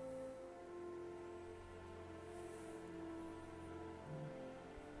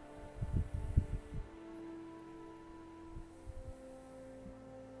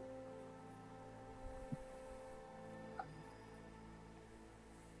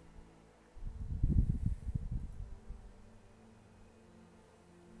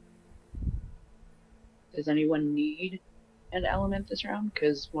 Does anyone need an element this round?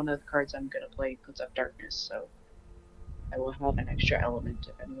 Because one of the cards I'm going to play puts up darkness, so I will have an extra element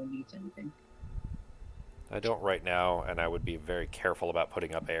if anyone needs anything. I don't right now, and I would be very careful about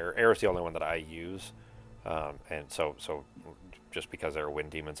putting up air. Air is the only one that I use, and so just because there are wind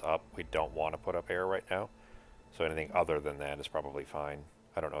demons up, we don't want to put up air right now. So anything other than that is probably fine.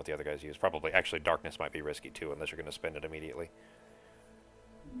 I don't know what the other guys use. Probably, actually, darkness might be risky too, unless you're going to spend it immediately.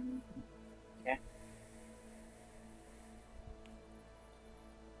 Yeah.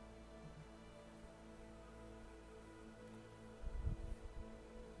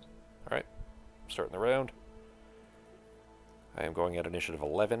 Alright, starting the round. I am going at initiative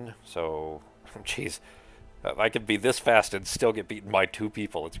 11, so, jeez. I could be this fast and still get beaten by 2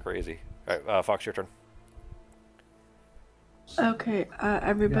 people. It's crazy. Alright, Fox, your turn. Okay,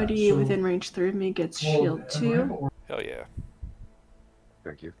 everybody within range 3 of me gets shield 2, Hell yeah.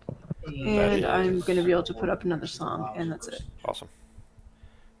 Thank you. and I'm going to be able to put up another song, and that's it. Awesome.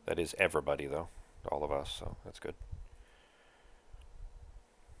 That is everybody, though. All of us, so that's good.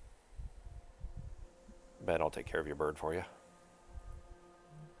 Ben, I'll take care of your bird for you.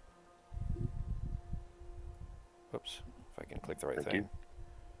 Whoops. If I can click the right Thank thing. you.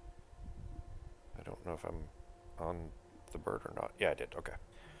 I don't know if I'm on the bird or not. Yeah, I did. Okay.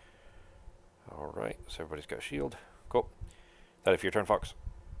 Alright, so everybody's got a shield. Cool. That if your turn, Fox.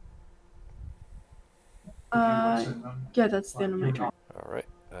 Yeah, that's the end of my turn. Alright.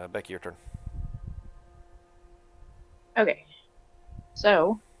 Becky, your turn. Okay.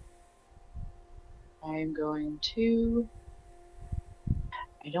 So, I'm going to...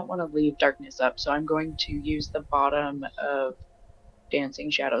 I don't want to leave darkness up, so I'm going to use the bottom of Dancing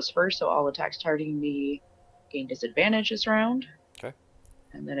Shadows first, so all attacks targeting me gain disadvantage this round. Okay.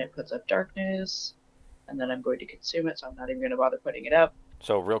 And then it puts up darkness, and then I'm going to consume it, so I'm not even going to bother putting it up.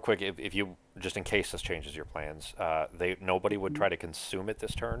 So real quick, if you just in case this changes your plans, nobody would try to consume it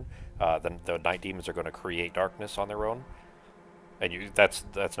this turn. Then the night demons are going to create darkness on their own, and that's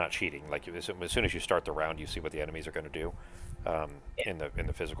not cheating. Like as soon as you start the round, you see what the enemies are going to do in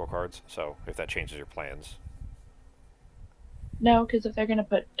the physical cards. So if that changes your plans, No, because if they're gonna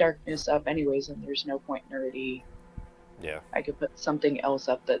put darkness up anyways, then there's no point in already. yeah, I could put something else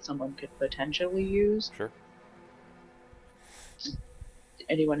up that someone could potentially use. sure.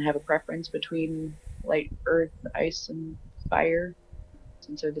 Anyone have a preference between light, earth, ice, and fire,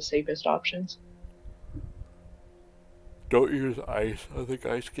 since they're the safest options? Don't use ice. I think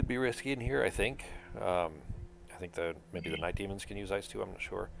ice could be risky in here. I think maybe the night demons can use ice too. I'm not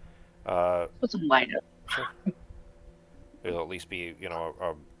sure. Put some light up. Sure. It'll at least be,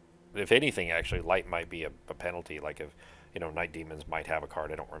 if anything, actually, light might be a penalty. Like if, night demons might have a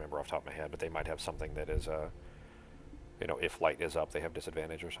card. I don't remember off the top of my head, but they might have something that is, if light is up, they have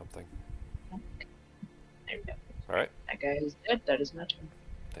disadvantage or something. There we go. All right. That guy is dead. That is my turn.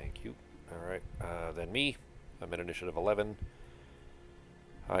 Thank you. All right. Then me. I'm at initiative 11.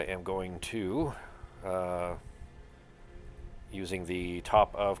 I am going to, using the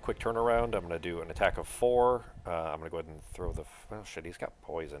top of quick turnaround, I'm going to do an attack of 4. I'm going to go ahead and throw the... Well, shit, he's got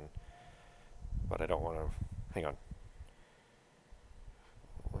poison. But I don't want to... Hang on.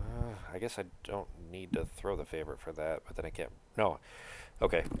 I guess I don't need to throw the favorite for that, but then I can't... No.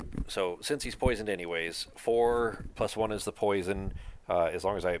 Okay. So, since he's poisoned anyways, 4 plus 1 is the poison. As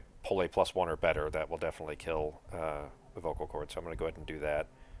long as I pull a +1 or better, that will definitely kill the vocal cord. So I'm going to go ahead and do that.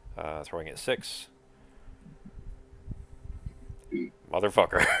 Throwing it 6.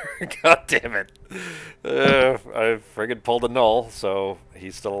 Motherfucker. God damn it. I friggin' pulled a null, so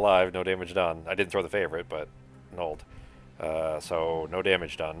he's still alive. No damage done. I didn't throw the favorite, but nulled. So no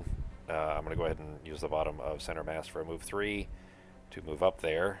damage done. I'm going to go ahead and use the bottom of center mass for a move 3 to move up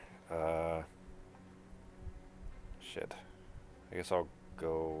there. Shit. I guess I'll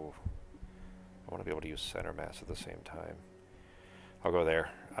go... I want to be able to use center mass at the same time. I'll go there.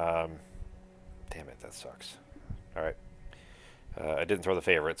 Damn it, that sucks. Alright. I didn't throw the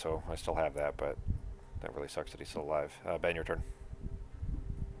favorite, so I still have that, but that really sucks that he's still alive. Ben, your turn.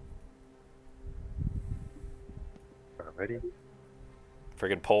 Alrighty.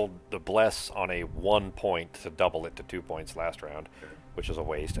 Friggin' pulled the bless on a 1 point to double it to 2 points last round, which is a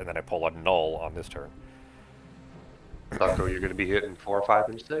waste, and then I pull a null on this turn. Taco, you're going to be hitting 4, 5,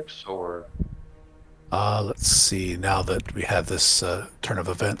 and 6, or? Let's see. Now that we have this turn of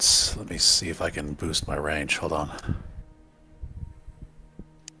events, let me see if I can boost my range. Hold on.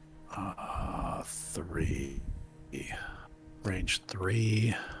 3. Range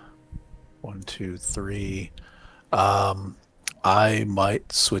 3. 1, 2, 3. I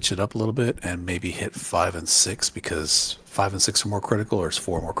might switch it up a little bit and maybe hit 5 and 6 because 5 and 6 are more critical, or is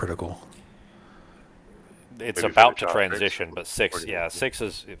 4 more critical? It's Maybe about to finish off transition, 6, but 6, or yeah, 6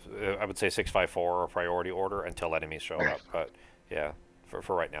 is, I would say 6, 5, 4 or priority order until enemies show up. But yeah,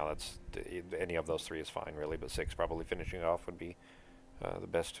 for right now, that's any of those 3 is fine, really. But 6 probably finishing off would be the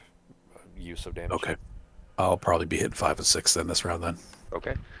best use of damage. Okay. I'll probably be hitting 5 and 6 then this round then.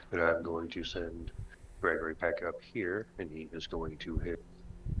 Okay. And I'm going to send Gregory back up here, and he is going to hit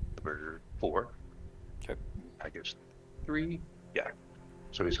number 4. Okay. I guess 3. Yeah.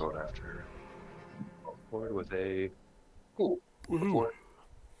 So he's going after forward with a cool. +1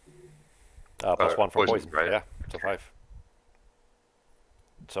 for poison, right? Yeah, so 5.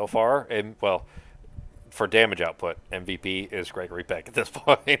 So far, well, for damage output, MVP is Gregory Peck at this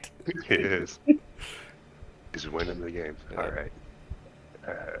point. He is. He's winning the game. Yeah. All right.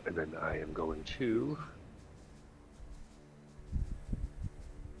 And then I am going to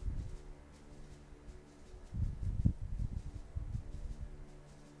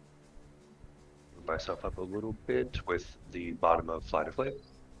move myself up a little bit with the bottom of Flight of Flame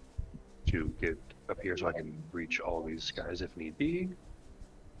to get up here so I can reach all these guys if need be.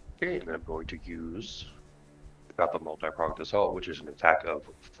 Okay, and I'm going to use the multi-pronged assault, which is an attack of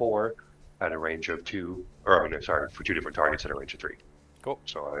 4 at a range of 2, or I mean, sorry, for 2 different targets at a range of 3. Cool.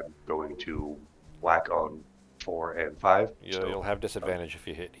 So I'm going to whack on 4 and 5. You'll have disadvantage if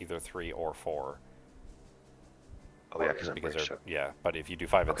you hit either 3 or 4. Oh yeah, because I'm Because ranged they're, up. yeah, but if you do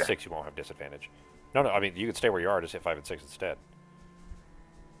 5 and Okay. 6, you won't have disadvantage. No, I mean, you can stay where you are, just hit 5 and 6 instead.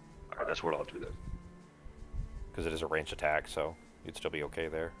 All right, that's what I'll do then. Because it is a ranged attack, so you'd still be okay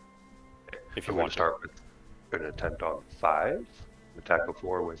there. If you I'm going want to start with an attempt on 5. Attack of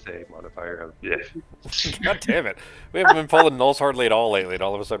 4 with a modifier of God damn it. We haven't been pulling nulls hardly at all lately, and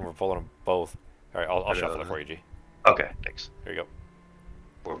all of a sudden we're pulling them both. All right, I'll shuffle it for you, G. Okay, thanks. Here you go.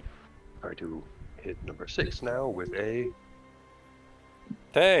 We'll try to hit number 6 now with a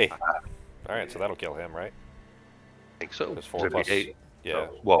Hey! Alright, so that'll kill him, right? I think so. Because 4 It'd plus... be 8. Yeah,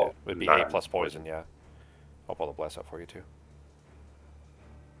 So, well, yeah. It'd be 8 9 plus poison, yeah. I'll pull the bless up for you, too.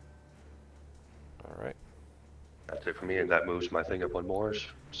 Alright. That's it for me, and that moves my thing up one more.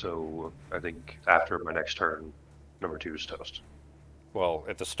 So I think after my next turn, number 2 is toast. Well,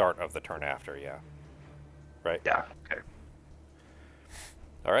 at the start of the turn after, yeah. Right? Yeah, okay.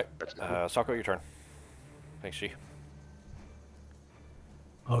 Alright. That's cool. Sako, your turn. Thanks, G.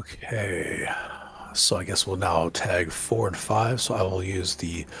 Okay, so I guess we'll now tag 4 and 5. So I will use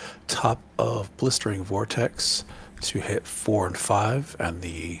the top of Blistering Vortex to hit 4 and 5, and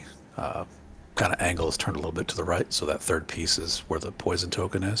the kind of angle is turned a little bit to the right, so that third piece is where the poison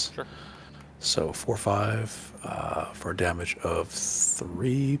token is. Sure. So 4, 5 for a damage of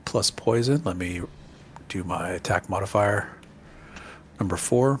 3 plus poison. Let me do my attack modifier. Number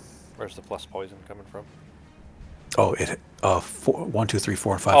 4. Where's the plus poison coming from? Oh, it 1, 2, 3,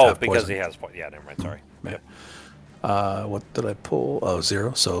 4, and 5 Oh, have because poison. he has poison. Yeah, never mind, sorry. Yeah. Yep. What did I pull? Oh,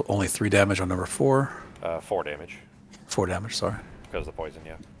 0. So only 3 damage on number 4. 4 damage. 4 damage, sorry. Because of the poison,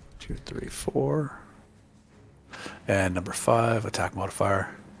 yeah. 2, 3, 4. And number 5, attack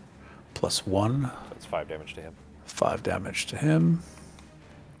modifier, plus 1. That's 5 damage to him. 5 damage to him.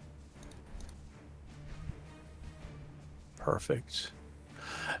 Perfect.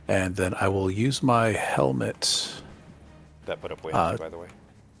 And then I will use my helmet. That put up way by the way.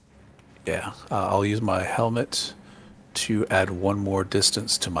 Yeah, I'll use my helmet to add 1 more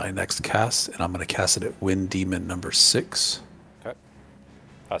distance to my next cast, and I'm going to cast it at Wind Demon number 6. Okay.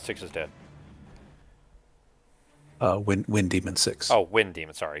 6 is dead. Wind Demon 6. Oh, Wind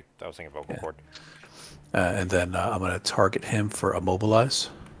Demon, sorry. I was thinking vocal cord. And then I'm going to target him for Immobilize.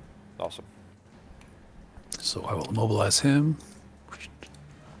 Awesome. So I will immobilize him.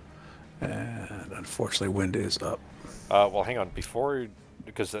 And unfortunately, Wind is up. Well, hang on. Before,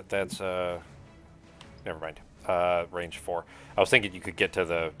 because that's never mind. Range 4. I was thinking you could get to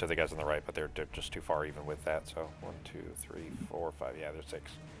the guys on the right, but they're just too far even with that. So 1, 2, 3, 4, 5. Yeah, they're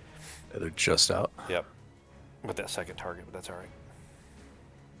 6. They're just out. Yep. With that second target, but that's all right.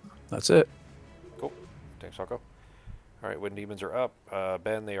 That's it. Cool. Thanks, Sako. All right, Wind Demons are up.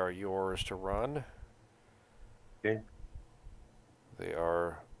 Ben, they are yours to run. Okay. They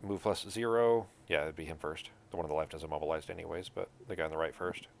are move plus 0. Yeah, it'd be him first. The one on the left is immobilized anyways, but the guy on the right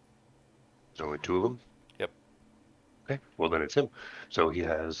first. There's only 2 of them? Yep. Okay, well then it's him. So he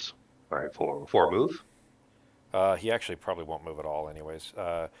has, all right, 4 move. He actually probably won't move at all anyways.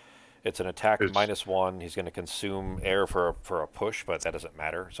 It's an attack -1. He's going to consume air for a push, but that doesn't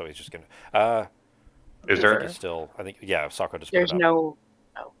matter. So he's just going to... Is there? I think, yeah, Sako just There's put it up. no.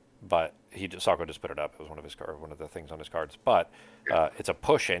 Oh. But Sako just put it up. It was one of the things on his cards. But it's a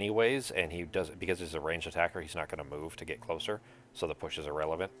push anyways, and he does it because he's a ranged attacker. He's not going to move to get closer, so the push is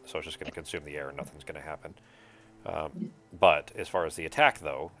irrelevant. So it's just going to consume the air, and nothing's going to happen. But as far as the attack,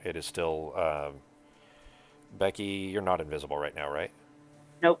 though, it is still Becky. You're not invisible right now, right?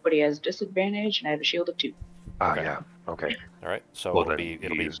 Nope, but he has disadvantage, and I have a shield of 2. Ah, Okay. yeah. Okay. All right. So Well, it'll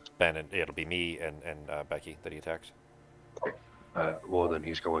then be Ben and it'll be me and Becky that he attacks. Well, then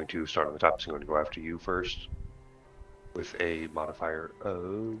he's going to start on the top. He's going to go after you first with a modifier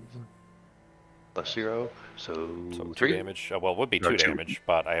of +0. So 2 3 damage. Well, it would be No, 2 2. damage,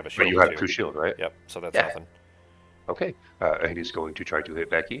 but I have a But shield. you of have 2 shield, right? Yep. So that's Yeah. nothing. Okay. And he's going to try to hit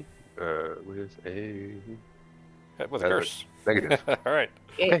Becky with a With a curse. negative. All right.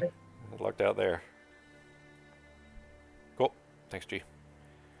 Okay. Okay. Lucked out there. Cool. Thanks, G.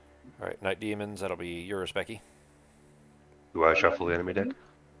 All right. Night Demons. That'll be yours, Becky. Do I shuffle the enemy deck?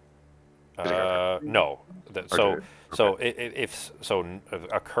 No. Okay. If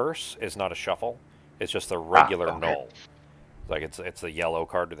a curse is not a shuffle. It's just the regular okay. null. Like it's the yellow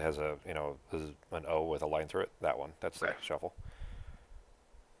card that has an O with a line through it. That one. That's the Okay. shuffle.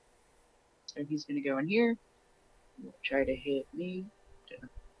 So he's going to go in here. He'll try to hit me.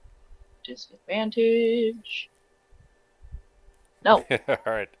 Disadvantage. No. All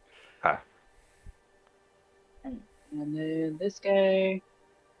right. And then this guy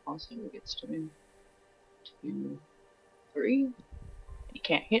also gets to move 2, 3. He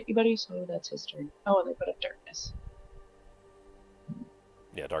can't hit anybody, so that's his turn. Oh, and they put up darkness.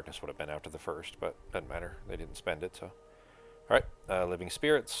 Yeah, darkness would have been after the first, but doesn't matter. They didn't spend it, so. All right, living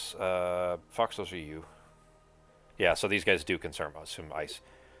spirits. Fox, those are you. Yeah, so these guys do consume ice.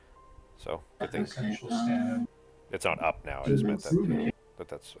 So good thing. It's not up now. I just meant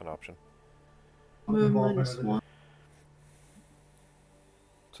that's an option. Move -1.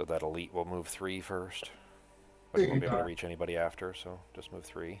 So that elite will move 3 first. But you won't be able to reach anybody after, so just move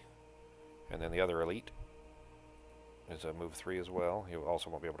 3. And then the other elite is a move 3 as well. He also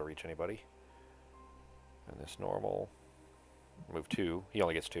won't be able to reach anybody. And this normal, move 2. He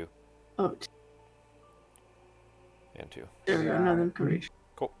only gets 2. Oh, And 2. there we go. None of them can reach.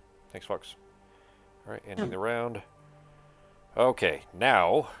 Cool. Thanks, Fox. All right, ending the round. Okay,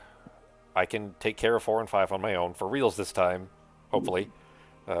 now I can take care of 4 and 5 on my own for reals this time, hopefully.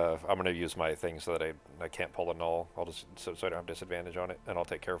 I'm going to use my thing so that I can't pull a null. I'll just so I don't have disadvantage on it, and I'll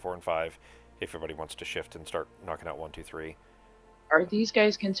take care of 4 and 5 if everybody wants to shift and start knocking out 1, 2, 3. Are these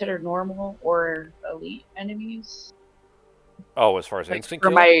guys considered normal or elite enemies? Oh, as far as Like, instant for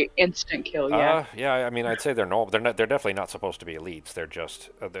kill? my instant kill, yeah. Yeah. I mean, I'd say they're normal. They're definitely not supposed to be elites. They're just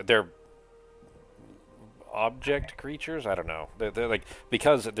they're object creatures. I don't know. They're like,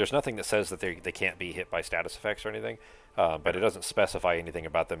 because there's nothing that says that they can't be hit by status effects or anything, but it doesn't specify anything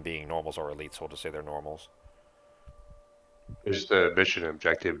about them being normals or elites. So we'll just say they're normals. Is the mission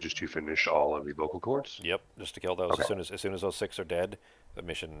objective just to finish all of the vocal cords? Yep, just to kill those. Okay. As soon as those 6 are dead, the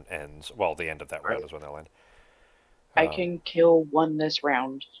mission ends. Well, the end of that round is when they'll end. I can kill 1 this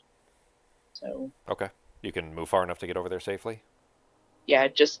round. So. Okay. You can move far enough to get over there safely? Yeah,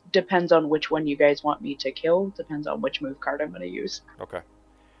 it just depends on which one you guys want me to kill. Depends on which move card I'm going to use. Okay.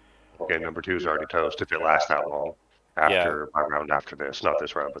 Okay, number 2 is already toast if it lasts that long. After my round after this, not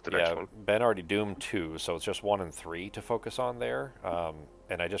this round, but the next one. Ben already doomed 2, so it's just 1 and 3 to focus on there.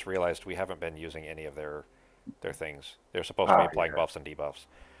 And I just realized we haven't been using any of their things. They're supposed to be applying buffs and debuffs.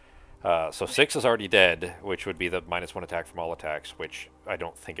 So 6 is already dead, which would be the -1 attack from all attacks, which I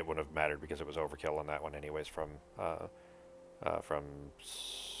don't think it would have mattered because it was overkill on that one anyways from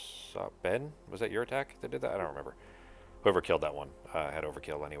Ben? Was that your attack that did that? I don't remember. Whoever killed that one had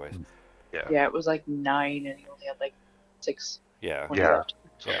overkill anyways. Yeah, it was like 9 and he only had like 6. Yeah. Yeah.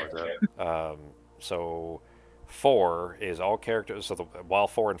 So 4 is all characters. So while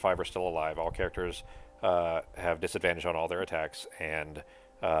 4 and 5 are still alive, all characters have disadvantage on all their attacks, and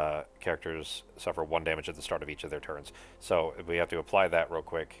characters suffer 1 damage at the start of each of their turns. So we have to apply that real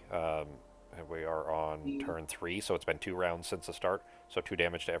quick. We are on turn 3, so it's been 2 rounds since the start. So 2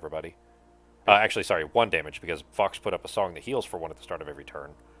 damage to everybody. Actually, sorry, 1 damage because Fox put up a song that heals for 1 at the start of every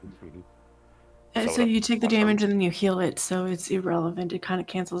turn. So you take the damage and then you heal it, so it's irrelevant. It kind of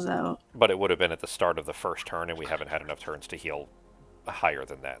cancels out. But it would have been at the start of the first turn, and we haven't had enough turns to heal higher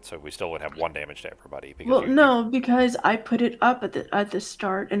than that. So we still would have 1 damage to everybody. Because because I put it up at the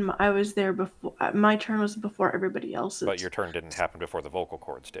start, and I was there before. My turn was before everybody else's. But your turn didn't happen before the vocal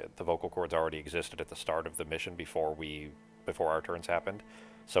cords did. The vocal cords already existed at the start of the mission before our turns happened.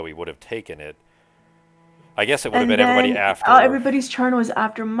 So we would have taken it. I guess it would have been everybody after. Everybody's turn was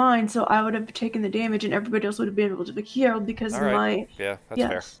after mine, so I would have taken the damage, and everybody else would have been able to be healed because my. Yeah, that's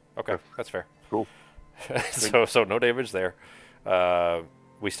fair. Okay, that's fair. Cool. so no damage there.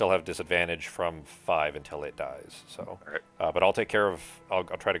 We still have disadvantage from 5 until it dies. So, but I'll take care of. I'll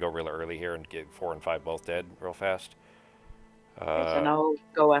try to go real early here and get 4 and 5 both dead real fast. And I'll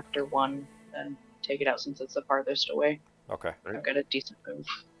go after 1 and take it out since it's the farthest away. Okay. I've got a decent move.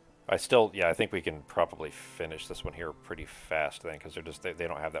 I think we can probably finish this one here pretty fast then, because they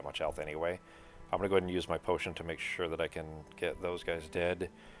don't have that much health anyway. I'm gonna go ahead and use my potion to make sure that I can get those guys dead.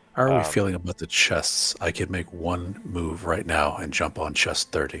 How are we feeling about the chests? I could make 1 move right now and jump on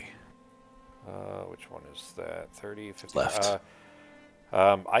chest 30. Which one is that? 30, 50? Left.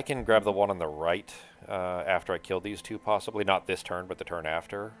 I can grab the one on the right after I kill these 2, possibly. Not this turn, but the turn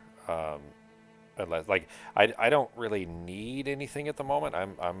after. Unless, I don't really need anything at the moment.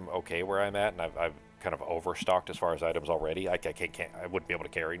 I'm okay where I'm at, and I've kind of overstocked as far as items already. I wouldn't be able to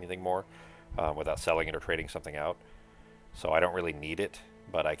carry anything more without selling it or trading something out. So I don't really need it,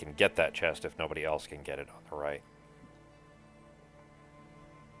 but I can get that chest if nobody else can get it on the right.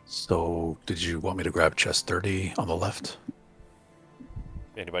 So, did you want me to grab chest 30 on the left?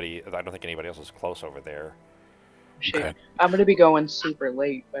 Anybody? I don't think anybody else is close over there. Shit. Okay. I'm going to be going super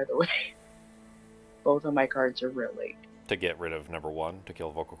late, by the way. Both of my cards are real late. To get rid of number 1, to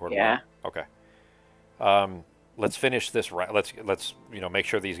kill vocal cord 1? Yeah. Okay. Let's finish this round. Let's make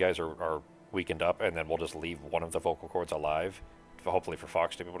sure these guys are weakened up, and then we'll just leave one of the vocal cords alive, hopefully for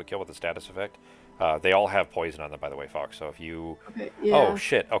Fox to be able to kill with the status effect. They all have poison on them, by the way, Fox. So if you... Okay, yeah. Oh,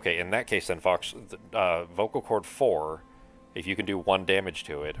 shit. Okay, in that case then, Fox, vocal cord 4, if you can do 1 damage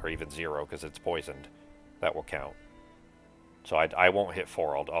to it, or even 0 because it's poisoned, that will count. So I won't hit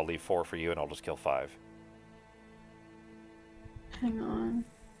 4. I'll leave 4 for you, and I'll just kill 5. Hang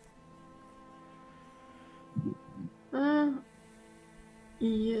on.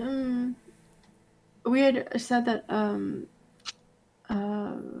 Yeah. We had said that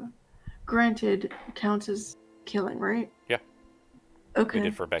granted counts as killing, right? Yeah. Okay. We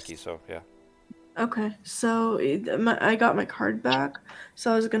did for Becky, so yeah. Okay, so I got my card back,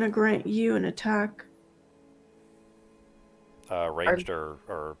 so I was gonna grant you an attack. Ranged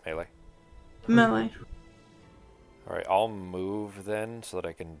or melee? Melee. All right, I'll move then so that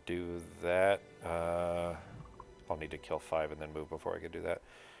I can do that. I'll need to kill 5 and then move before I can do that.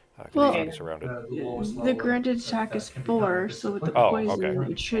 Well, He's surrounded. the granted attack is 4, so with the Oh, poison,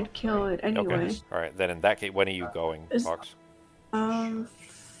 okay. it should kill it anyway. Okay. All right. Then in that case, when are you going, Fox?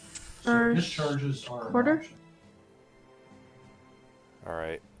 First quarter? All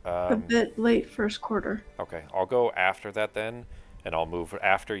right. A bit late first quarter. Okay. I'll go after that then, and I'll move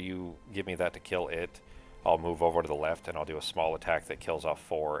after you give me that to kill it. I'll move over to the left and I'll do a small attack that kills off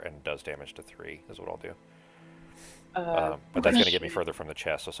 4 and does damage to 3. Is what I'll do. But that's going to get me further from the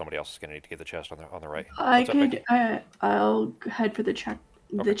chest, so somebody else is going to need to get the chest on the right. I'll head for the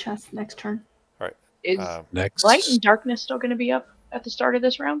chest next turn. All right. Is Next. light and darkness still going to be up at the start of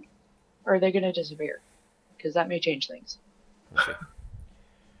this round, or are they going to disappear? Because that may change things. Let's see.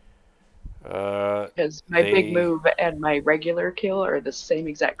 Because my big move and my regular kill are the same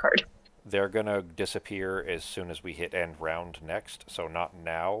exact card. They're going to disappear as soon as we hit end round next, so not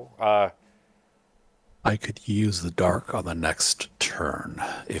now. I could use the dark on the next turn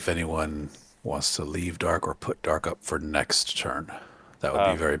if anyone wants to leave dark or put dark up for next turn. That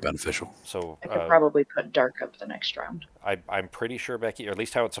would be very beneficial. So I could probably put dark up the next round. I'm pretty sure, Becky, or at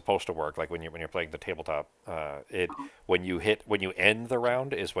least how it's supposed to work. Like when you're playing the tabletop, when you end the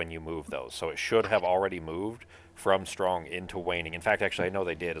round is when you move those. So it should have already moved from strong into waning. In fact, actually, I know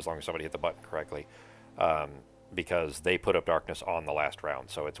they did as long as somebody hit the button correctly, because they put up darkness on the last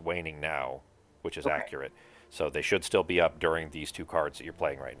round. So it's waning now, which is accurate. So they should still be up during these 2 cards that you're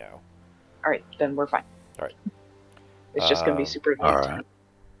playing right now. All right, then we're fine. All right. It's just going to be super late. All right.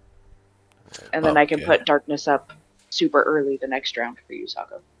 And then I can put darkness up super early the next round for you,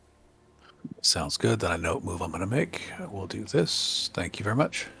 Sako. Sounds good. Then I know what move I'm going to make. We'll do this. Thank you very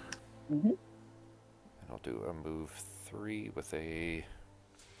much. Mm-hmm. I'll do a move 3 with a...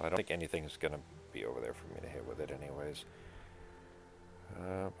 I don't think anything's going to be over there for me to hit with it anyways.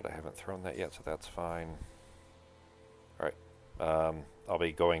 But I haven't thrown that yet, so that's fine. All right. I'll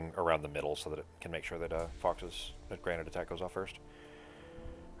be going around the middle so that it can make sure that Fox's granted attack goes off first.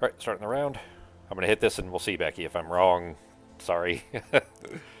 All right, starting the round. I'm going to hit this, and we'll see, Becky. If I'm wrong, sorry.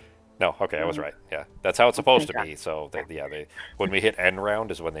 No, okay, I was right. Yeah, that's how it's supposed to be. So, when we hit end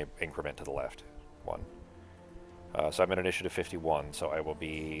round is when they increment to the left. 1. So I'm at initiative 51, so I will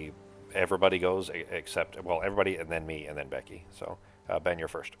be... Everybody goes except... Well, everybody, and then me, and then Becky. So, Ben, you're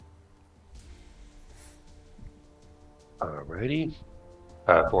first. Alrighty.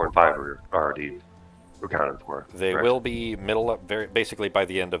 4 and 5 are already accounted for. They will be basically by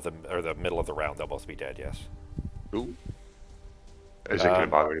the end of the middle of the round. They'll both be dead. Yes. Ooh. Is it going to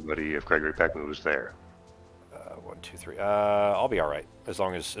bother anybody if Gregory Peck moves there? 1, 2, 3. I'll be all right as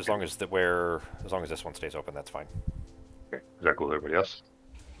long as this one stays open. That's fine. Okay. Is that cool with everybody else?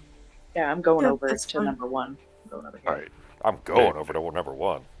 Yeah, I'm going over that's to fine. number 1. I'm going over here. All right. I'm going over to number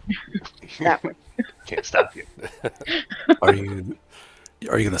 1. That way. Can't stop you. Are you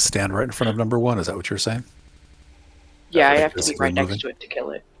going to stand right in front of number 1? Is that what you're saying? Yeah, I Like have to be physically right next moving? to it to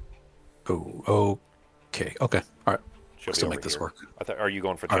kill it. Oh, okay. Okay. All right. She'll Still be make over this here. work. Are you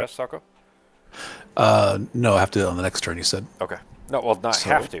going for All right. chest, Sako? No, I have to on the next turn, you said. Okay. No, well, not So-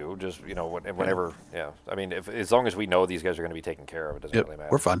 have to. Just whenever. Yeah. I mean, as long as we know these guys are going to be taken care of, it doesn't Yep, really matter.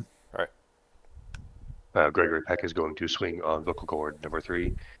 we're fine. All right. Gregory Peck is going to swing on vocal cord number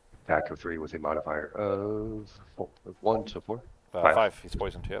 3. Attack of 3 with a modifier of 1, so 4. 5. He's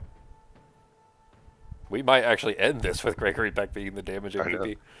poisoned. Yep. We might actually end this with Gregory Peck being the damage I know.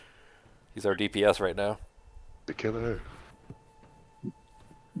 MVP. He's our DPS right now. The killer.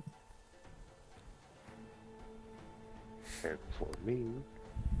 And for me,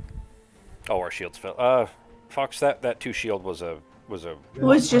 Oh, our shields fell. Fox, that 2 shield was a. It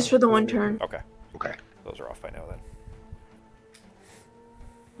was just for the 1 turn. Okay. okay. Those are off by now then.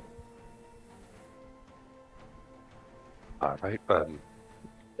 All right.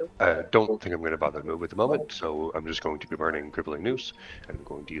 I don't think I'm going to bother to move at the moment, so I'm just going to be burning Crippling Noose, and I'm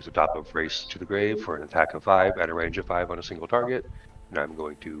going to use the top of Race to the Grave for an attack of 5 at a range of 5 on a single target, and I'm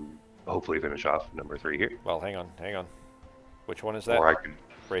going to hopefully finish off number 3 here. Well, hang on. Which one is that? Or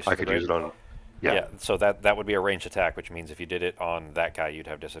Race I to the could grave? use it on. Yeah. So that would be a ranged attack, which means if you did it on that guy, you'd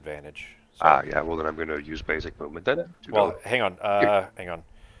have disadvantage. So, Yeah. Well, then I'm going to use basic movement then. well, hang on. Hang on.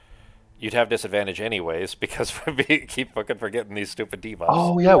 You'd have disadvantage anyways because we keep fucking forgetting these stupid debuffs.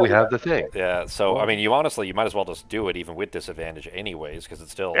 Oh yeah, we have the thing. Yeah. So I mean, you might as well just do it even with disadvantage anyways because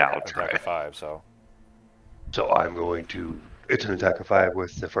it's still Yeah, I'll attack try. of 5. So. So I'm going to It's an attack of 5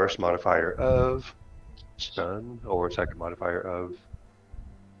 with the first modifier of stun or second modifier of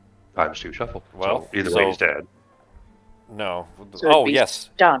 ×2 shuffle. Well, so either way, he's dead. No. So it'd Oh, be yes.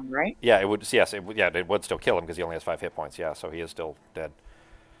 Done, right? Yeah, it would. Yes, it would still kill him because he only has 5 hit points. Yeah, so he is still dead.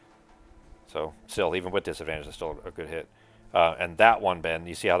 So still, even with disadvantage, it's still a good hit. And that one, Ben,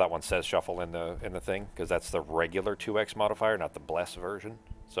 you see how that one says shuffle in the thing, because that's the regular 2x modifier, not the bless version.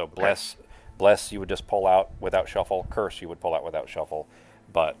 So bless you would just pull out without shuffle. Curse you would pull out without shuffle.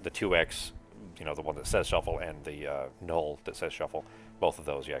 But the 2x, the one that says shuffle, and the null that says shuffle, both of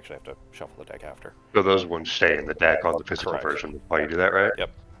those you actually have to shuffle the deck after. So those ones stay in the deck on the physical version while you do that, right? Yep.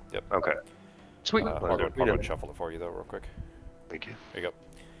 Okay. Sweet. I'll go ahead and shuffle it for you, though, real quick. Thank you. There you go.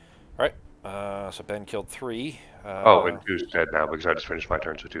 All right. So Ben killed 3. And 2's dead now because I just finished my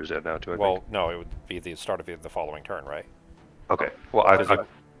turn, so 2's dead now too. I think. No, it would be the start of the following turn, right? Okay. Well,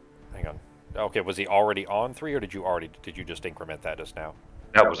 hang on. Okay, was he already on 3, or did you just increment that just now?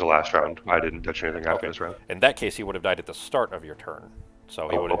 That was the last round. I didn't touch anything after this round. In that case, he would have died at the start of your turn, so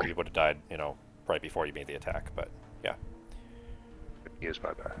he would have died, right before you made the attack. But yeah. He is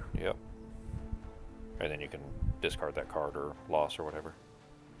my bad. Yep. And then you can discard that card or loss or whatever.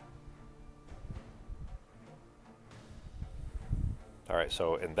 All right,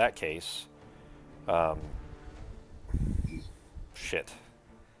 so in that case, shit.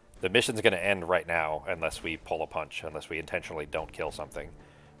 The mission's going to end right now unless we pull a punch, unless we intentionally don't kill something.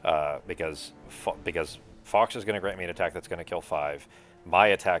 Because Fox is going to grant me an attack that's going to kill 5. My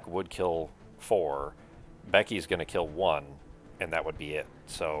attack would kill 4. Becky's going to kill 1, and that would be it.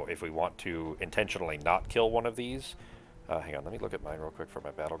 So if we want to intentionally not kill one of these... hang on, let me look at mine real quick for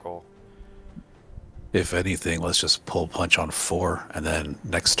my battle goal. If anything, let's just pull punch on 4, and then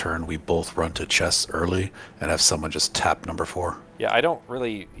next turn we both run to chests early and have someone just tap number 4. Yeah, I don't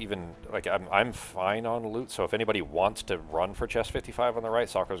really even, I'm fine on loot, so if anybody wants to run for chest 55 on the right,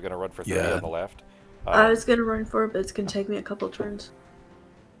 Sokko's going to run for 30 on the left. I was going to run for it, but it's going to take me a couple turns.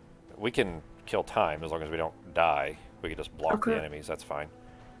 We can kill time as long as we don't die. We can just block the enemies, that's fine.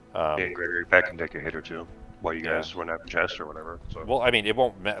 Gregory, back and take a hit or two while you guys run after chest or whatever. So. Well, I mean, it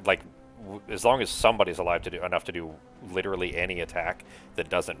won't, as long as somebody's alive enough to do literally any attack that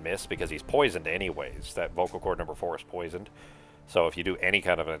doesn't miss, because he's poisoned anyways. That vocal cord number 4 is poisoned. So if you do any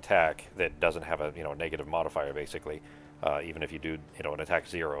kind of an attack that doesn't have a negative modifier, basically, even if you do an attack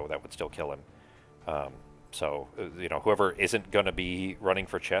 0, that would still kill him. So whoever isn't going to be running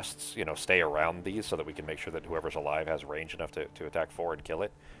for chests, stay around these so that we can make sure that whoever's alive has range enough to attack 4 and kill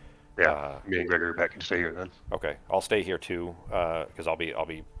it. Yeah, me and Gregory back can stay here then. Okay, I'll stay here too, because I'll be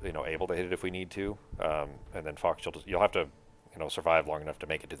able to hit it if we need to, and then Fox, you'll have to survive long enough to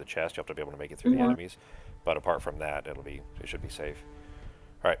make it to the chest. You'll have to be able to make it through the enemies, but apart from that, it should be safe.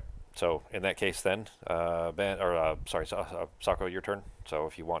 All right, so in that case then, Sokko, your turn. So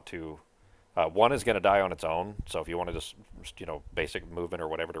if you want to, 1 is going to die on its own. So if you want to just basic movement or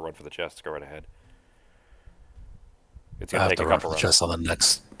whatever to run for the chest, go right ahead. It's going to take a couple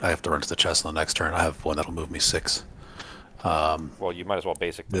runs. I have to run to the chest on the next turn. I have one that'll move me 6. Well, you might as well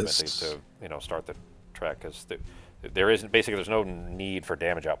basic movement to start the track, because there's no need for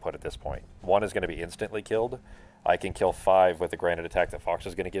damage output at this point. 1 is going to be instantly killed. I can kill 5 with the granted attack that Fox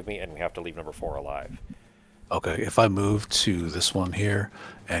is going to give me, and we have to leave number 4 alive. Okay, if I move to this one here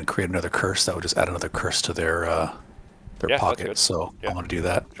and create another curse, that would just add another curse to their pocket. So I'm going to do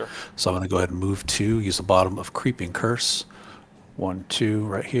that. Sure. So I'm going to go ahead and move 2, use the bottom of creeping curse. 1, 2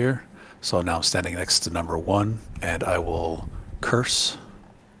 right here. So now I'm standing next to number 1, and I will curse.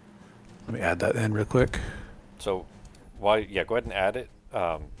 Let me add that in real quick. So, go ahead and add it.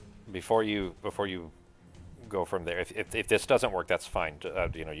 Before you go from there. If this doesn't work, that's fine.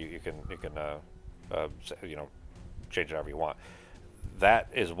 You can change it however you want. That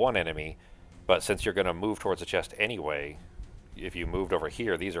is one enemy. But since you're going to move towards the chest anyway, if you moved over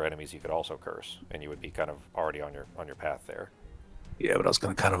here, these are enemies you could also curse, and you would be kind of already on your path there. Yeah, but I was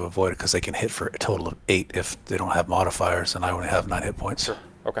going to kind of avoid it because they can hit for a total of 8 if they don't have modifiers, and I only have 9 hit points. Sure.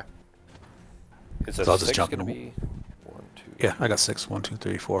 Okay. Is so I'll just jump going to be 1, 2? Yeah, I got 6. 1, 2,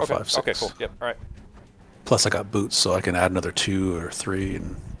 3, 4, 5, 6. Okay, cool. Yep. All right. Plus, I got boots, so I can add another 2 or 3,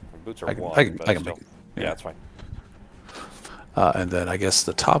 and boots are I can make it. Yeah, that's fine. And then I guess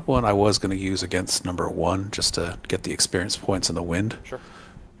the top one I was going to use against number 1 just to get the experience points in the wind. Sure.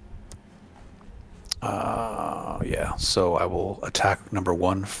 Yeah, so I will attack number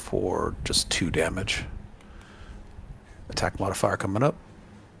 1 for just 2 damage. Attack modifier coming up.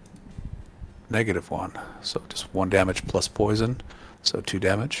 -1. So just 1 damage plus poison. So 2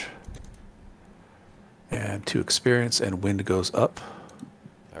 damage. And 2 experience, and wind goes up.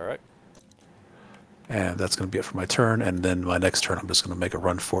 All right. And that's going to be it for my turn. And then my next turn, I'm just going to make a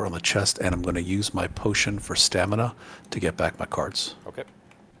run for it on the chest, and I'm going to use my potion for stamina to get back my cards. Okay.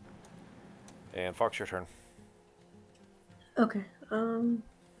 And Fox, your turn. Okay.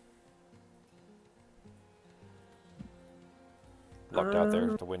 Lucked out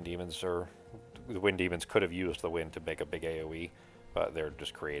there. The wind demons could have used the wind to make a big AoE, but they're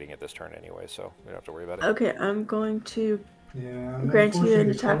just creating it this turn anyway, so we don't have to worry about it. Okay, I'm going to grant you an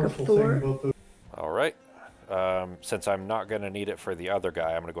attack of 4. All right. Since I'm not going to need it for the other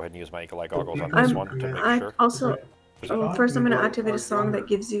guy, I'm going to go ahead and use my eagle eye goggles on this one to make sure. Also, first I'm going to activate a song that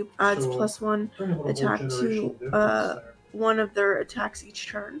adds +1 attack to one of their attacks each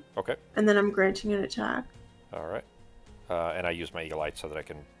turn. Okay. And then I'm granting an attack. All right. And I use my eagle eye so that I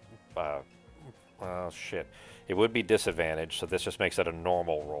can... shit. It would be disadvantaged, so this just makes it a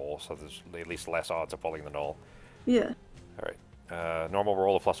normal roll, so there's at least less odds of pulling the null. Yeah. All right. Normal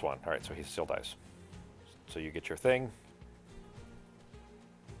roll of +1. All right, so he still dies. So you get your thing,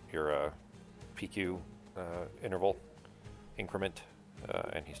 your PQ interval increment,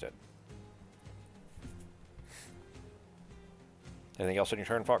 and he's dead. Anything else on your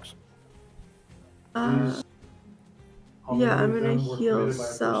turn, Fox? Yeah, I'm gonna heal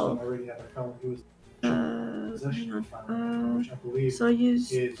self. Hang on. So I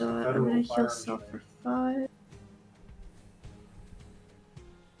used I'm gonna heal self for 5.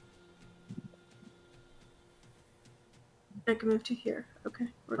 I can move to here. Okay,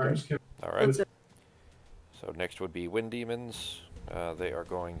 we're good. All right. So next would be wind demons. They are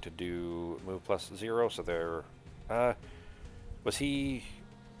going to do move +0, so they're... was he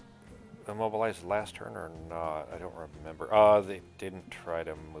immobilized last turn or not? I don't remember. They didn't try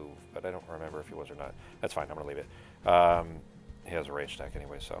to move, but I don't remember if he was or not. That's fine, I'm going to leave it. He has a range attack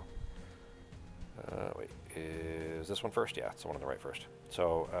anyway, so... wait, is this one first? Yeah, it's the one on the right first.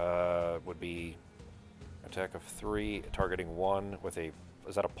 So, would be attack of 3, targeting 1 with a...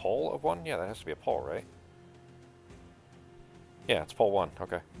 Is that a pull of 1? Yeah, that has to be a pull, right? Yeah, it's pull 1.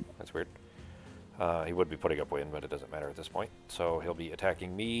 Okay, that's weird. He would be putting up wind, but it doesn't matter at this point. So he'll be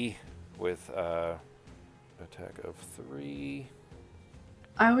attacking me with attack of 3.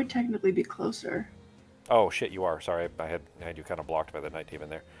 I would technically be closer. Oh shit, you are. Sorry, I had you kind of blocked by the night demon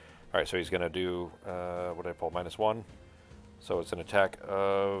there. All right, so he's gonna do what did I pull? -1. So it's an attack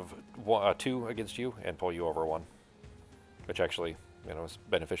of 2 against you and pull you over 1, which actually, you know, is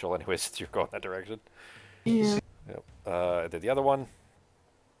beneficial anyway since you're going that direction. Yeah. Yep. Then the other one,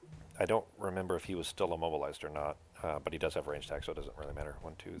 I don't remember if he was still immobilized or not, but he does have range attack, so it doesn't really matter.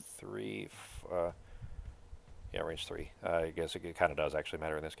 1, 2, 3. Yeah, range 3. I guess it kind of does actually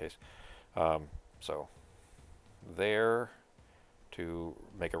matter in this case. So there to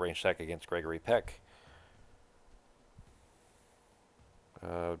make a range attack against Gregory Peck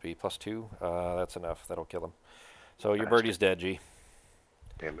would be +2. That's enough. That'll kill him. So your birdie's dead, G.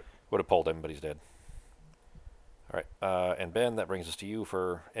 Damn it. Would have pulled him, but he's dead. All right, and Ben, that brings us to you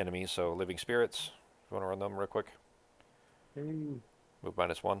for enemies. So living spirits. You want to run them real quick? Move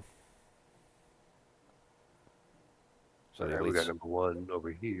 -1. So Alright, we got number 1 over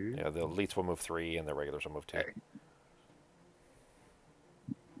here. Yeah, the elites will move 3, and the regulars will move 2. Okay.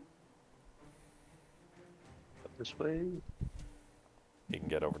 Up this way. You can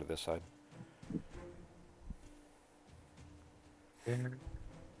get over to this side. And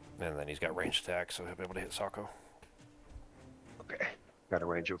And then he's got range attack, so he'll be able to hit Sako. okay. Got a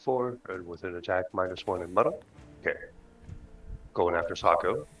range of 4, and with an attack -1 and muddle. Okay. Going after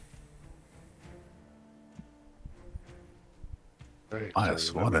Sako. Right,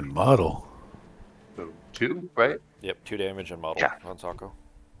 -1 and model. So 2, right? Yep, 2 damage and muddle Yeah. on Sako.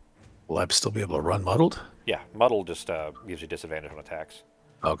 Will I still be able to run muddled? Yeah, muddle just gives you disadvantage on attacks,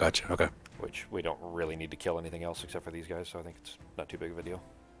 Oh, gotcha. Okay. which we don't really need to kill anything else except for these guys, so I think it's not too big of a deal.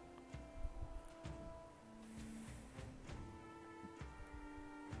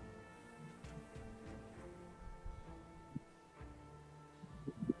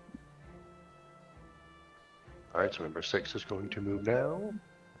 Alright, so number 6 is going to move now.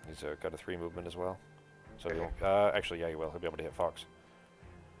 He's got a 3 movement as well. So Okay. he'll, actually, yeah, he will. He'll be able to hit Fox.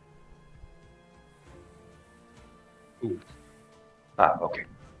 Ooh. Okay.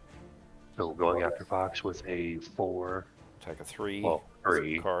 So going after Fox with a 4. Attack of 3. Well,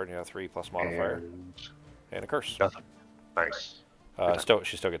 3. Card, yeah, 3 plus modifier. And a curse. Nothing. Nice.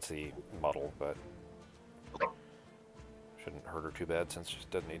 She still gets the muddle, but shouldn't hurt her too bad since she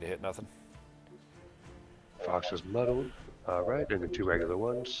doesn't need to hit nothing. Fox is muddled. Alright, and the 2 regular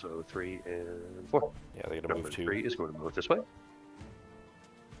ones, so 3 and 4. Yeah, they're going to Number move 2. 3 is going to move this way.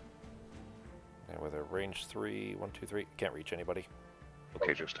 And with a range 3, 1, 2, 3, can't reach anybody.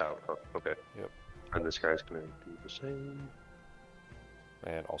 Okay, just out. Oh, okay. Yep. And this guy's gonna do the same.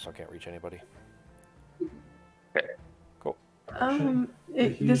 And also can't reach anybody. Okay. Cool.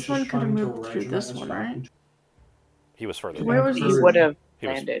 This one could have moved through this one, right? He was further Where back. was He this? would have He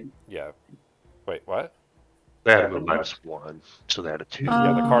was- landed. Yeah. Wait, what? They had to move -1, so they had a 2.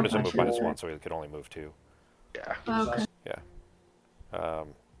 Yeah, the Oh, card is a move gotcha. -1, so he could only move 2. Yeah. Okay.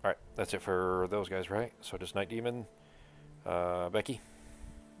 Alright, that's it for those guys, right? So just Night Demon. Becky?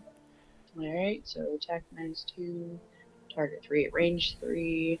 Alright, so attack -2, target 3 at range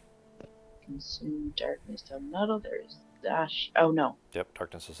 3, consume darkness on metal, there's dash. Oh no. Yep,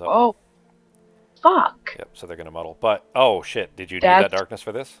 darkness is up. Oh! Fuck! Yep, so they're going to muddle. But, oh shit, did you need that That's darkness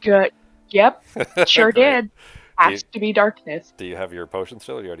for this? Good. Yep, sure Great. did. Has to be darkness. Do you have your potion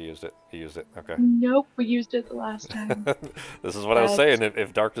still, or you already used it? You used it, okay. Nope, we used it the last time. This is what I was saying,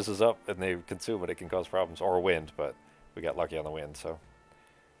 if darkness is up and they consume it, it can cause problems. Or wind, but we got lucky on the wind, so.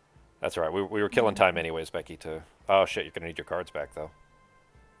 That's all right. We were killing time anyways, Becky, to... Oh shit, you're going to need your cards back, though.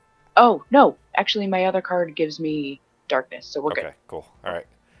 Oh, no. Actually, my other card gives me darkness, so we're Okay, cool. All right.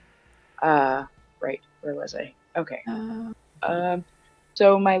 good. Right. Where was I? Okay.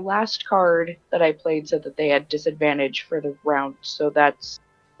 So my last card that I played said that they had disadvantage for the round, so that's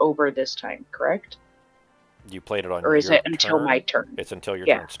over this time, correct? You played it on Or is your it until turn? my turn? It's until your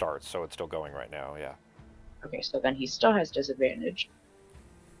Yeah. turn starts, so it's still going right now, yeah. Okay, so then he still has disadvantage.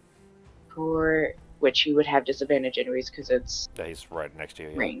 For which he would have disadvantage anyways, because it's Yeah, he's right next to you,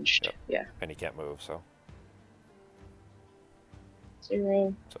 yeah. ranged. Yep. Yeah. And he can't move, so.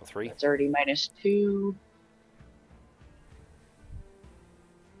 0. So 3. That's already -2.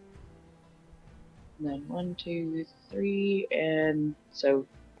 And then 1, 2, 3, and so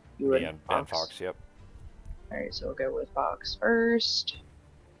you would Me and Fox, yep. Alright, so we'll go with Fox first.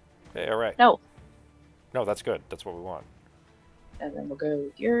 Okay, all right. No. No, that's good. That's what we want. And then we'll go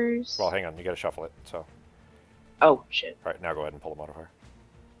with yours. Well, hang on. You got to shuffle it, so. Oh, shit. All right, now go ahead and pull the modifier.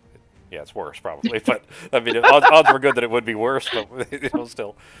 Yeah, it's worse, probably. But, I mean, odds were good that it would be worse, but, you know,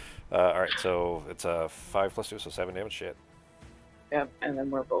 still. All right, so it's a 5 + 2, so 7 damage. Shit. Yep, and then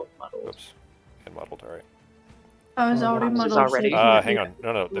we're both muddled. Oops. And muddled, all right. I was already Fox is muddled. already- So you can't Hang do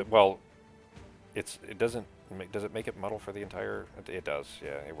on. it. No. Well, it doesn't make... Does it make it muddle for the entire... It does.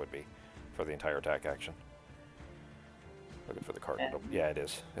 Yeah, it would be. For the entire attack action. Looking for the card. Yeah. Nope. Yeah, it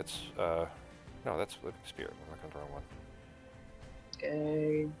is. It's, no, that's Living Spirit. I'm looking at the wrong one.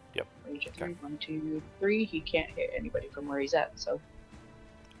 Okay. Yep. Range of Okay. 3, 1, 2, 3. He can't hit anybody from where he's at, so.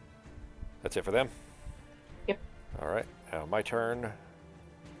 That's it for them? Yep. All right. Now, my turn.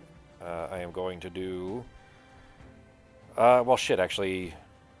 I am going to do... well, shit, actually,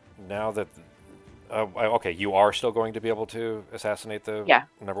 now that... okay, you are still going to be able to assassinate the Yeah.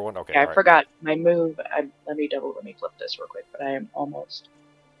 number one? Okay, Yeah, all I right. forgot my move. Let me flip this real quick, but I am almost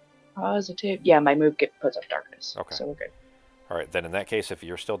positive. Yeah, my move puts up darkness. Okay. So we're good. All right, then in that case, if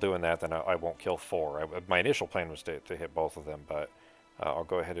you're still doing that, then I won't kill 4. My initial plan was to hit both of them, but I'll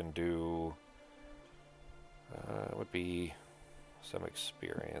go ahead and do... it would be some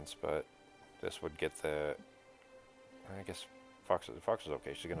experience, but this would get the... I guess Fox is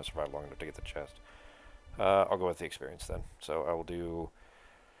okay. She's going to survive long enough to get the chest. I'll go with the experience then. So I will do...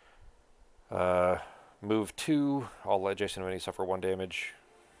 move 2. All adjacent enemies suffer 1 damage.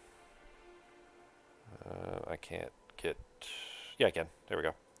 I can't get... Yeah, I can. There we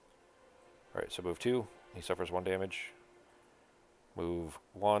go. Alright, so move 2. He suffers 1 damage. Move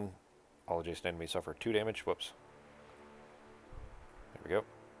 1. All adjacent enemies suffer 2 damage. Whoops. There we go.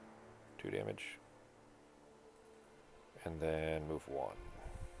 2 damage. And then move 1.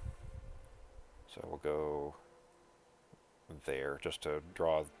 So we'll go there just to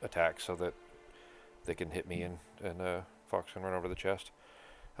draw attacks so that they can hit me and Fox can run over the chest.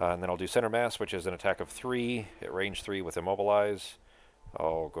 And then I'll do center mass, which is an attack of 3 at range 3 with immobilize.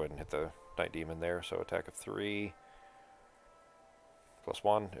 I'll go ahead and hit the Night Demon there. So attack of 3 plus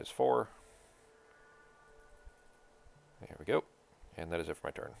 1 is 4. There we go. And that is it for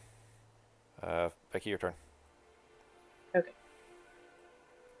my turn. Becky, your turn. Okay.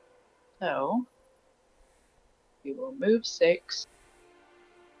 So we will move 6.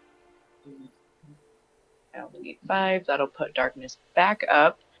 I only need 5. That'll put darkness back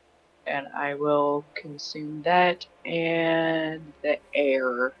up. And I will consume that, and the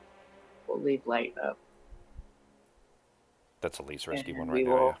air will leave light up. That's the least risky And one we right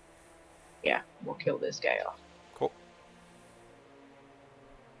now, will- yeah. Yeah, we'll kill this guy off. Cool.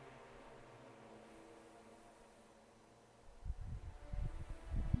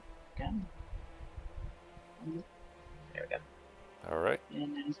 Okay. There we go. All right.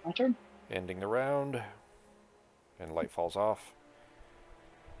 And then it's my turn. Ending the round. And light falls off.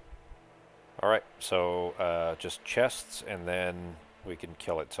 All right, so just chests, and then we can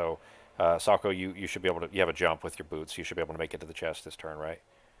kill it. So, Sako, you should be able to. You have a jump with your boots. You should be able to make it to the chest this turn, right?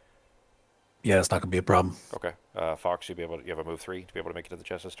 Yeah, it's not gonna be a problem. Okay. Fox, you have a move 3 to be able to make it to the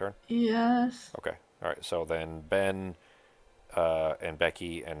chest this turn. Yes. Okay. All right. So then Ben, and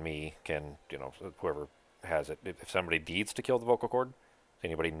Becky and me can, whoever has it. If somebody needs to kill the vocal cord, does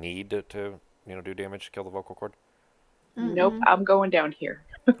anybody need to do damage to kill the vocal cord? Nope, I'm going down here.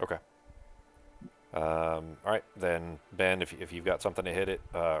 Okay. All right, then Ben, if you've got something to hit it,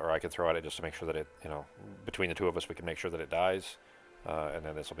 or I can throw at it just to make sure that it, between the two of us, we can make sure that it dies, and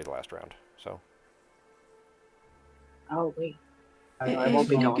then this will be the last round. So. Oh wait. If won't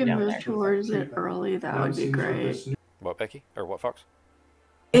be you going can down move there. towards it early, that would be great. What, Becky? Or what, Fox?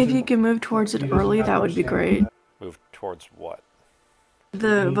 If you can move towards it early, that would be great. Move towards what?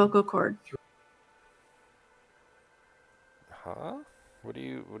 The vocal cord. Huh? What are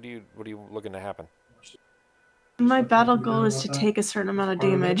you looking to happen? My battle goal is to take a certain amount of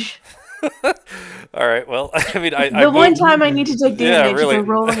damage. All right. Well, I mean, the one time I need to take damage, really. they're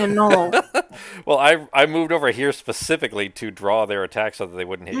rolling a null. Well, I moved over here specifically to draw their attack so that they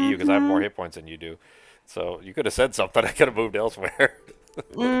wouldn't hit you because I have more hit points than you do. So you could have said something. I could have moved elsewhere.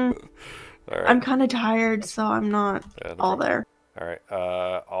 All right. I'm kind of tired, so I'm not all there. All right.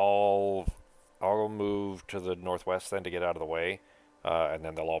 I'll move to the northwest then to get out of the way. And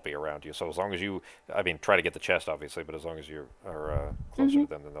then they'll all be around you. So as long as you, try to get the chest, obviously, but as long as you are closer to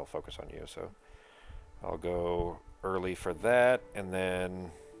them, then they'll focus on you. So I'll go early for that, and then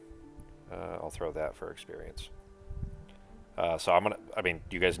I'll throw that for experience. So do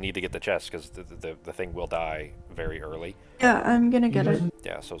you guys need to get the chest because the thing will die very early? Yeah, I'm gonna get it.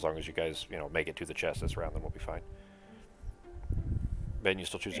 Yeah, so as long as you guys, make it to the chest this round, then we'll be fine. Ben, you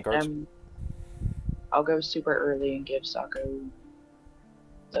still choosing cards? I'll go super early and give Sako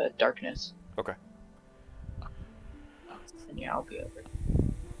the darkness. Okay. And yeah, I'll be over.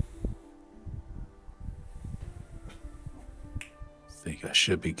 I think I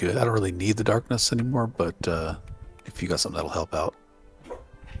should be good. I don't really need the darkness anymore, but if you got something that'll help out,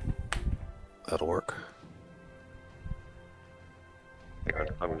 that'll work. Hang on,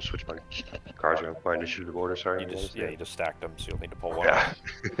 I'm going to switch my cards around. My initiative order, sorry. You just stacked them, so you'll need to pull one. Yeah.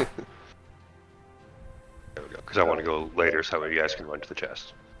 There we go. Because I want to go later so you guys can run to the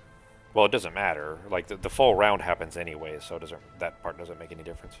chest. Well, it doesn't matter. Like the full round happens anyway, so that part doesn't make any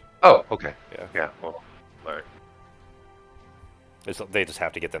difference. Oh, okay. Yeah. Yeah. Well, all right. They just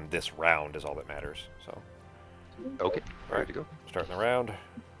have to get them this round is all that matters. So. Okay. All Ready to go. Starting the round.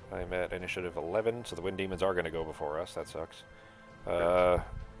 I'm at initiative 11, so the wind demons are going to go before us. That sucks.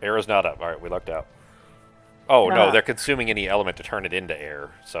 Air is not up. All right, we lucked out. Oh no, they're consuming any element to turn it into air,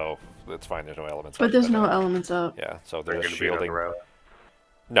 so it's fine. There's no elements. But there's no elements up. Yeah, so They're they're going to be on the shielding. route.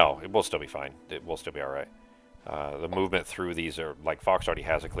 No, it will still be fine. It will still be all right. The movement through these are like Fox already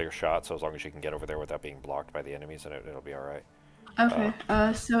has a clear shot, so as long as you can get over there without being blocked by the enemies, then it'll be all right. Okay.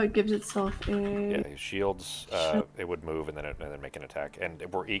 So it gives itself a. Yeah, his shields. It would move and then make an attack, and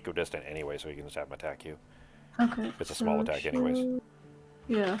we're equidistant anyway, so you can just have him attack you. Okay. It's a small attack, anyways.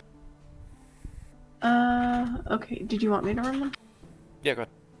 Yeah. Okay. Did you want me to run one? Yeah, go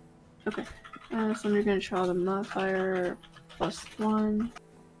ahead. Okay. So you're gonna try the modifier +1.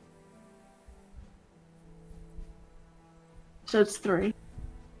 So it's 3.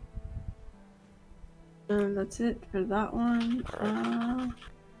 And that's it for that one. Alright.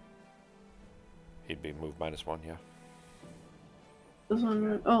 He'd be moved -1, yeah. This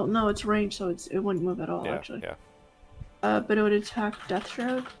one. Oh no, it's range, so it wouldn't move at all. Yeah, actually. yeah. But it would attack Death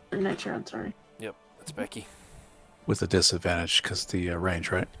Shroud or Night Shroud. Sorry. Yep, that's Becky. With a disadvantage because the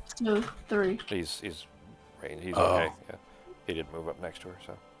range, right? So 3. He's okay. Yeah, he didn't move up next to her,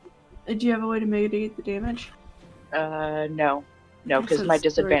 so. Do you have a way to mitigate the damage? No, because So my it's 3.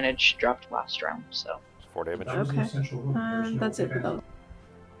 disadvantage dropped last round. So. It's 4 damage. Okay. That's it for those.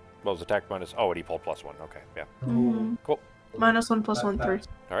 What was attack minus? Oh, and he pulled +1. Okay, yeah. Cool. -1 +1 3.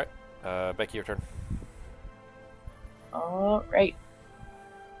 All right, Becky, your turn. All right.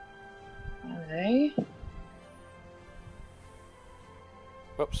 Okay.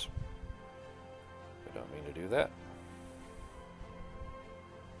 Whoops. I don't mean to do that.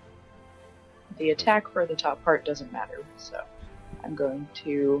 The attack for the top part doesn't matter, so I'm going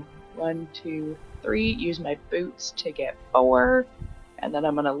to 1, 2, 3, use my boots to get 4, and then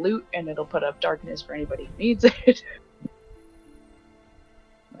I'm gonna loot, and it'll put up darkness for anybody who needs it.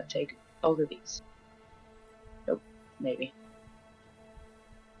 I'm gonna take both of these. Nope, maybe.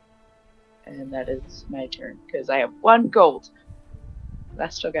 And that is my turn, because I have 1 gold. I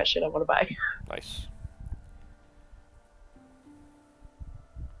still got shit I want to buy. Nice.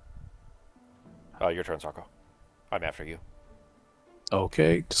 Your turn, Sako. I'm after you.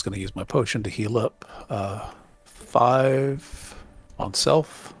 Okay, just gonna use my potion to heal up. 5 on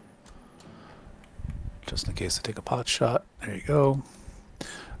self, just in case I take a pot shot. There you go.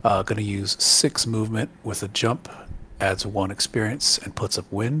 Gonna use 6 movement with a jump, adds 1 experience and puts up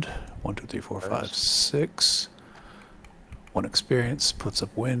wind. 1, 2, 3, 4, 5, Nice. 6. 1 experience puts up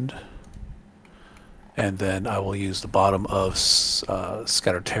wind, and then I will use the bottom of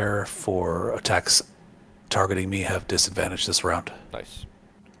Scatter Terror for attacks targeting me have disadvantage this round. Nice.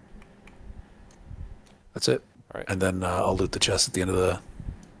 That's it. All right. And then I'll loot the chest at the end of the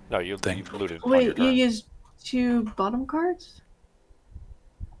No, you thing. looted on your Wait, you turn. used 2 bottom cards?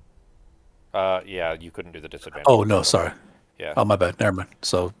 Yeah, you couldn't do the disadvantage. Oh no, sorry. Yeah. Oh my bad. Never mind.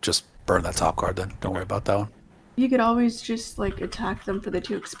 So just burn that top card then. Don't worry about that one. You could always just like attack them for the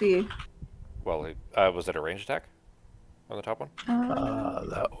 2 XP. Well, was it a ranged attack on the top one?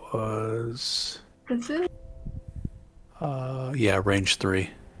 That was Is it? yeah, range 3.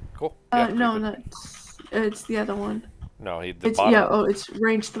 Cool. Yeah, No, keep it. it's the other one. No, the It's bottom. yeah. Oh, it's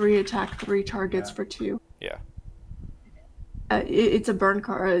range 3, attack 3 targets for 2. Yeah. It's a burn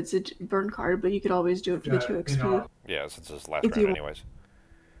card. It's a burn card, but you could always do it for the 2 XP. Yeah, since it's last If round you- anyways.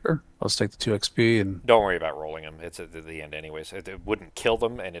 Sure. I'll just take the 2 XP and Don't worry about rolling them. It's at the end anyways. It wouldn't kill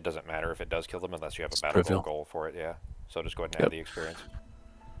them, and it doesn't matter if it does kill them unless you have a It's battle trivial. goal for it. Yeah. So just go ahead and add the experience.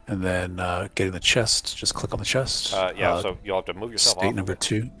 then getting the chest. Just click on the chest. Yeah. So you'll have to move yourself off. State of number it.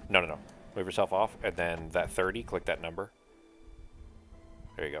 2. No. Move yourself off, and then that 30. Click that number.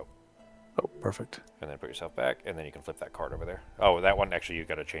 There you go. Oh, perfect. And then put yourself back, and then you can flip that card over there. Oh, that one actually you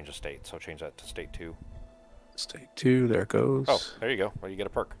got to change the state. So change that to state 2. State 2. There it goes. Oh, there you go. Well, you get a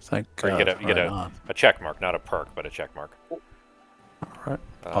perk. Thank Or you God. get Right on. a check mark, not a perk, but a check mark. All right.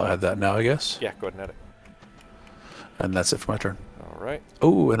 I'll add that now, I guess. Yeah, go ahead and add it. And that's it for my turn. All right.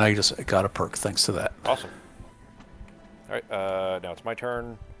 Oh, and I just got a perk thanks to that. Awesome. All right. Now it's my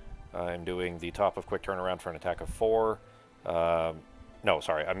turn. I'm doing the top of quick turnaround for an attack of 4. No,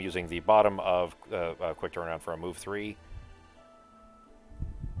 sorry. I'm using the bottom of quick turnaround for a move 3.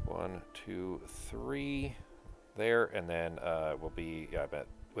 1, 2, 3. There, and then we'll be, I bet,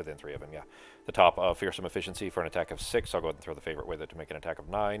 within 3 of them, yeah. The top of Fearsome Efficiency for an attack of 6. I'll go ahead and throw the favorite with it to make an attack of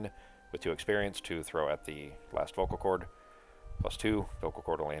 9 with 2 experience to throw at the last vocal cord. Plus 2. Vocal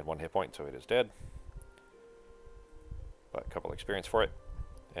cord only had 1 hit point, so it is dead. But a couple experience for it.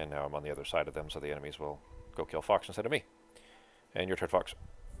 And now I'm on the other side of them, so the enemies will go kill Fox instead of me. And your turn, Fox.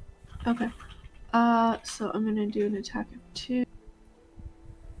 Okay. So I'm gonna do an attack of 2.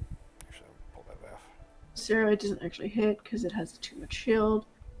 Actually, I'll pull that off. 0, it doesn't actually hit because it has too much shield.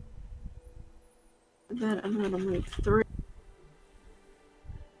 Then I'm gonna move 3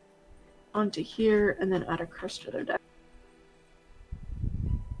 onto here and then add a curse to their deck.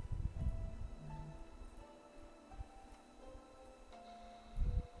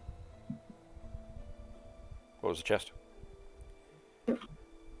 What was the chest?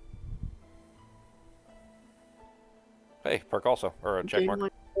 Hey, perk also, or a check Gain mark.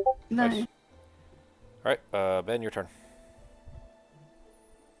 one- Nice. Nice. All right, Ben, your turn.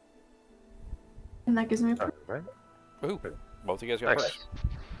 And that gives me a All right. Ooh, both of you guys got Nice. perks.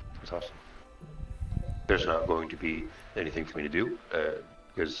 That's awesome. There's not going to be anything for me to do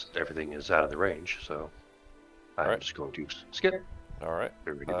because everything is out of the range, so I'm Alright. just going to skip. All right.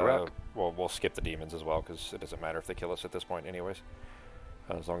 Everybody get the rock. Well, we'll skip the demons as well because it doesn't matter if they kill us at this point, anyways.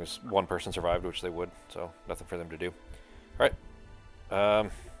 As long as one person survived, which they would, so nothing for them to do. All right.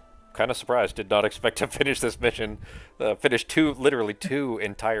 Kind of surprised. Did not expect to finish this mission. Finish literally two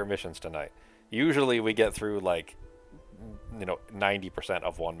entire missions tonight. Usually we get through like, 90%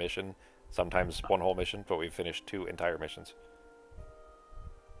 of one mission, sometimes one whole mission, but we've finished 2 entire missions.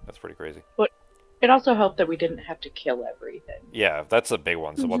 That's pretty crazy. It also helped that we didn't have to kill everything. Yeah, that's the big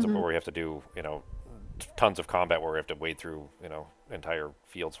ones. The ones Mhm. where we have to do, tons of combat where we have to wade through, entire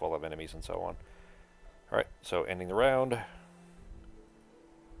fields full of enemies and so on. All right, so ending the round.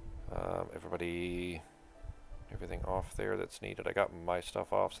 Everything off there that's needed. I got my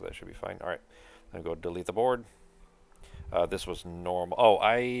stuff off, so that should be fine. All right, I'm going to go delete the board. This was normal. Oh,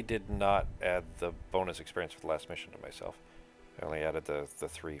 I did not add the bonus experience for the last mission to myself. I only added the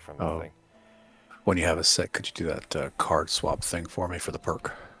 3 from the thing. When you have a set, could you do that card swap thing for me for the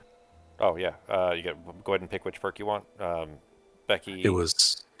perk? Oh yeah, go ahead and pick which perk you want. Becky. It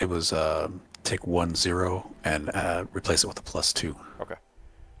was take 1 0 and replace it with a +2. Okay.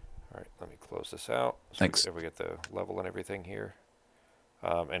 All right, let me close this out. So Thanks. We get the level and everything here.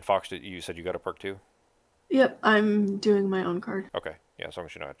 And Fox, you said you got a perk too? Yep, I'm doing my own card. Okay. Yeah, as long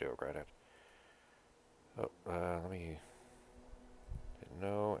as you know how to do it, go right ahead. Oh, let me hit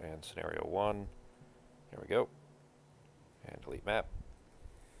no and scenario 1. There we go. And delete map.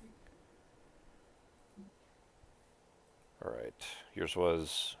 All right. Yours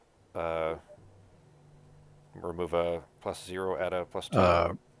was remove a +0, add a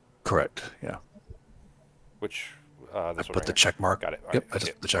 +2. Correct. Yeah. Which I this one put right the here. check mark. Got it. All Yep, right. I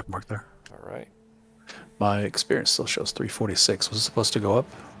just put the check mark there. All right. My experience still shows 346. Was it supposed to go up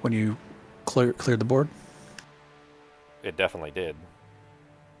when you cleared the board? It definitely did.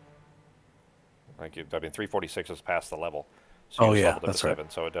 Like, I mean, 346 is past the level. So Oh, you just yeah, leveled it to that's right. 7,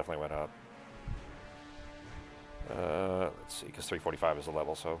 so it definitely went up. Let's see, because 345 is the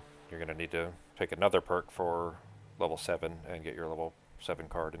level, so you're going to need to take another perk for level 7 and get your level 7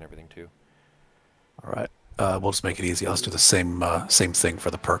 card and everything too. All right. We'll just make it easy. I'll just do the same thing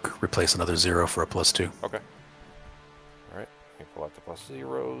for the perk. Replace another 0 for a +2. Okay. All right. You pull out the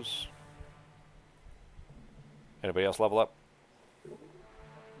 +0s. Anybody else level up?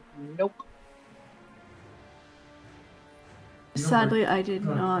 Nope. Sadly, I did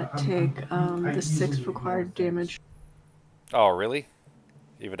not take the 6 required damage. Oh, really?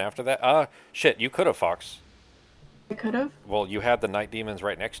 Even after that? Shit, you could have, Fox. I could have. Well, you had the night demons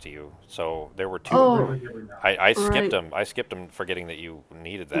right next to you, so there were 2. Oh, I skipped right. them. I skipped them, forgetting that you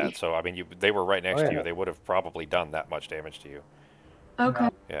needed that. So I mean, they were right next to you. yeah. They would have probably done that much damage to you. Okay.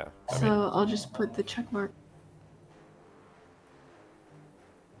 Yeah. So I'll just put the check mark.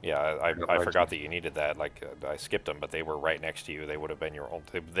 Yeah, I forgot that you needed that. Like, I skipped them, but they were right next to you. They would have been your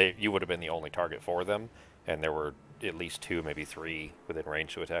only. You would have been the only target for them, and there were at least 2, maybe 3 within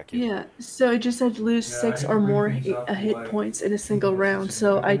range to attack you. Yeah, so it just said lose 6 or more hit points in a single round.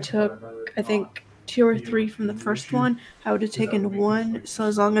 So I took, I think, 2 or 3 from the first one. I would have taken 1, so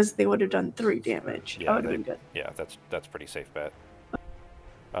as long as they would have done 3 damage, Yeah, I would have been good. Yeah, that's pretty safe bet.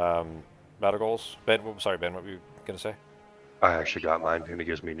 Battle goals, Ben. Sorry, Ben. What were you gonna say? I actually got mine, and it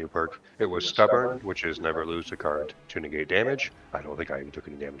gives me a new perk. It was Stubborn, which is never lose a card to negate damage. I don't think I even took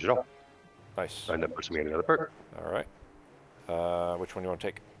any damage at all. Nice. And that puts me in another perk. All right. Which one do you want to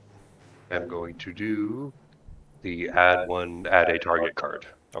take? I'm going to do the add a target card.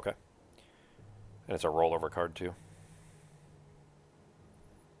 Okay. And it's a rollover card too.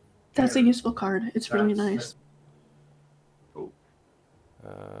 That's a useful card. It's really nice.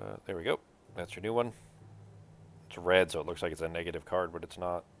 There we go. That's your new one. It's red, so it looks like it's a negative card, but it's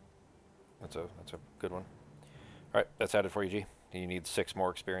not. That's a good one. All right, that's added for you, G. You need 6 more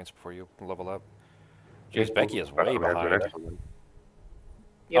experience before you level up. Jeez, Becky is way behind.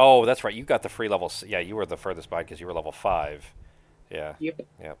 Yep. Oh, that's right. You got the free level. Yeah, you were the furthest behind because you were level 5. Yeah. Yep.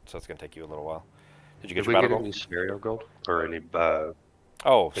 Yep. So it's gonna take you a little while. Did you get Did we your get battle any goal? scenario gold or any?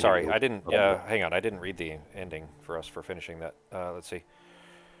 Oh, any sorry. gold? I didn't. Hang on. I didn't read the ending for us for finishing that. Let's see.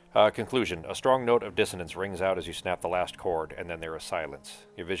 Conclusion. A strong note of dissonance rings out as you snap the last chord, and then there is silence.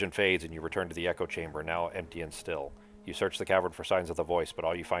 Your vision fades, and you return to the echo chamber, now empty and still. You search the cavern for signs of the voice, but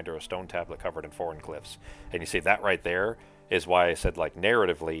all you find are a stone tablet covered in foreign glyphs. And you see, that right there is why I said, like,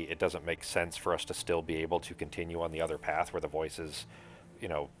 narratively, it doesn't make sense for us to still be able to continue on the other path where the voice is, you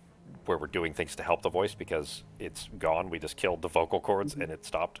know, where we're doing things to help the voice, because it's gone. We just killed the vocal cords, and it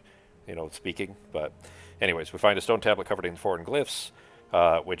stopped, you know, speaking. But anyways, we find a stone tablet covered in foreign glyphs,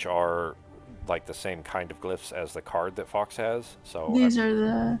 which are like the same kind of glyphs as the card that Fox has. So These are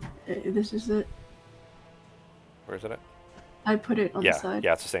the. This is it. where's it at? I put it on the side.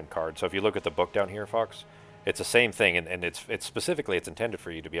 Yeah, it's the same card. So if you look at the book down here, Fox, it's the same thing, and it's specifically it's intended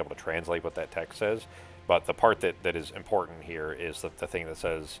for you to be able to translate what that text says. But the part that is important here is the thing that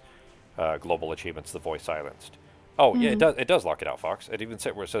says global achievements, the voice silenced. Oh yeah, it does lock it out, Fox. It even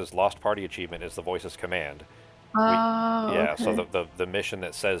said where it says lost party achievement is the voice's command. Okay. So the mission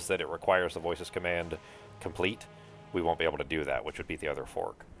that says that it requires the voice's command complete, we won't be able to do that, which would be the other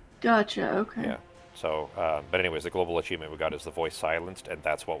fork. Gotcha. Okay. Yeah. So, but anyways, the global achievement we got is the voice silenced, and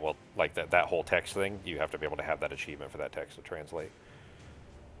that's what will, like, that whole text thing, you have to be able to have that achievement for that text to translate.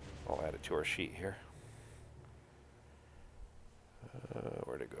 I'll add it to our sheet here.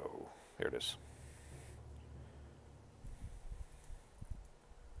 Where'd it go? There it is.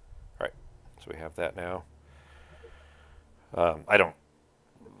 All right. So we have that now. I don't,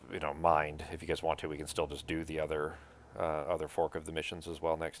 mind. If you guys want to, we can still just do the other fork of the missions as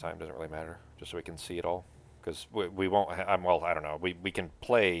well next time. Doesn't really matter, just so we can see it all. Because we won't. Well, I don't know. We can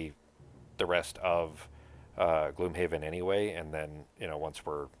play the rest of Gloomhaven anyway, and then once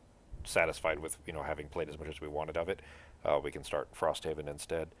we're satisfied with having played as much as we wanted of it, we can start Frosthaven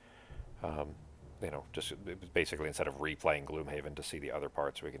instead. Just basically instead of replaying Gloomhaven to see the other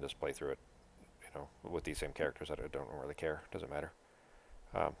parts, we can just play through it. With these same characters that I don't really care. Doesn't matter.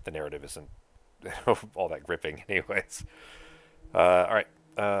 The narrative isn't all that gripping anyways. All right.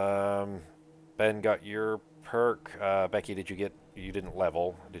 Ben, then got your perk. Becky, you didn't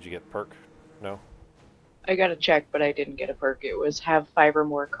level. Did you get perk? No? I got a check, but I didn't get a perk. It was have 5 or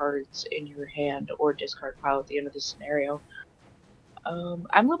more cards in your hand or discard pile at the end of the scenario.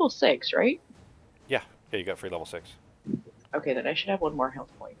 I'm level 6, right? Yeah, you got free level 6. Okay, then I should have 1 more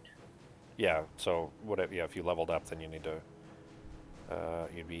health point. Yeah, so if you leveled up, then you need to,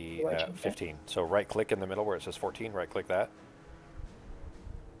 you'd be at 15. So right-click in the middle where it says 14, right-click that.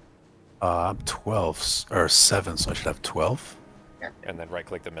 I'm 12, or 7, so I should have 12. And then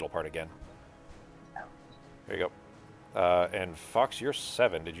right-click the middle part again. There you go. And Fox, you're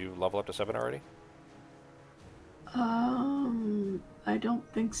 7. Did you level up to 7 already? I don't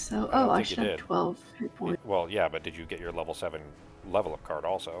think so. I don't I think should you have did. 12 hit points. Well, yeah, but did you get your level 7 level up card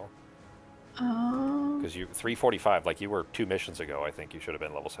also? Because you 345, like you were 2 missions ago, I think you should have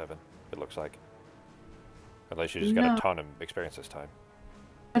been level 7. It looks like, unless you just got a ton of experience this time.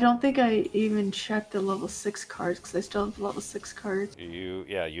 I don't think I even checked the level 6 cards because I still have level 6 cards. You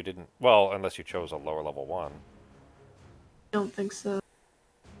didn't. Well, unless you chose a lower level 1. I don't think so.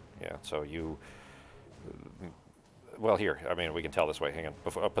 Yeah, so you. Well, here. I mean, we can tell this way. Hang on.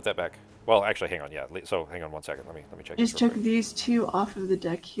 Before, I'll put that back. Well, actually, hang on. Yeah. So, hang on 1 second. Let me check. Just took these 2 off of the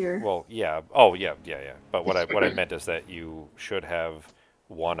deck here. Well, yeah. Oh, yeah. But what I meant is that you should have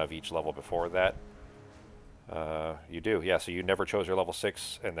 1 of each level before that. You do. Yeah. So you never chose your level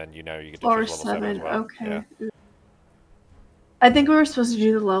 6, and then you get to choose level 7 as well. Okay. Yeah. I think we were supposed to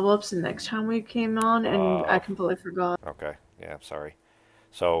do the level ups the next time we came on, and I completely forgot. Okay. Yeah. Sorry.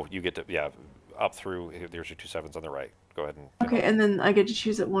 So you get to up through. There's your 2 7s on the right. Go ahead and. Okay, and then I get to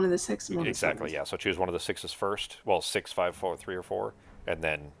choose one of the 6 and one of the Exactly. 7s. Yeah. So choose one of the 6s first. Well, 6, 5, 4, 3, or 4, and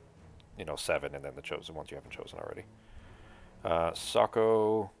then 7, and then the chosen ones you haven't chosen already.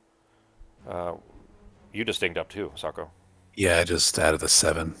 Sako, you just dinged up too, Sako. Yeah, I just added the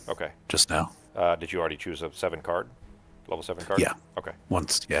 7. Okay. Just now. Did you already choose a 7 card? Level 7 card? Yeah. Okay. 1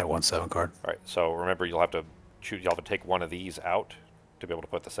 7 card. All right. So remember, you'll have to take one of these out to be able to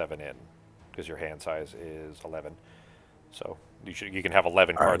put the 7 in, because your hand size is 11. So you can have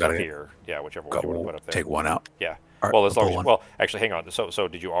 11 cards up here. Yeah, whichever one you want to put up there. Take 1 out. Yeah. Right, well, as long as actually, hang on. So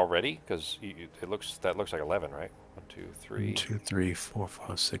did you already? Because that looks like 11, right? 1, 2, 3. 1, 2, 3, 4,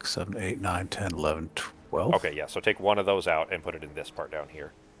 5, 6, 7, 8, 9, 10, 11, 12. Okay, yeah. So take one of those out and put it in this part down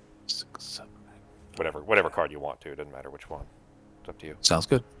here. 6, 7, 8. Whatever card you want to. It doesn't matter which one. It's up to you. Sounds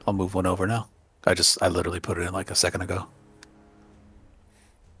good. I'll move 1 over now. I literally put it in like a second ago.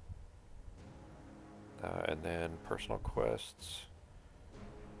 And then personal quests.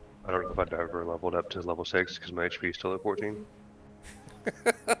 I don't know if I've ever leveled up to level 6 because my HP is still at 14.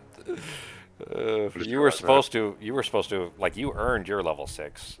 You were supposed to, like, you earned your level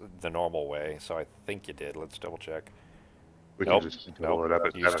 6 the normal way, so I think you did. Let's double check. We can just level it up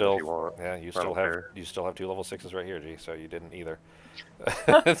at 7 if you want. Yeah, you still have 2 level 6s right here, G. So you didn't either.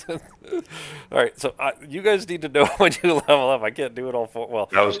 All right, so you guys need to know when you level up. I can't do it all for well.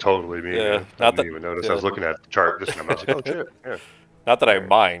 That was totally me. Yeah, I didn't even notice. I was looking at the chart this time. I was like, oh shit. Yeah. Not that I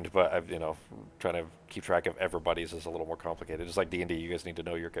mind, but I've trying to keep track of everybody's is a little more complicated. Just like D&D, you guys need to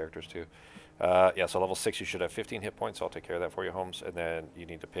know your characters too. Yeah, so level 6, you should have 15 hit points. So I'll take care of that for you, Holmes. And then you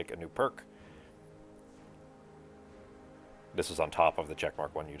need to pick a new perk. This is on top of the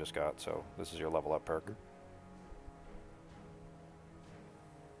checkmark one you just got, so this is your level up perk.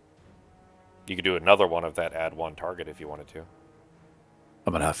 You could do another one of that add 1 target if you wanted to.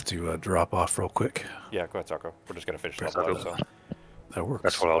 I'm gonna have to drop off real quick. Yeah, go ahead, Sako. We're just gonna finish the level up, so. That works.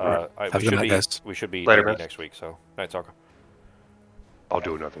 That's what I'll do. Have a good night, guys. We should be Later, ready guys. next week, so. Night, Sako. I'll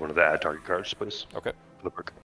do another one of the add target cards, please. Okay. For the perk.